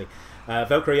 honestly.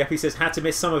 Velcro Yuppie says, had to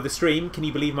miss some of the stream. Can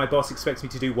you believe my boss expects me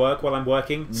to do work while I'm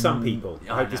working? Some people.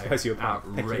 I hope this goes your part.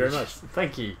 Thank you very much.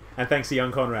 Thank you. And thanks to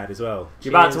young Conrad as well.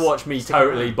 You're about to watch me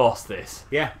totally boss this.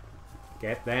 Yeah.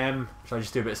 Get them. Should I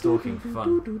just do a bit of stalking for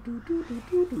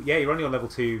fun? Yeah, you're only on level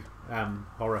 2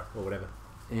 horror or whatever.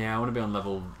 Yeah, I want to be on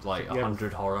level like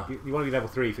 100 horror. You want to be level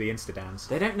 3 for the insta-dance.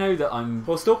 They don't know that I'm...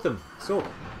 Well, stalk them. Stalk.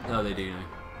 No, they do know.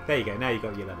 There you go. Now you've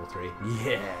got your level 3.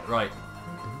 Yeah, right.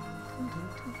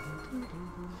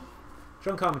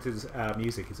 John Carpenter's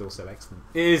music is also excellent.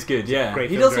 It is good, yeah.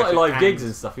 Great He film does like director live and- gigs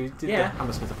and stuff. He did Yeah.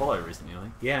 Hammersmith Apollo recently, I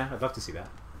think. Yeah, I'd love to see that.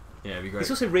 Yeah, it'd be great. He's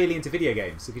also really into video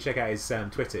games. If you check out his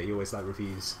Twitter, he always like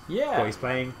reviews what he's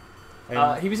playing.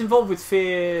 He was involved with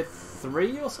Fear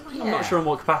 3 or something. Yeah. I'm not sure in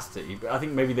what capacity, but I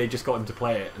think maybe they just got him to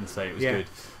play it and say it was good.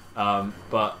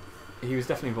 But he was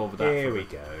definitely involved with that. Here we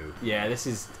go. Yeah, this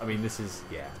is.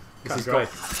 Yeah. This There you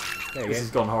this go.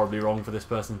 has gone horribly wrong for this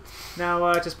person.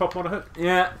 Now just pop him on a hook.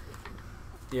 Yeah.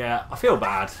 Yeah, I feel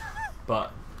bad,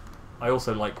 but I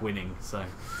also like winning, so.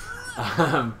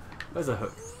 Where's a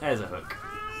hook? There's a hook.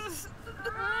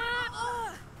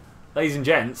 Ladies and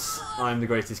gents, I'm the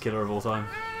greatest killer of all time.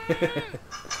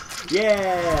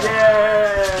 Yeah!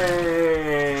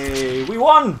 Yay! We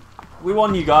won! We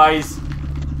won, you guys.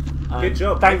 Good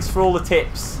job. Thanks for all the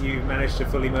tips. You managed to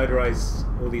fully murderize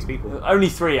all these people. Only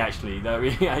 3, actually. Though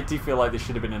I do feel like there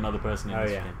should have been another person in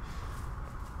this game.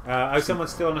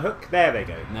 Someone's still on a hook? There they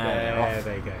go. No,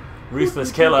 there you go.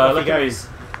 Ruthless killer. Off Look he at goes.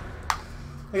 me.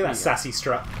 Look at that sassy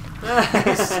strut.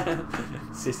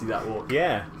 Sissy that walk.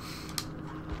 Yeah.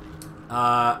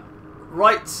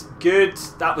 Right, good.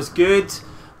 That was good.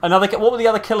 What were the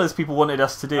other killers people wanted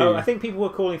us to do? Oh, I think people were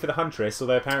calling for the Huntress,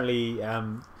 although apparently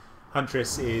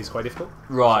Huntress is quite difficult.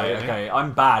 Right, So, okay.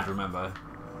 I'm bad, remember.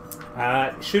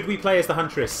 Should we play as the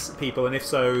Huntress, people? And if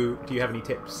so, do you have any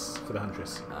tips for the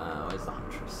Huntress? Where's the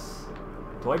Huntress?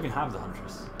 Do I even have the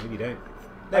Huntress? Maybe you don't.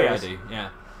 There I do, yeah.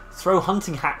 Throw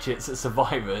hunting hatchets at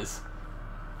survivors.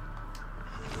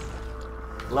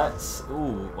 Let's...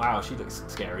 Ooh, wow, she looks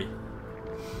scary.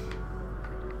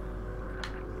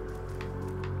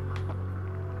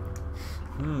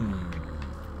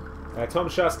 Tom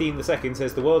Sharstein II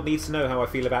says, the world needs to know how I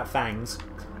feel about fangs,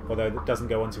 although it doesn't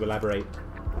go on to elaborate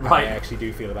how I actually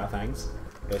do feel about fangs.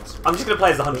 But I'm just going to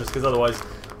play as the Huntress, because otherwise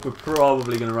we're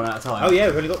probably going to run out of time. oh yeah,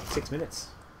 we've only got 6 minutes.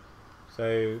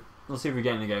 So Let's see if we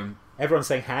get in the game. everyone's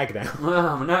saying hag now.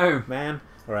 Oh, no. Man.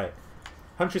 Alright.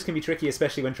 Huntress can be tricky,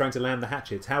 especially when trying to land the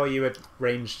hatchets. How are you at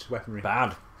ranged weaponry?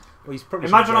 Bad. Well, he's probably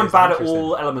Imagine I'm bad at Huntress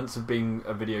all then. elements of being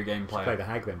a video game player. Play the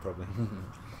hag then, probably.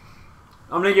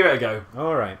 I'm going to give it a go.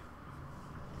 Alright.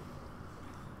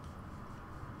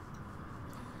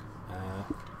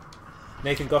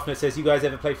 Nathan Goffner says, you guys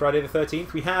ever play Friday the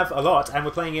 13th? We have a lot, and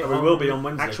we're playing it We will be on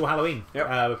Wednesday. Actual Halloween. Yep.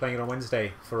 We're playing it on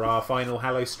Wednesday for our final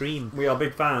Hallowstream. We are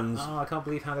big fans. Oh, I can't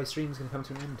believe Hallowstream's going to come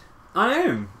to an end. I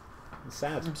am. It's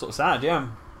sad. I'm sort of sad, yeah.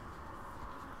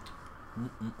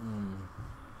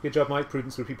 Good job, Mike.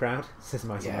 Prudence would be proud, says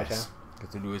Mice in my town.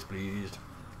 Cthulhu is pleased.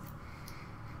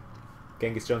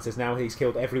 Genghis John says, now he's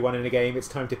killed everyone in the game, it's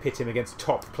time to pit him against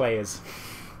top players.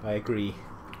 I agree.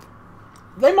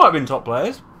 They might have been top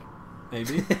players.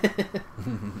 Maybe.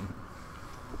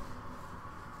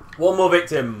 One more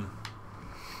victim.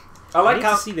 I need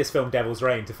to see this film Devil's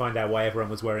Reign to find out why everyone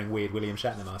was wearing weird William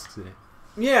Shatner masks in it.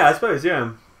 Yeah, I suppose,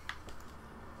 yeah.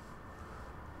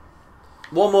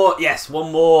 One more. Yes,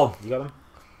 one more. You got them?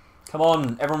 Come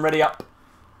on, everyone ready up.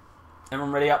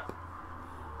 Everyone ready up.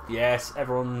 Yes,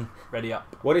 everyone ready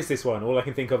up. What is this one? All I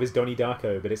can think of is Donnie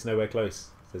Darko, but it's nowhere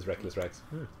close, says Reckless Rags.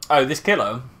 Oh, this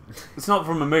killer? It's not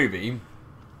from a movie.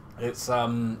 It's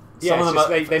some of them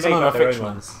they make up their own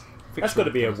ones. That's got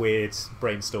to be a killers. weird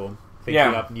brainstorm.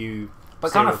 Thinking up new,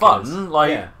 but kind of fun,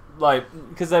 killers. like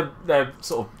because they're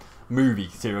sort of movie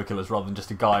serial killers rather than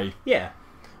just a guy. Yeah.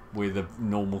 With a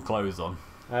normal clothes on.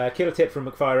 Killer tip from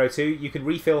McFire02: you can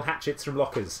refill hatchets from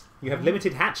lockers. You have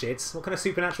limited hatchets. What kind of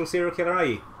supernatural serial killer are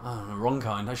you? Oh, the wrong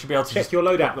kind. I should be able to check your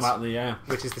loadout them out of the air,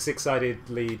 which is the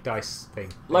 6-sided dice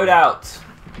thing. Loadout.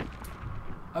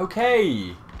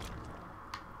 Okay.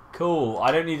 Cool.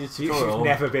 I don't need a tutorial. You've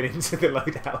never been into the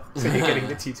loadout, so you're getting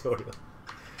the tutorial.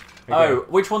 Okay. Oh,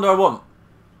 which one do I want?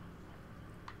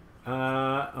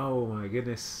 Oh my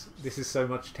goodness, this is so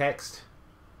much text.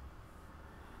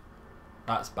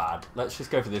 That's bad. Let's just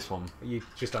go for this one. You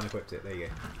just unequipped it. There you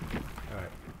go.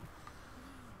 Alright.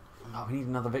 Oh, we need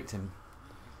another victim.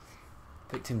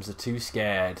 Victims are too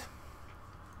scared.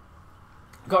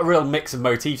 I've got a real mix of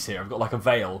motifs here. I've got like a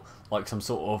veil, like some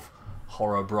sort of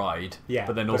horror bride. Yeah.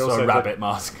 But then also a rabbit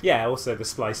mask. Yeah, also the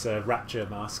Splicer Rapture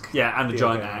mask. Yeah, and a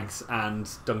giant axe and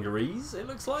dungarees, it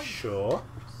looks like. Sure.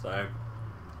 So.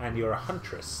 And you're a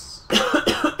huntress.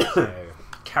 So.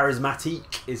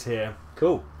 Charismatique is here.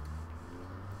 Cool.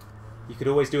 You could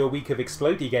always do a week of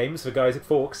explodey games for guys at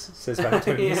Forks, says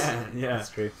Valentonius. Yeah. That's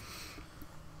true.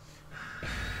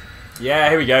 Yeah,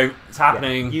 here we go. It's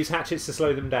happening. Yeah. Use hatchets to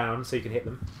slow them down so you can hit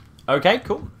them. Okay,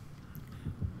 cool.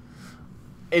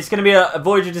 It's going to be a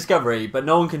Voyager Discovery, but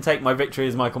no one can take my victory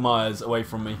as Michael Myers away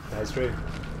from me. That is true.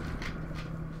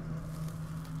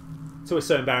 It's always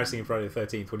so embarrassing in Friday the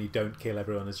 13th when you don't kill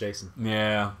everyone as Jason.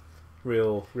 Yeah.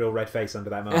 Real red face under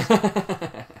that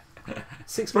mask.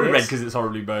 6 Probably minutes. red because it's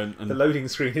horribly burnt. And the loading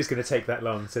screen is going to take that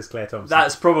long, says Claire Thompson.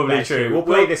 That's probably true. We'll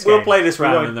play this game. We'll play this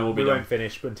round and then we'll be done. We won't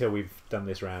finish until we've done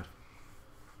this round.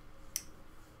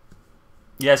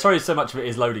 Yeah, sorry so much of it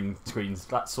is loading screens.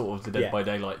 That's sort of the Dead by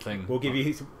Daylight thing. We'll give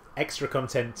you extra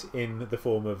content in the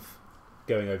form of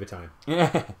going over time.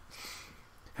 Yeah.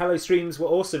 Hallowstreams were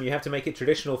awesome. You have to make it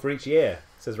traditional for each year,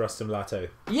 says Rustum Lato.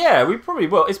 Yeah, we probably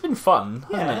will. It's been fun.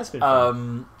 Yeah, it has been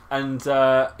fun. And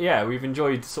yeah, we've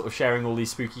enjoyed sort of sharing all these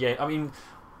spooky games. I mean,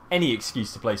 any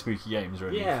excuse to play spooky games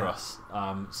really for us.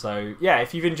 So yeah,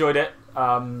 if you've enjoyed it,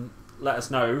 let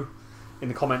us know in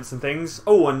the comments and things.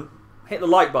 Oh, and hit the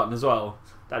like button as well.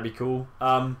 That'd be cool.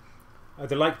 The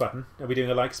like button. Are we doing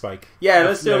a like spike? Yeah,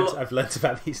 let's do. I've learnt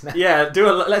about these now. Yeah,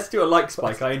 let's do a like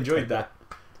spike. I enjoyed that.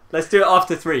 Let's do it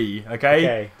after 3. Okay.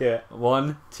 Okay, do it.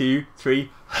 1, 2,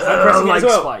 3. I'm pressing it as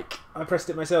well. Spike. I pressed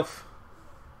it myself.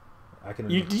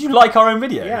 Did you like our own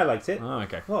video? Yeah, I liked it. Oh,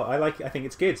 okay. Well, I think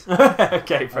it's good.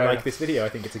 Okay, I like this video. I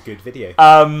think it's a good video.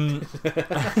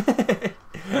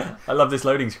 I love this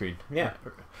loading screen. Yeah.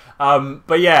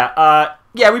 But yeah,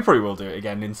 we probably will do it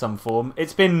again in some form.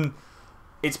 It's been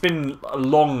a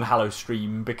long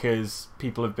Hallowstream because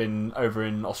people have been over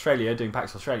in Australia doing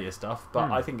PAX Australia stuff, but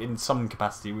I think in some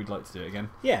capacity we'd like to do it again.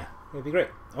 Yeah, it'd be great.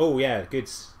 Oh yeah, good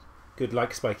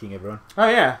like spiking, everyone. Oh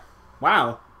yeah.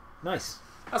 Wow. Nice.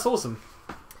 That's awesome.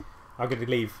 I'm gonna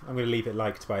leave it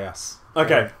liked by us.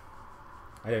 Okay.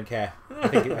 I don't care.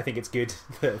 I think it's good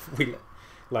that we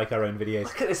like our own videos.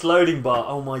 Look at this loading bar.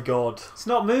 Oh my god. It's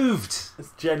not moved.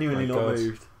 It's genuinely not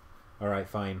moved. Alright,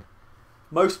 fine.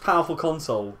 Most powerful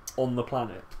console on the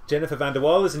planet. Jennifer van der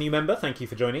Waal is a new member. Thank you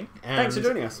for joining. And thanks for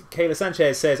joining us. Kayla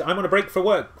Sanchez says, I'm on a break from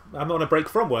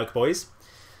work, boys.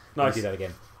 Nice. Do that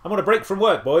again. I'm on a break from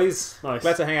work, boys. Nice.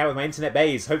 Glad to hang out with my internet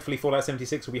bays. Hopefully Fallout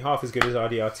 76 will be half as good as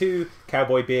RDR2.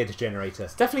 Cowboy Beard Generator.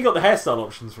 It's definitely got the hairstyle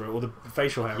options for it, or the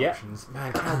facial hair options.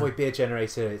 Man, Cowboy Beard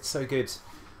Generator, it's so good.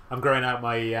 I'm growing out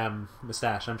my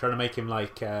moustache. I'm trying to make him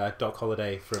like Doc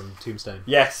Holliday from Tombstone.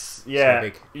 Yes, yeah. So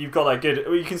big. You've got that good...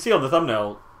 Well, you can see on the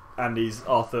thumbnail, Andy's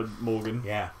Arthur Morgan.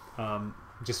 Yeah.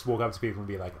 Just walk up to people and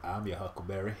be like, I'm your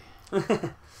Huckleberry.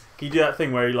 Can you do that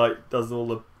thing where he like does all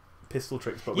the pistol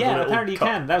tricks? But yeah, apparently you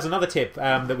can. That was another tip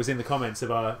that was in the comments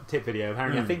of our tip video.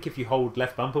 Apparently, I think if you hold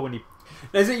left bumper when you...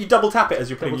 Is it you double tap it as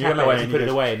you're putting it away? You put it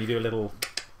away and you do a little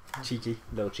cheeky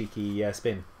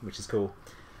spin, which is cool.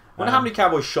 Wonder how many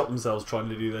cowboys shot themselves trying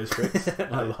to do those tricks.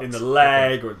 Like, in the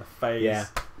leg or in the face. Yeah.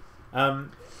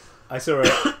 I saw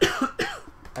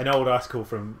an old article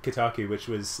from Kotaku, which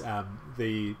was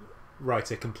the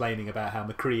writer complaining about how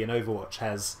McCree in Overwatch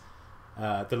has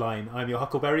the line "I'm your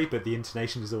Huckleberry," but the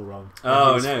intonation is all wrong.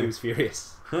 And he was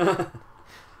furious.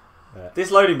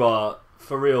 This loading bar,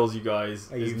 for reals, you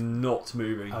guys, is not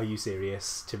moving. Are you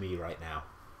serious to me right now?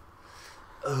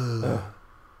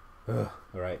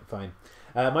 Alright, fine.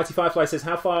 Mighty Firefly says,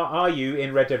 how far are you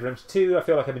in Red Dead Redemption 2? I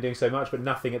feel like I've been doing so much, but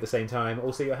nothing at the same time.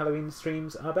 Also, your Halloween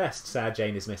streams are best. Sad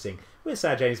Jane is missing. Well,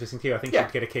 Sad Jane is missing too. I think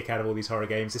she'd get a kick out of all these horror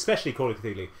games, especially Call of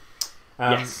Cthulhu.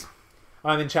 Yes.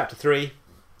 I'm in Chapter 3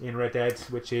 in Red Dead,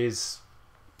 which is...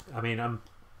 I mean,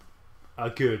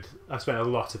 I've spent a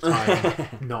lot of time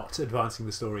not advancing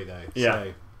the story, though. Yeah.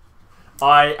 So.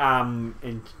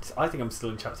 I think I'm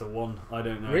still in Chapter 1. I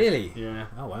don't know. Really? Yeah.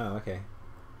 Oh, wow, okay.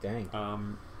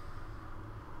 Dang.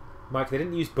 Mike, they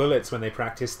didn't use bullets when they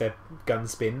practiced their gun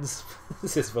spins.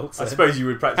 Says Voltson. I suppose you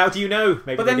would practice. How do you know?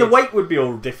 Maybe but then the weight would be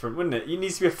all different, wouldn't it? It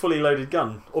needs to be a fully loaded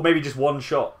gun. Or maybe just one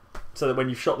shot. So that when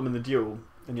you've shot them in the duel,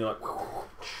 and you're like...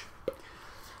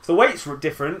 If the weight's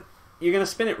different, you're going to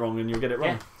spin it wrong and you'll get it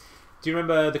wrong. Yeah. Do you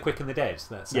remember The Quick and the Dead?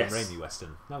 That Sam Raimi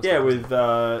Western? That was with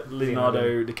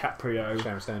Leonardo DiCaprio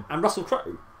Sharon Stone. and Russell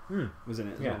Crowe was in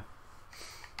it as well.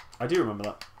 I do remember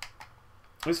that.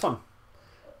 It was fun.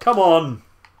 Come on!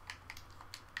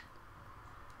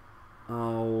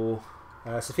 Oh.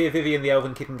 Sophia Vivian, the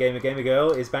Elven Kitten Gamer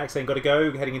Girl, is back saying, gotta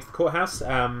go, heading into the courthouse.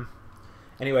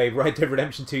 Anyway, Red Dead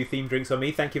Redemption 2 themed drinks on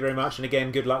me. Thank you very much. And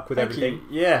again, good luck with everything.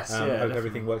 Yes, hope definitely.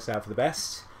 everything works out for the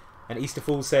best. And Easter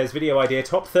Fool says, video idea,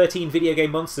 top 13 video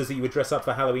game monsters that you would dress up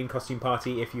for Halloween costume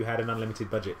party if you had an unlimited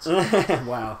budget.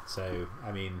 Wow. So,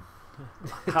 I mean,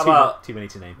 how about too many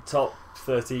to name. Top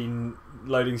 13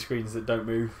 loading screens that don't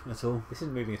move at all? This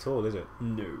isn't moving at all, is it?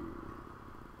 No.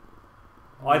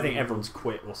 I think everyone's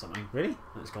quit or something. Really?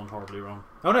 It's gone horribly wrong.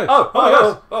 Oh no! Oh my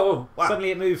god! Oh, wow.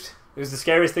 Suddenly it moved. It was the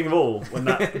scariest thing of all when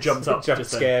that jumped up. Jump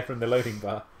scare from the loading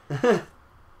bar.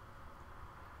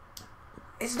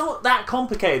 It's not that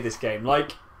complicated, this game.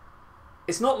 Like,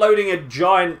 it's not loading a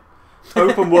giant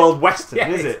open world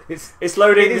western, is it? It's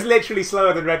loading... It is literally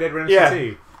slower than Red Dead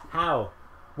Redemption 2. How?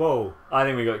 Whoa. I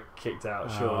think we got kicked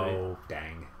out, surely. Oh,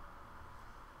 dang.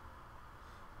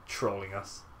 Trolling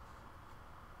us.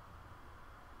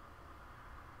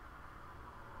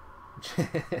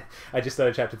 I just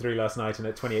started Chapter 3 last night, and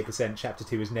at 28%, Chapter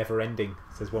 2 is never ending,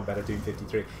 says one better Doom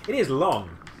 53. It is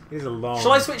long. It is a long...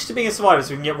 Shall I switch to being a survivor so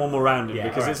we can get one more round in? Yeah,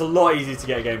 because it's a lot easier to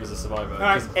get a game as a survivor.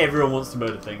 Because everyone wants to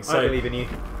murder things. So I believe in you.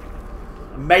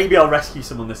 Maybe I'll rescue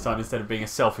someone this time instead of being a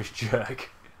selfish jerk.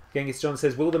 Genghis John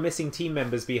says, will the missing team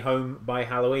members be home by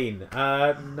Halloween?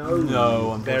 No.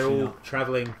 No, they're all not.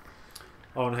 travelling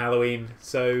on Halloween.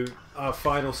 So our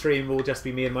final stream will just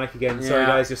be me and Mike again. Sorry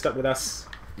guys, you're stuck with us.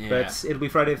 Yeah. But it'll be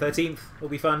Friday the 13th. It'll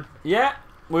be fun. Yeah,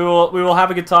 we will have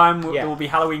a good time. There will be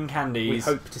Halloween candies. We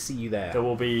hope to see you there. There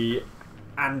will be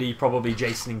Andy probably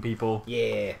Jasoning people.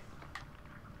 Yeah.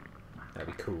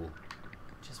 That'd be cool.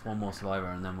 Just one more survivor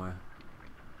and then we're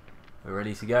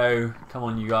ready to go. Come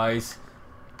on, you guys.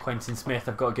 Quentin Smith,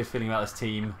 I've got a good feeling about this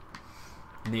team.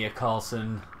 Nia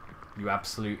Carlson, you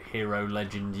absolute hero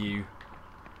legend, you.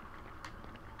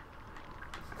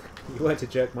 You weren't a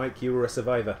jerk, Mike. You were a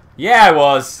survivor. Yeah, I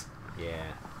was.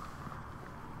 Yeah.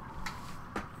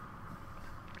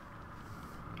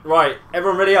 Right,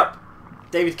 everyone ready up.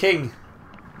 David King.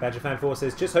 Badgerfan4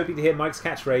 says, just hoping to hear Mike's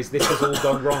catchphrase, this has all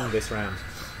gone wrong this round.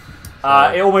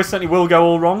 It almost certainly will go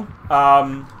all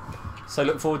wrong. So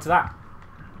look forward to that.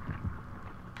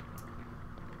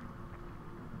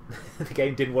 The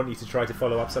game didn't want you to try to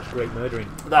follow up such great murdering.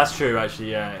 That's true, actually,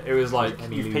 yeah. It was like,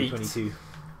 you've peaked. 22.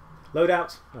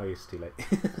 Loadout? Oh, it's too late.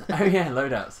 Oh yeah,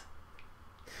 loadouts.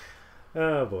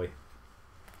 Oh boy.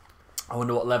 I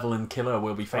wonder what level and killer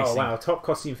we'll be facing. Oh wow, top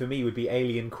costume for me would be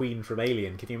Alien Queen from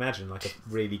Alien. Can you imagine, like a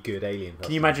really good Alien costume?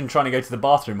 Can you imagine trying to go to the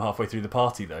bathroom halfway through the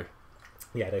party, though?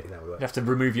 Yeah, I don't think that would work. You have to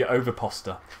remove your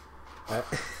oviposter.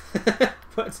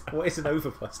 What is an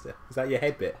oviposter? Is that your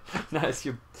head bit? No, it's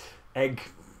your egg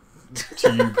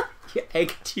tube. Your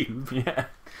egg tube? Yeah.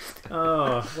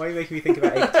 Oh, why are you making me think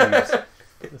about egg tubes?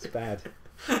 That's bad.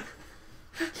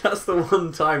 That's the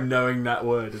one time knowing that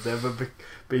word has ever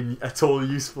been at all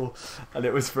useful, and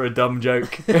it was for a dumb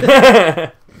joke.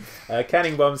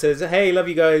 Canning Bomb says, hey, love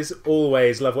you guys,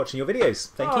 always love watching your videos.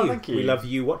 Thank you. We love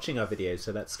you watching our videos,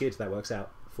 so that's good. That works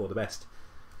out for the best.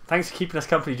 Thanks for keeping us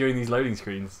company during these loading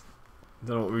screens. I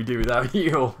don't know what we do without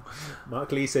you.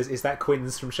 Mark Lee says, is that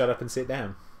Quinn's from Shut Up and Sit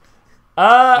Down?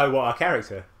 Oh, what, our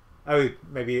character? Oh,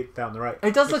 maybe down the right.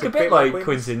 It does look a bit like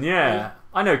Quentin, yeah.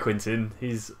 I know Quentin.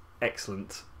 He's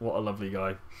excellent. What a lovely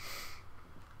guy.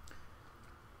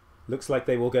 Looks like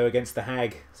they will go against the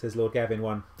Hag, says Lord Gavin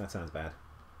 1. That sounds bad.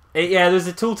 Yeah, there's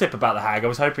a tooltip about the Hag. I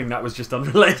was hoping that was just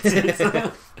unrelated.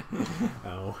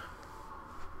 Oh.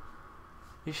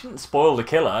 You shouldn't spoil the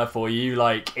killer for you,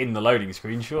 like, in the loading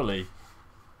screen, surely.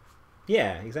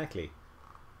 Yeah, exactly.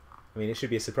 I mean, it should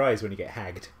be a surprise when you get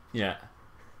hagged. Yeah.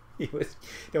 You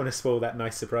don't want to spoil that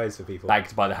nice surprise for people.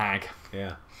 Bagged by the Hag.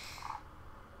 Yeah.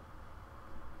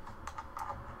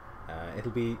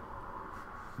 It'll be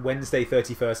Wednesday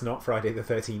 31st, not Friday the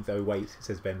 13th. Oh, wait,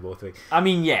 says Ben Borthwick. I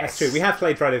mean, yes. That's true. We have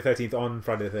played Friday the 13th on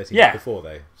Friday the 13th before,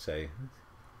 though. So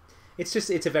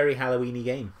it's a very Halloween-y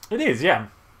game. It is, yeah.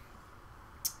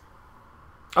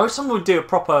 I wish someone would do a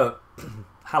proper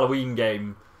Halloween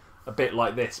game a bit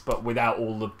like this, but without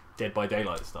all the Dead by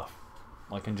Daylight stuff.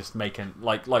 Like, and just make it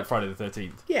like Friday the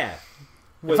 13th. Yeah.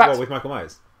 In fact, with Michael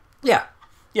Myers? Yeah.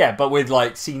 Yeah, but with,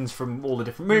 like, scenes from all the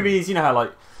different movies. You know how,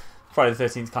 like, Friday the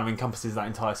 13th kind of encompasses that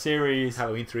entire series.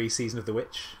 Halloween 3, Season of the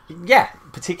Witch. Yeah,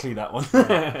 particularly that one.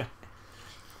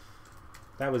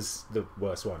 That was the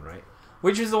worst one, right?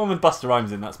 Which is the one with Busta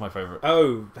Rhymes in? That's my favourite.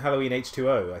 Oh, Halloween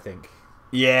H2O, I think.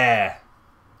 Yeah.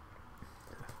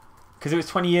 Because it was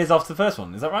 20 years after the first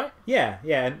one, is that right? Yeah.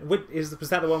 And was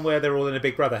that the one where they're all in a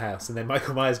Big Brother house and then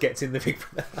Michael Myers gets in the Big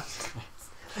Brother house?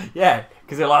 Yeah,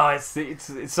 because they're like,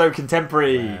 it's so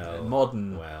contemporary and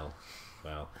modern. Well.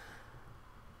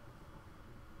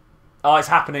 Oh, it's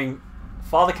happening.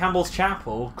 Father Campbell's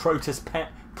Chapel, Crotus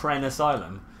Pren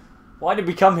Asylum. Why did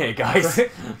we come here, guys?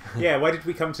 Yeah, why did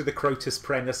we come to the Crotus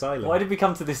Pren Asylum? Why did we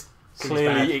come to this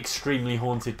clearly extremely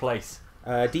haunted place?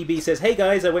 DB says, hey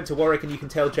guys, I went to Warwick and you can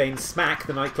tell Jane's Smack,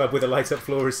 the nightclub with a light-up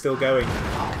floor, is still going.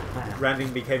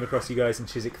 Randomly came across you guys in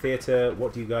Chiswick Theatre.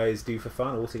 What do you guys do for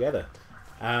fun all together?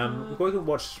 We can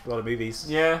watch a lot of movies.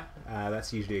 Yeah.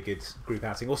 That's usually a good group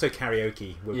outing. Also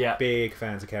karaoke. We're big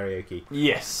fans of karaoke.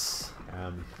 Yes.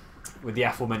 With the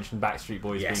aforementioned Backstreet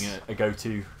Boys being a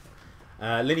go-to.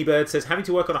 Linny Bird says, having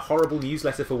to work on a horrible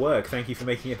newsletter for work. Thank you for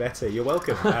making it better. You're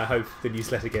welcome. I hope the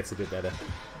newsletter gets a bit better.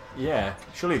 Yeah.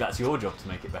 Surely that's your job to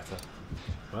make it better.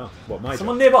 Well, what my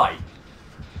Someone job? nearby?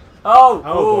 Oh,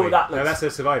 boy. that looks... No, that's a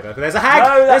survivor. But there's a hag!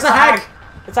 No, there's a hag!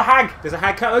 It's a hag! There's a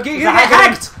hag. Okay, you're going to get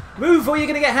hagged! Move or you're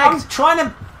going to get hagged! I'm trying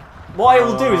to... What I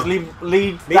will do is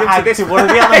lead the hag to to one of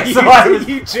the other survivors.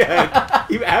 You jerk!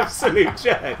 You absolute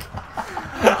jerk!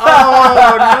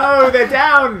 Oh no, they're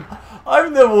down!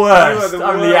 I'm the worst.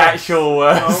 I'm the actual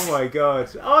worst. Oh my god.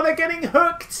 Oh, they're getting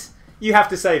hooked! You have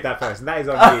to save that person. That is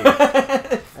on you.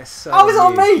 That's so it's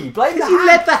on me. Blame the hag. You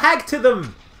led the hag to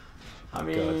them. I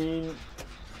mean,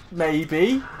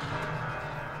 maybe.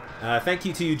 Thank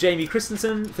you to Jamie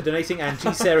Christensen for donating, and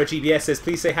G. Sarah GBS says,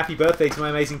 please say happy birthday to my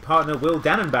amazing partner, Will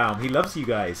Dannenbaum. He loves you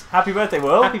guys. Happy birthday,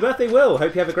 Will. Happy birthday, Will.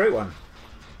 Hope you have a great one.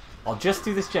 I'll just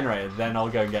do this generator, then I'll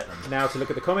go and get them. Now to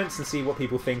look at the comments and see what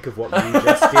people think of what you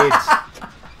just did.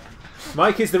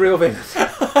 Mike is the real villain,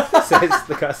 says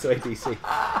the Castaway DC.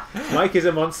 Mike is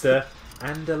a monster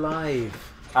and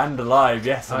alive. And alive,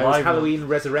 yes, alive. It was Halloween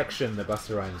Resurrection, the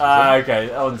Busta Rhymes. Okay,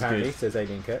 that one's apparently, good. says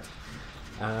Alien Kurt.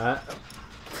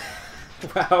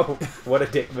 Wow, what a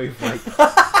dick move, Mike.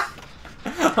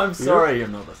 I'm sorry,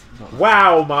 I'm not.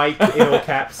 Wow, Mike, in all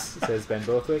caps, says Ben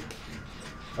Borthwick.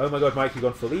 Oh my god, Mike, you've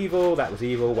gone full evil. That was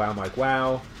evil. Wow, Mike,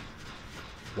 wow.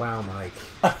 Wow, Mike.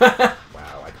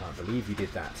 Wow, I can't believe you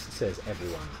did that, says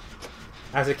everyone.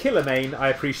 As a killer main, I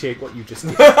appreciate what you just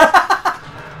did.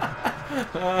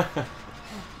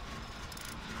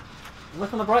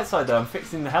 Look on the bright side, though. I'm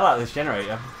fixing the hell out of this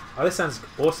generator. Oh, this sounds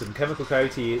awesome. Chemical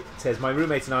Coyote says, my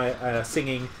roommate and I are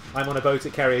singing I'm on a boat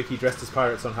at karaoke dressed as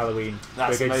pirates on Halloween.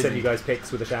 That's We're going amazing. to send you guys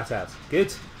pics with a shout out.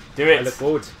 Good. Do it. I look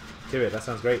forward to it. That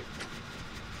sounds great.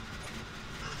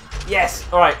 Yes.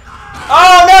 All right.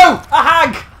 Oh no! A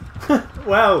hag.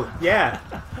 Well, yeah.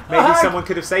 Maybe someone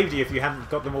could have saved you if you hadn't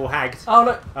got them all hagged. Oh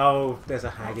look. Oh, there's a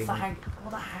hagging. What's the hag?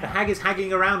 What the hag? The hag is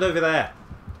hagging around over there.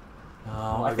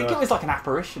 Oh, I think it was like an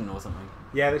apparition or something.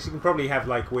 Yeah, she can probably have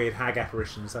like weird hag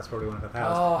apparitions. That's probably one of her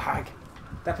powers. Oh, hag.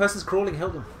 That person's crawling.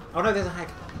 Help them. Oh no, there's a hag.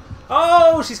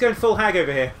 Oh, she's going full hag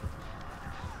over here.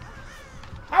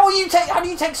 How do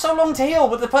you take so long to heal,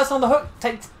 but the person on the hook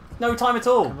takes no time at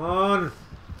all? Come on.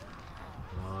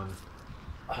 Come on.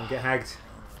 Don't get hagged.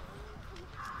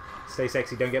 Stay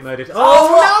sexy, don't get murdered. Oh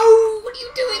no! What are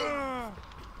you doing?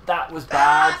 That was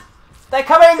bad. They're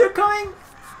coming! They're coming!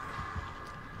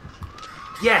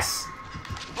 Yes!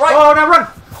 Right! Oh no, run!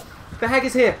 The hag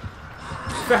is here.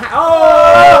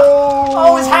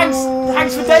 Oh, it's hags!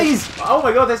 Hags for days! Oh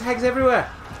my god, there's hags everywhere.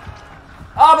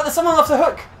 Ah, but there's someone off the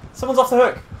hook. Someone's off the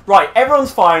hook. Right,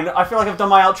 everyone's fine. I feel like I've done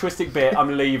my altruistic bit.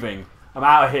 I'm leaving. I'm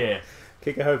out of here.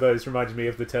 Kicker hobos reminded me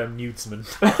of the term nudesman.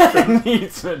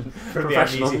 Nudesman. From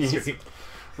Professional the Amnesia nudes. stream.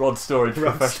 Rod Storage,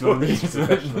 professional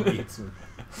nudesman.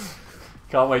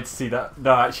 Can't wait to see that.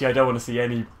 No, actually, I don't want to see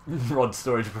any Rod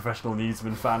Storage professional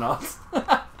nudesman fan art.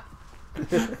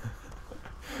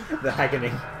 The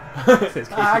haggening.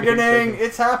 Haggening!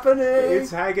 It's happening!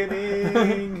 It's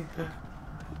haggening!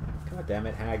 God damn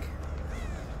it, hag.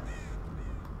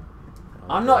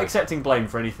 Oh, I'm not accepting blame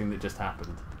for anything that just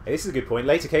happened. Hey, this is a good point.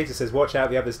 Later Cater says, watch out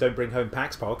the others don't bring home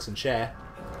Paxpox and share.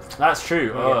 That's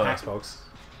true. Oh. Yeah, Paxpox.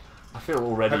 I feel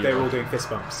already... I hope they were all doing fist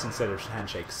bumps instead of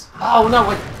handshakes. Oh, no,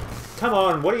 wait. Come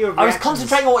on, what are your reactions? I was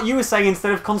concentrating on what you were saying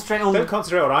instead of concentrating on... Don't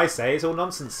concentrate on what I say, it's all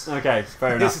nonsense. Okay,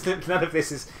 fair enough. None of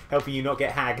this is helping you not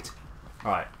get hagged.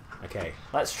 Alright. Okay.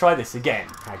 Let's try this again.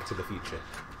 Hag to the future.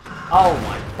 Oh,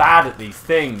 my, bad at these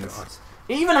things. God.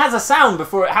 It even has a sound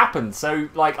before it happens, so,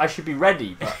 like, I should be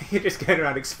ready, but... You're just going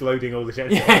around exploding all the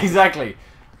generators. Yeah, exactly.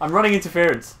 I'm running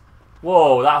interference.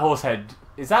 Whoa, that horse head.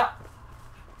 Is that...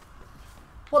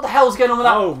 What the hell's going on with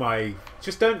that? Oh my...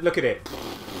 Just don't look at it.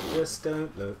 Just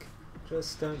don't look.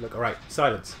 Just don't look. Alright,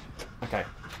 silence. Okay.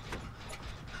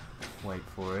 Wait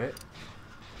for it.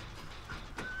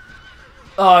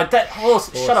 Oh, that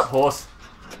horse. Shut up, horse.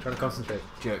 Trying to concentrate.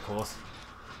 Jerk horse.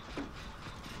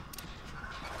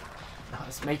 Oh,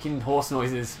 it's making horse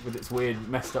noises with its weird,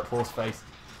 messed up horse face.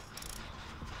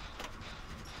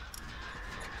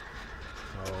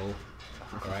 Oh.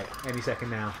 Alright, any second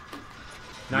now.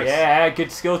 Nice. Yeah,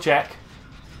 good skill check.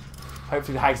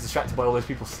 Hopefully the hag's distracted by all those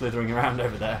people slithering around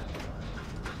over there.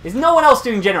 Is no one else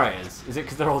doing generators? Is it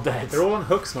because they're all dead? They're all on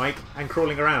hooks, Mike, and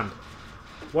crawling around.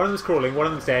 One of them's crawling, one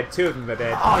of them's dead, two of them are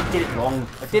dead. Oh, I did it wrong.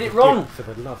 I did it wrong. For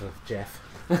the love of Jeff.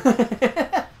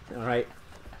 Alright.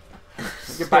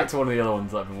 Let's get back to one of the other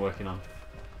ones that I've been working on.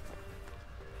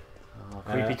 Oh,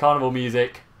 creepy carnival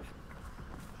music.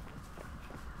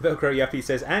 Velcro Yuppie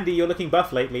says, Andy, you're looking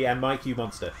buff lately, and Mike, you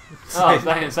monster. Oh,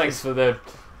 thanks for the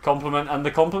compliment and the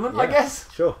compliment, yeah, I guess.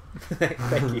 Sure.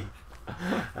 Thank you.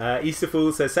 Easter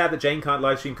Fool says, sad that Jane can't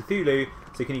livestream Cthulhu,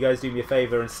 so can you guys do me a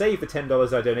favour and save the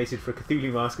 $10 I donated for a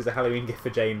Cthulhu mask as a Halloween gift for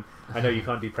Jane? I know you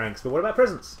can't do pranks, but what about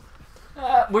presents?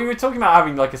 We were talking about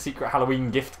having like a secret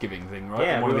Halloween gift giving thing, right?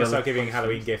 Yeah, we want to start giving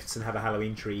Halloween gifts and have a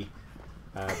Halloween tree,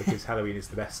 because Halloween is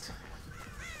the best.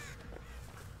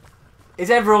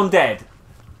 Is everyone dead?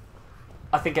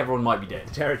 I think everyone might be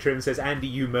dead. Jared Trim says, Andy,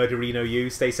 you murderino, you.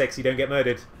 Stay sexy, don't get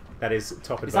murdered. That is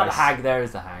top advice. Is that the hag? There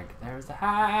is the hag. There is the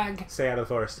hag. Stay out of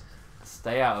the forest.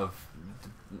 Stay out of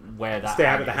where that Stay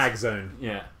hag out of the is. hag zone.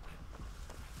 Yeah.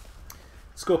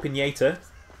 Scorpionator,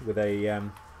 with a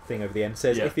thing over the end,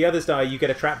 says, Yeah. if the others die, you get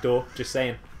a trapdoor. Just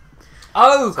saying.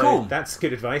 Oh, So cool. that's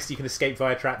good advice. You can escape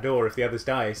via trapdoor if the others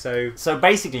die. So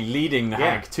basically leading the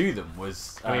hag to them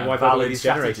was I mean, why bother with valid these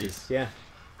strategy. generators? Yeah.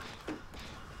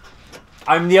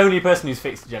 I'm the only person who's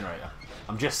fixed the generator.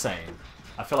 I'm just saying.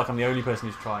 I feel like I'm the only person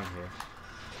who's trying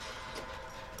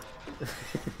here.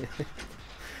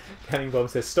 Canning Bomb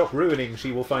says, stop ruining,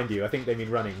 she will find you. I think they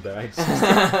mean running, but I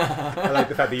like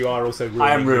the fact that you are also ruining,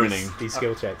 I am ruining. These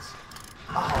skill checks.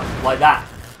 Oh, like that.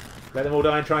 Let them all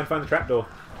die and try and find the trapdoor.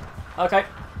 Okay.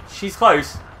 She's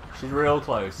close. She's real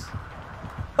close.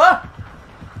 Ah!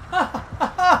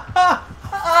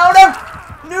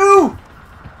 Oh no! No!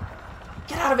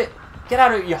 Get out of it! Get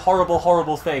out of it, you horrible,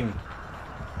 horrible thing.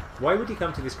 Why would you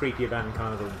come to this creepy abandoned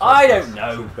carnival? in the I first don't place?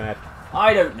 know. Seems bad.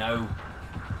 I don't know.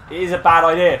 It is a bad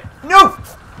idea. No!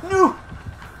 No!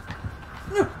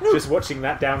 No! No! Just watching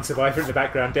that down survivor in the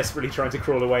background, desperately trying to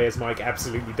crawl away as Mike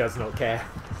absolutely does not care.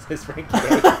 Says Frankie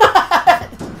Gray.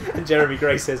 And Jeremy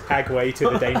Gray says, hag way to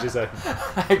the danger zone.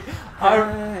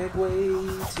 Hag way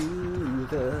to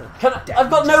the I've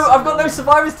got no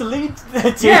survivors to lead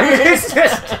to. Yeah, because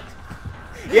just...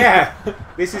 Yeah,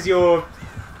 this is your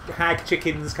hag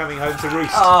chickens coming home to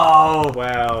roost. Oh.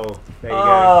 Well, there you go.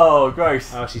 Oh,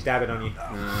 gross. Oh, she's dabbing on you.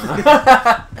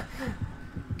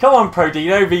 Come on,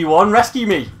 Prodino V1, rescue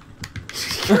me.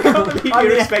 I can't believe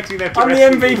you're expecting them to I'm the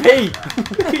rescue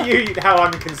MVP. Look at you, how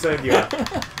unconcerned you are.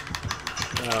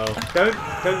 Oh,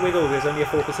 don't wiggle, there's only a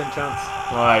 4% chance.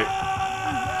 Right.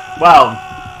 Well.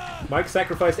 Mike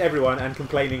sacrificed everyone and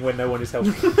complaining when no one is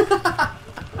helping.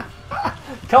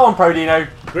 Come on, Prodino.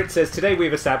 Grit says, today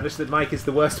we've established that Mike is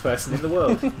the worst person in the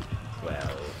world.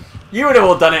 Well. You would have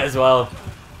all done it as well.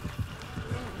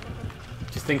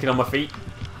 Just thinking on my feet.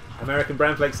 American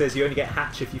Brownflake says you only get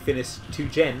hatch if you finish 2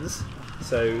 gens.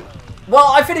 So...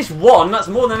 Well, I finished 1. That's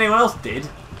more than anyone else did.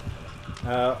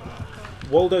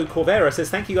 Waldo Corvera says,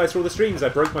 thank you guys for all the streams. I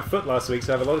broke my foot last week,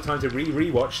 so I have a lot of time to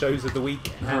re-watch shows of the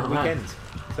week and weekend.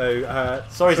 So,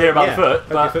 sorry to hear about the foot. Hope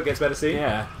but your foot gets better soon.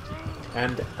 Yeah.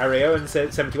 And Arioan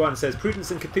 71 says,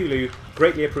 Prudence and Cthulhu,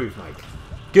 greatly approve, Mike.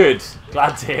 Good.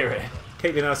 Glad to hear it.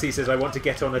 Caitlin RC says, I want to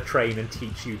get on a train and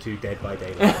teach you to Dead by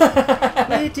Daylight.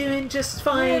 We're doing just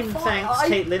fine, thanks,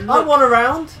 Caitlin. I want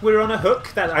around. We're on a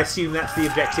hook. I assume that's the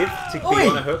objective, to be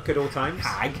on a hook at all times.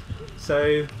 Hag.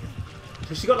 So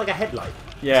she got like a headlight.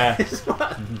 Yeah.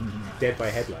 Dead by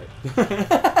headlight.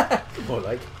 More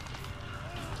like.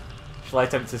 Shall I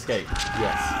attempt to escape?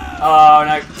 Yes. Oh,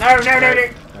 no. No.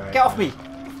 Right. Get off me.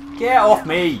 Get off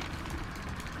me.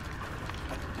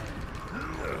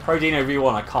 Prodino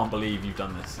V1, I can't believe you've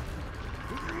done this.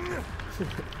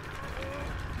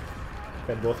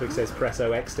 Ben Borthwick says press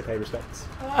OX to pay respects.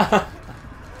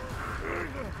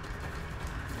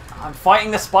 I'm fighting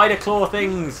the spider claw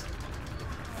things.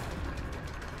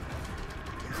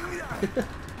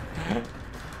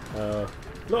 A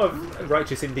lot of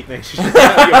righteous indignation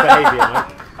about your behaviour,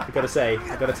 Mike. I've got to say,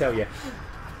 I've got to tell you.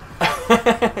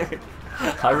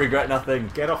 I regret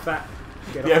nothing. Get off that.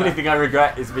 The only thing I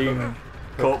regret is being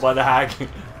caught by the hag.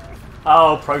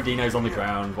 Oh, Prodino's on the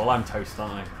ground. Well, I'm toast,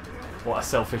 aren't I? What a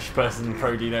selfish person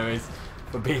Prodino is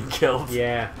for being killed.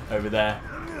 Yeah. Over there.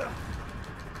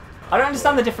 I don't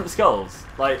understand the different skulls.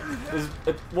 Like, there's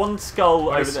one skull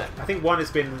over there. I think one has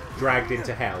been dragged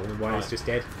into hell and one is just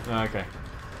dead. Oh, okay.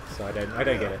 So I don't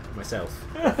get it myself.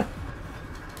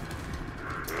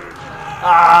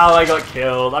 Ah, I got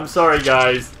killed. I'm sorry,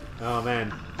 guys. Oh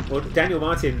man. Well, Daniel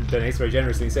Martin donates very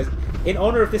generously. He says, in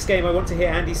honour of this game, I want to hear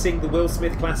Andy sing the Will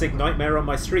Smith classic Nightmare on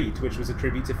My Street, which was a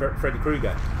tribute to Freddy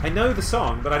Krueger. I know the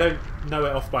song, but I don't know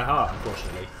it off by heart,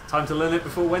 unfortunately. Time to learn it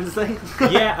before Wednesday?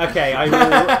 Yeah, okay.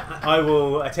 I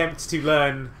will attempt to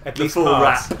learn at least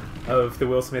part of the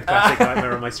Will Smith classic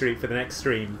Nightmare on My Street for the next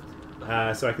stream,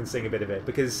 so I can sing a bit of it,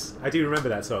 because I do remember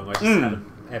that song. I just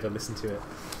haven't ever listened to it.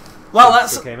 Well,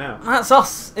 it came out. That's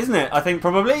us, isn't it? I think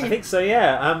probably. I think so,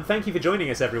 yeah. Thank you for joining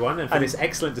us, everyone, and for this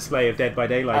excellent display of Dead by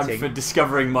Daylighting. And for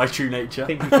discovering my true nature. I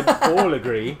think we can all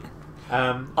agree.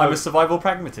 I'm a survival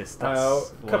pragmatist. A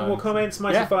couple more comments.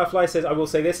 Mighty Firefly says, I will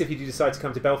say this, if you do decide to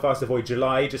come to Belfast, avoid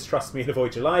July. Just trust me and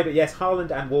avoid July. But yes,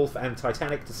 Harland and Wolf and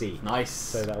Titanic to see. Nice.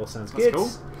 So that all sounds good. Cool.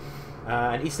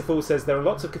 And Easter Fool says, there are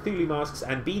lots of Cthulhu masks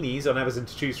and beanies on Amazon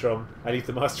to choose from. I leave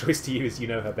the mask choice to you as you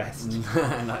know her best.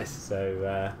 Nice.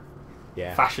 So,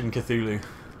 yeah. Fashion Cthulhu.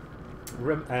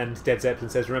 And Dead Zeppelin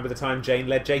says, remember the time Jane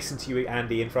led Jason to you,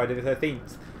 Andy, in Friday the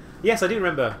 13th? Yes, I do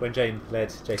remember when Jane led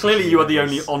Jason. Clearly you are the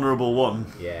only honourable one.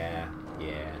 Yeah.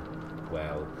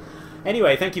 Well.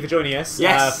 Anyway, thank you for joining us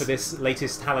for this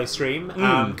latest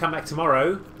Hallowstream. Come back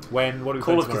tomorrow when... What are we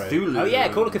Call of tomorrow? Cthulhu. Oh yeah,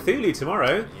 Call of Cthulhu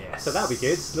tomorrow. Yes. So that'll be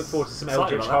good. Look forward to some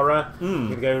Eldritch horror. We're going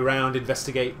to go around,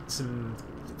 investigate some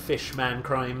fish man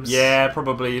crimes. Yeah,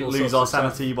 probably lose our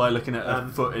sanity stuff. by looking at a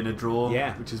foot in a drawer.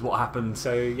 Yeah. Which is what happened.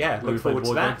 So yeah, look forward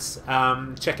to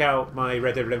that. Check out my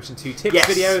Red Dead Redemption 2 tips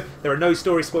video. There are no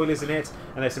story spoilers in it,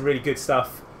 and there's some really good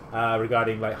stuff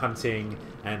regarding like hunting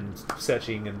and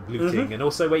searching and looting, and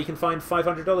also where you can find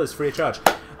 $500 free of charge.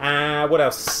 What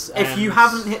else? If you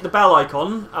haven't hit the bell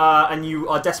icon and you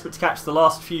are desperate to catch the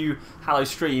last few Hallow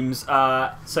streams,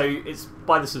 so it's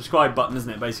by the subscribe button, isn't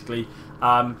it, basically?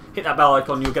 Hit that bell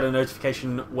icon, you'll get a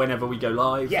notification whenever we go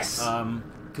live. Yes.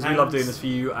 Because we love doing this for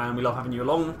you and we love having you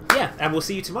along. Yeah, and we'll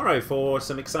see you tomorrow for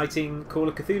some exciting Call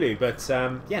of Cthulhu. But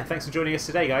yeah, thanks for joining us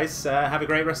today, guys. Have a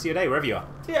great rest of your day, wherever you are.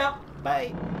 Yeah.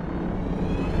 Bye.